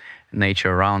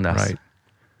nature around us. Right.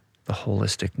 The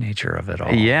holistic nature of it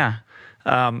all. Yeah.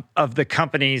 Of the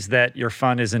companies that your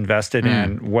fund is invested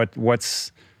in,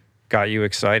 what's got you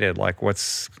excited? Like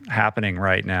what's happening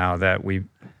right now that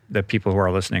people who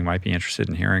are listening might be interested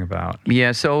in hearing about?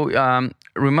 Yeah, so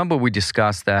remember we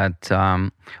discussed that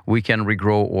we can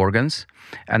regrow organs,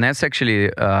 and that's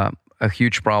actually a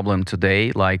huge problem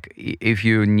today. Like if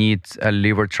you need a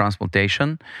liver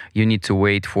transplantation, you need to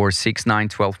wait for 6, 9,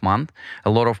 12 months. A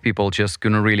lot of people just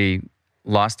couldn't really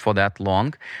last for that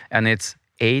long, and it's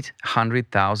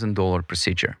 $800,000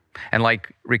 procedure. And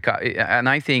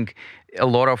I think a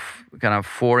lot of kind of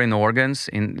foreign organs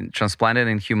transplanted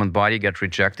in human body get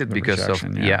rejected because of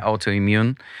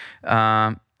autoimmune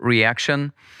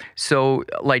reaction. So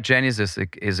like Genesis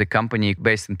is a company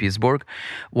based in Pittsburgh.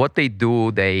 What they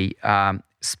do, they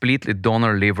split the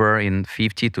donor liver in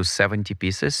 50 to 70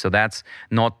 pieces. So that's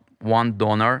not one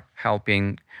donor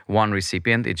helping one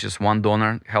recipient. It's just one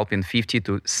donor helping 50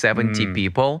 to 70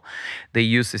 people. They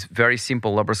use this very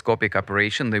simple laparoscopic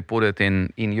operation. They put it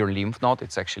in your lymph node.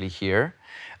 It's actually here.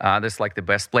 That's like the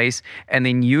best place. And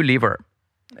the new liver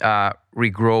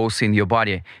regrows in your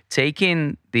body,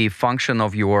 taking the function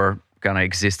of your kind of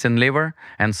existing liver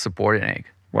and supporting it.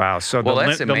 Wow. So the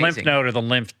lymph node or the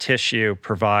lymph tissue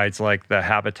provides like the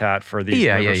habitat for these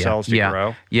liver cells to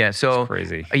grow? Yeah. So that's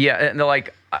crazy. Yeah. And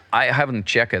like, I haven't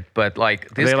checked it, but like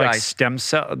this guy. Are they guy, like stem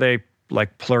cell? They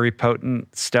like pluripotent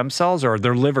stem cells, or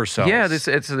they're liver cells? Yeah,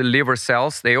 it's the liver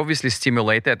cells. They obviously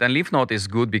stimulate that. And lymph node is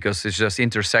good because it's just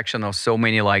intersection of so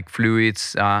many like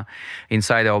fluids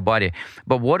inside our body.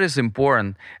 But what is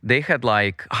important, they had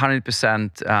like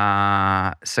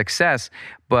 100% success,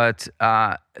 but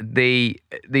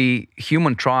the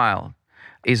human trial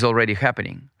is already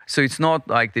happening. So it's not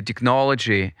like the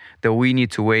technology that we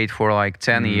need to wait for like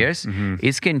 10 years.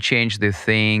 It can change the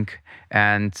thing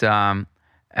and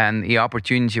the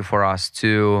opportunity for us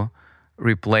to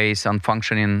replace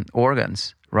unfunctioning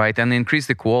organs, right? And increase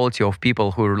the quality of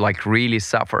people who like really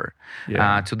suffer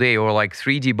today, or like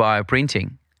 3D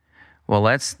bioprinting. Well,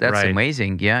 that's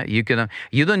amazing. Yeah, you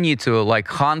don't need to like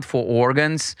hunt for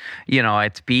organs,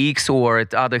 at pigs or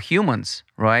at other humans,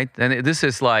 right? And this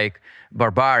is like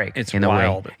barbaric. It's in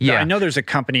wild. A way. Yeah, I know there's a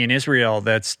company in Israel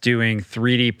that's doing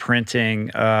 3D printing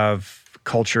of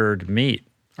cultured meat,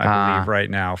 I believe, right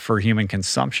now for human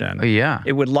consumption. Yeah,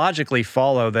 it would logically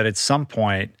follow that at some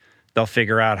point they'll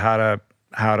figure out how to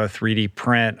 3D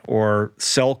print or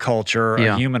cell culture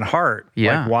a human heart.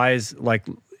 Yeah, like why is like.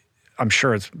 I'm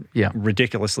sure it's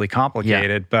ridiculously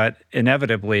complicated, but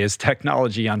inevitably as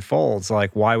technology unfolds,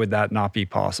 like why would that not be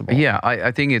possible? Yeah, I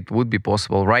think it would be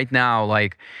possible. Right now,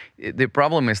 like the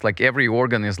problem is like every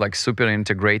organ is like super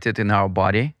integrated in our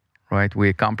body, right?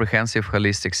 We're a comprehensive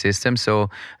holistic system.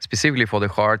 So specifically for the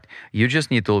heart, you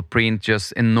just need to print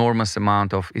just enormous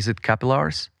amount of, is it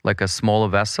capillaries? Like a smaller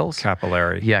vessels?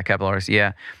 Capillary. Yeah, capillaries,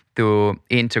 yeah. to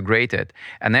integrate it.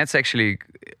 And that's actually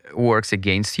works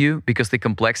against you because the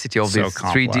complexity of So this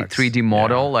complex. 3D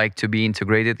model, like to be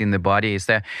integrated in the body is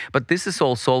there. But this is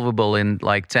all solvable in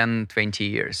like 10, 20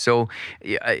 years. So,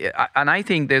 and I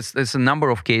think there's a number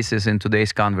of cases in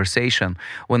today's conversation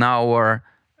when our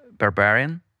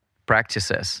barbarian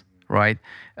practices, right,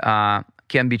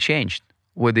 can be changed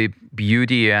with the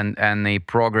beauty and the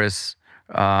progress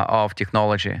of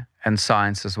technology and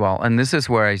science as well. And this is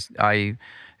where I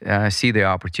see the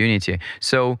opportunity.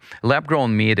 So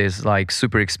lab-grown meat is like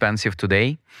super expensive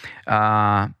today.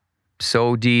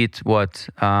 So did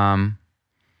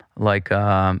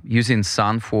using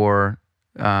sun for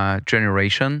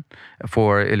generation,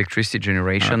 for electricity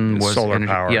generation was solar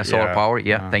energy, power. Solar power.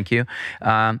 Thank you.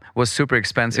 Was super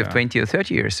expensive 20 or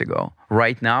 30 years ago.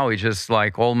 Right now, it's just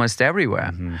like almost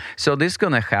everywhere. So this is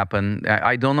gonna happen.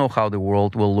 I don't know how the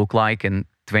world will look like in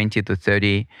 20 to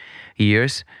 30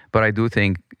 years, but I do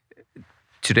think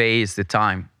today is the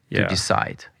time to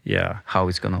decide how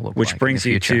it's going to look Which like. brings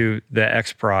you to the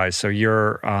X Prize. So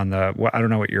you're on the, I don't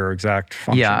know what your exact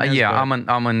function is.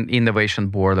 I'm an innovation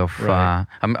board of,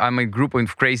 I'm a group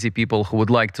of crazy people who would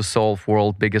like to solve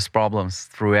world's biggest problems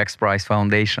through X Prize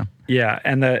Foundation. Yeah,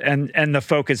 and the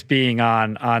focus being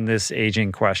on this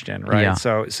aging question, right? Yeah.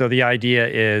 So the idea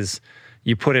is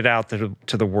you put it out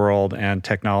to the world, and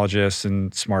technologists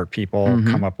and smart people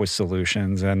come up with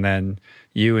solutions, and then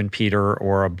you and Peter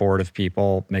or a board of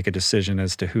people make a decision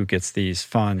as to who gets these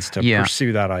funds to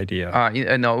pursue that idea.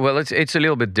 No, well, it's a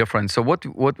little bit different. So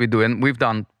what we do, and we've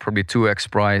done probably 2 X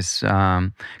Prize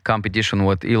competition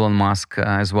with Elon Musk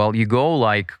as well. You go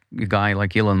like a guy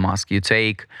like Elon Musk. You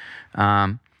take,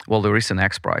 the recent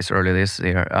X Prize earlier this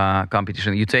year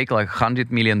competition. You take like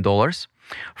 $100 million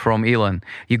from Elon.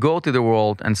 You go to the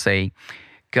world and say,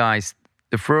 guys,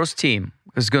 the first team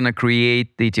is going to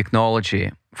create the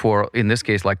technology for, in this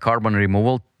case, like carbon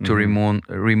removal to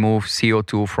remove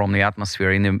CO2 from the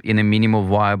atmosphere in a minimal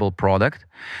viable product,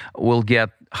 will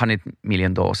get $100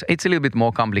 million. It's a little bit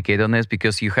more complicated on this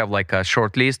because you have like a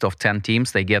short list of 10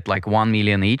 teams. They get like $1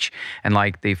 million each. And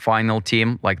like the final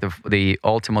team, like the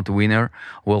ultimate winner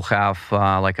will have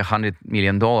like $100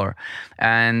 million.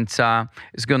 And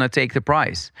it's going to take the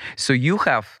prize. So you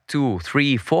have 200,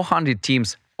 300, 400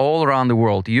 teams all around the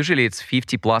world. Usually it's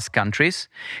 50 plus countries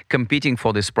competing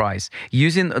for this prize,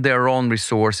 using their own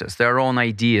resources, their own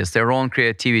ideas, their own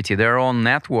creativity, their own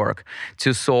network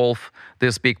to solve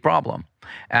this big problem.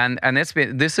 And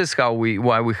this is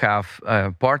why we have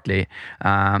partly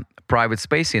private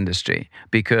space industry,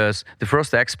 because the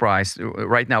first X Prize,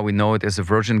 right now we know it as a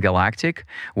Virgin Galactic,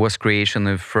 was creation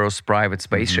of first private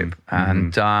spaceship.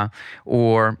 And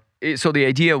so the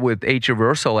idea with Age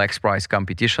Reversal X Prize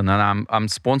competition, and I'm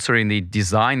sponsoring the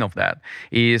design of that,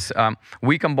 is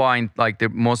we combined like the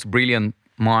most brilliant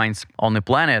minds on the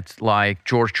planet, like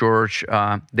George,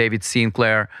 David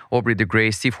Sinclair, Aubrey de Grey,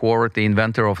 Steve Horvath, the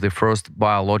inventor of the first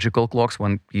biological clocks,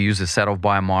 when you use a set of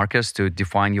biomarkers to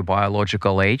define your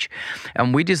biological age.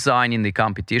 And we design in the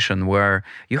competition where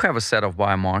you have a set of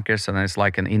biomarkers, and it's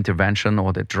like an intervention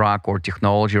or the drug or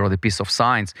technology or the piece of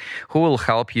science who will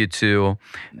help you to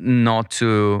not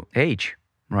to age,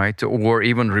 right? Or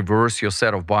even reverse your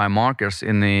set of biomarkers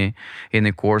in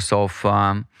the course of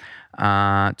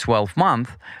 12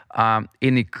 months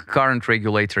in the current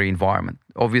regulatory environment.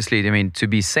 Obviously, I mean, to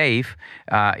be safe,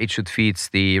 it should fit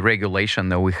the regulation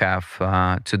that we have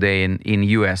today in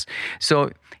US.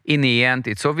 So in the end,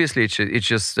 it's obviously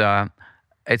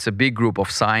it's a big group of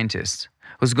scientists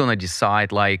who's going to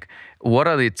decide like what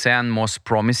are the 10 most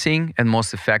promising and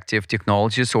most effective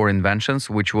technologies or inventions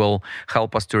which will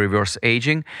help us to reverse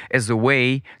aging as a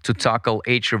way to tackle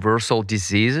age reversal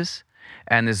diseases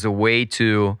and as a way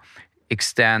to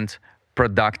extend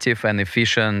productive and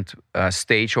efficient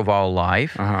stage of our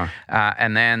life.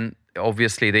 And then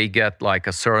obviously they get like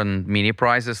a certain mini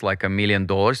prizes, like $1 million,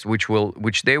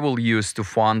 which they will use to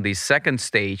fund the second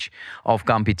stage of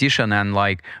competition and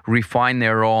like refine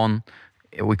their own,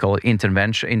 we call it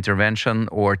intervention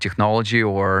or technology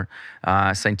or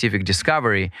scientific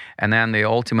discovery. And then the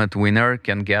ultimate winner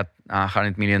can get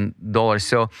 $100 million.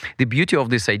 So the beauty of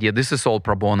this idea, this is all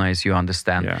pro bono, as you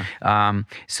understand.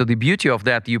 So the beauty of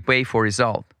that, you pay for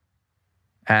result.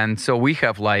 And so we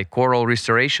have like Coral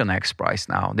Restoration X Prize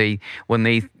now. When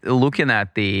they looking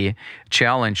at the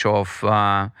challenge of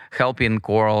helping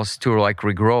corals to like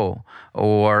regrow,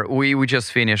 or we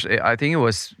just finished, I think it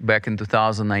was back in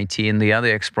 2019, the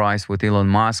other X Prize with Elon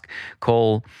Musk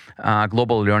called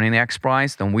Global Learning X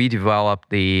Prize. And we developed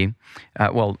the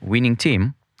winning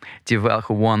team,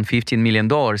 who won $15 million,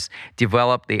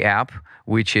 developed the app,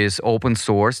 which is open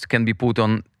source, can be put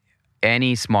on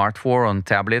any smartphone or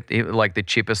tablet, like the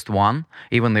cheapest one,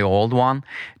 even the old one,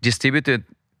 distributed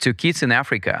to kids in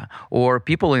Africa or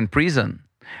people in prison,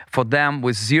 for them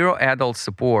with zero adult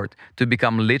support to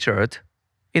become literate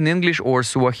in English or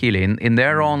Swahili, in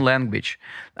their own language,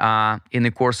 in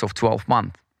the course of 12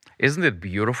 months. Isn't it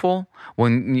beautiful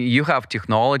when you have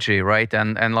technology, right?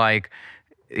 And like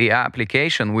the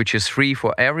application, which is free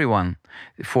for everyone,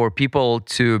 for people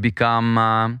to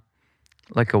become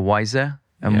like a wiser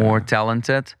and more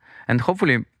talented, and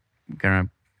hopefully kind of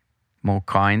more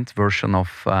kind version of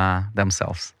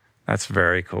themselves. That's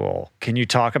very cool. Can you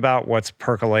talk about what's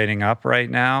percolating up right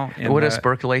now? What is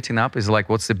percolating up? Is like,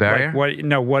 what's the barrier?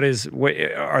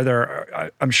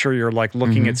 I'm sure you're like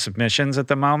looking at submissions at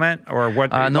the moment, or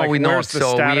what? No, we're not.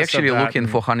 So we actually looking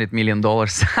for $100 million.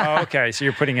 Okay. So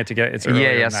you're putting it together. It's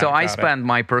yeah. So I spent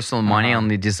my personal money on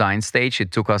the design stage.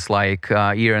 It took us like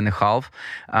a year and a half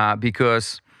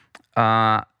because,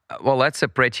 that's a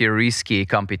pretty risky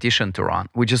competition to run.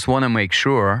 We just want to make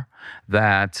sure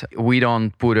that we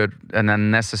don't put an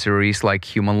unnecessary risk like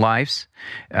human lives.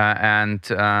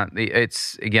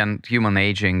 It's, again, human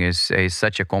aging is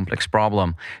such a complex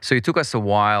problem. So it took us a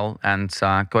while and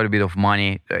quite a bit of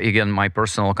money, again, my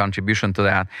personal contribution to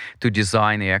that, to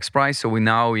design the X Prize. So we're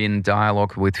now in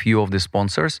dialogue with few of the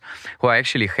sponsors who are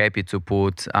actually happy to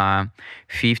put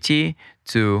 $50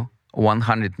 to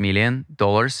 $100 million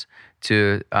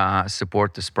to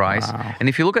support this prize. Wow. And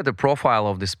if you look at the profile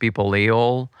of these people, they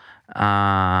all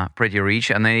pretty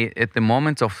rich, and they, at the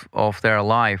moment of their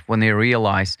life, when they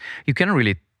realize you can't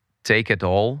really take it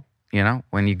all,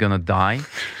 when you're gonna die,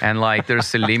 and like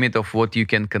there's a limit of what you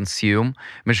can consume.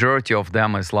 Majority of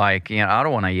them is like, I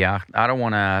don't want a yacht, I don't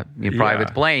want a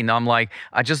private plane. I'm like,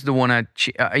 I just don't want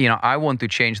to, I want to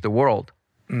change the world.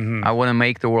 Mm-hmm. I want to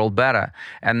make the world better.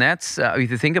 And that's,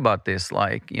 if you think about this,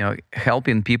 like,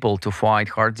 helping people to fight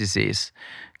heart disease,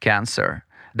 cancer,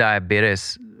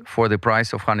 diabetes for the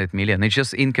price of $100 million. It's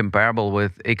just incomparable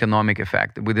with economic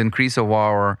effect, with increase of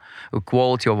our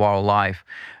quality of our life,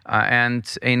 and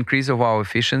increase of our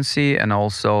efficiency, and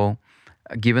also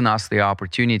giving us the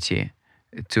opportunity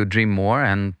to dream more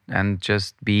and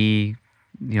just be,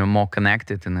 more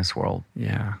connected in this world.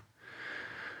 Yeah.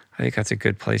 I think that's a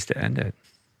good place to end it.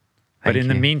 But in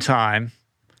the meantime,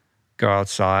 go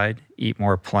outside, eat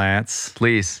more plants.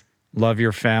 Please. Love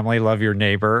your family, love your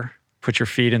neighbor. Put your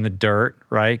feet in the dirt,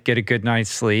 right? Get a good night's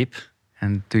sleep.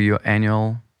 And do your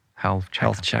annual health checkups.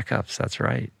 Health checkups, that's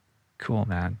right. Cool,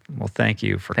 man. Well, thank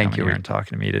you for coming here and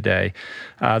talking to me today.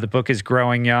 The book is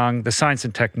Growing Young, The Science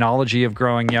and Technology of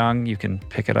Growing Young. You can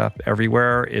pick it up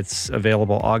everywhere. It's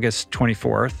available August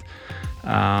 24th.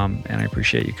 And I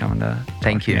appreciate you coming to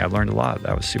Thank you. I learned a lot.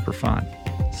 That was super fun.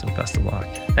 So best of luck.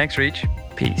 Thanks, Rich.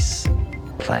 Peace.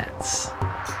 Plants.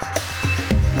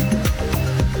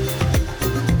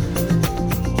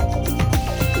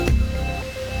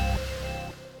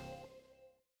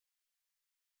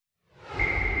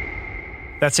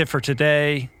 That's it for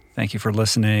today. Thank you for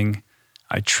listening.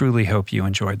 I truly hope you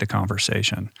enjoyed the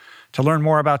conversation. To learn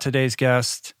more about today's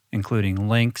guest, including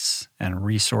links and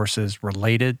resources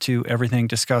related to everything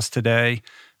discussed today,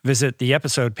 visit the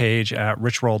episode page at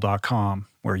richroll.com,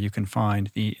 where you can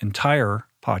find the entire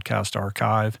podcast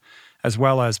archive, as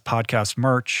well as podcast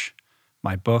merch,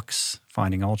 my books,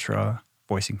 Finding Ultra,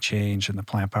 Voicing Change in the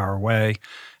Plant Power Way,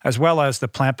 as well as the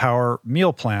Plant Power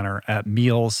Meal Planner at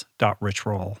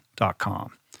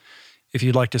meals.richroll.com. If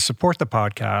you'd like to support the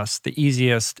podcast, the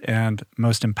easiest and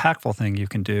most impactful thing you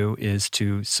can do is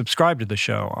to subscribe to the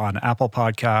show on Apple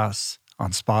Podcasts,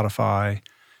 on Spotify,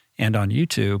 and on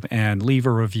YouTube, and leave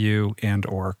a review and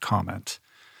or comment.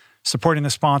 Supporting the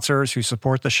sponsors who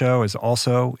support the show is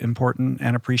also important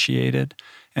and appreciated.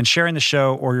 And sharing the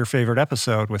show or your favorite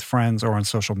episode with friends or on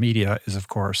social media is, of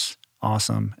course,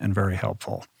 awesome and very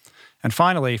helpful. And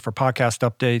finally, for podcast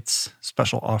updates,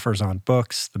 special offers on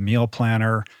books, the meal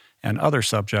planner, and other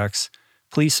subjects,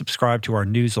 please subscribe to our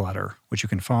newsletter, which you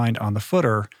can find on the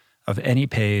footer of any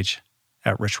page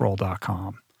at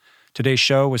richroll.com. Today's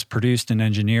show was produced and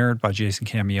engineered by Jason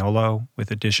Camiolo,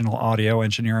 with additional audio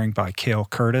engineering by Cale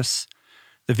Curtis.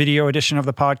 The video edition of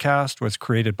the podcast was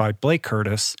created by Blake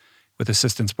Curtis, with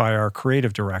assistance by our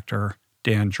creative director,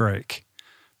 Dan Drake.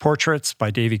 Portraits by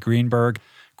Davey Greenberg.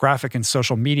 Graphic and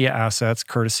social media assets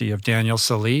courtesy of Daniel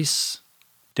Solis,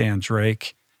 Dan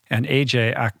Drake, and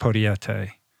AJ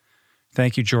Akpodiete.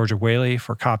 Thank you, Georgia Whaley,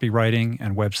 for copywriting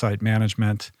and website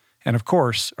management. And of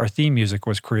course, our theme music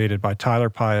was created by Tyler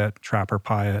Pyatt, Trapper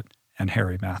Pyatt, and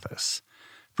Harry Mathis.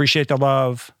 Appreciate the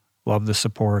love the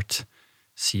support.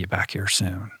 See you back here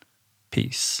soon.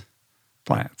 Peace.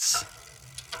 Plants.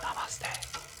 Namaste.